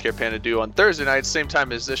Chocolate Rain and Scare Panda do on Thursday night, same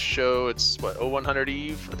time as this show. It's 0100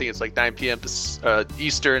 Eve. I think it's 9 p.m.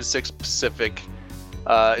 Eastern, 6 Pacific.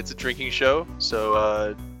 It's a drinking show,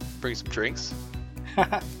 so bring some drinks.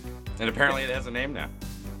 And apparently it has a name now.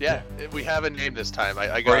 Yeah, we have a name this time.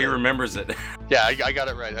 I got he remembers it. Yeah, I got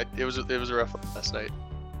it right. It was a rough one last night.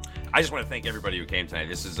 I just want to thank everybody who came tonight.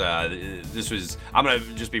 This was I'm gonna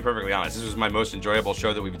just be perfectly honest. This was my most enjoyable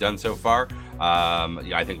show that we've done so far.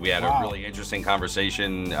 I think we had a really interesting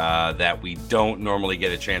conversation that we don't normally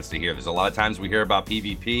get a chance to hear. There's a lot of times we hear about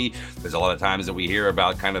PvP. There's a lot of times that we hear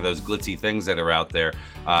about kind of those glitzy things that are out there.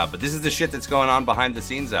 But this is the shit that's going on behind the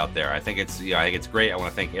scenes out there. I think it's great. I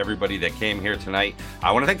want to thank everybody that came here tonight.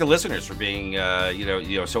 I want to thank the listeners for being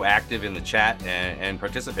so active in the chat and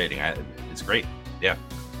participating. It's great. Yeah.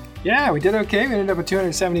 Yeah, we did okay. We ended up with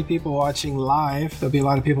 270 people watching live. There'll be a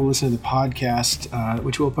lot of people listening to the podcast,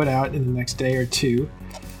 which we'll put out in the next day or two.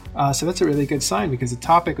 So that's a really good sign because the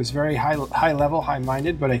topic was very high level,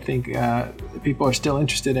 high-minded, but I think people are still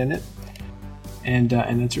interested in it. And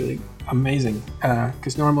that's really amazing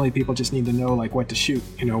because normally people just need to know what to shoot.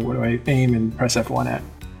 What do I aim and press F1 at?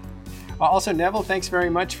 Also, Neville, thanks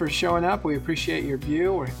very much for showing up. We appreciate your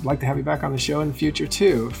view. We'd like to have you back on the show in the future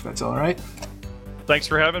too, if that's all right. Thanks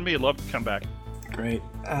for having me. I'd love to come back. Great.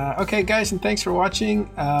 Okay, guys, and thanks for watching.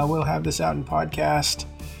 We'll have this out in podcast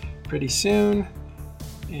pretty soon.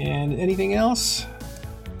 And anything else?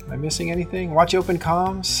 Am I missing anything? Watch Open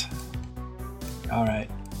Comms. All right.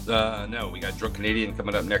 No, we got Drunk Canadian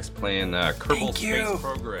coming up next playing Kerbal Space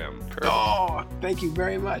Program. Oh, thank you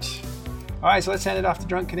very much. All right, so let's hand it off to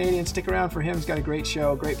Drunk Canadian. Stick around for him. He's got a great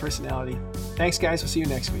show, great personality. Thanks, guys. We'll see you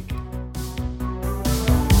next week.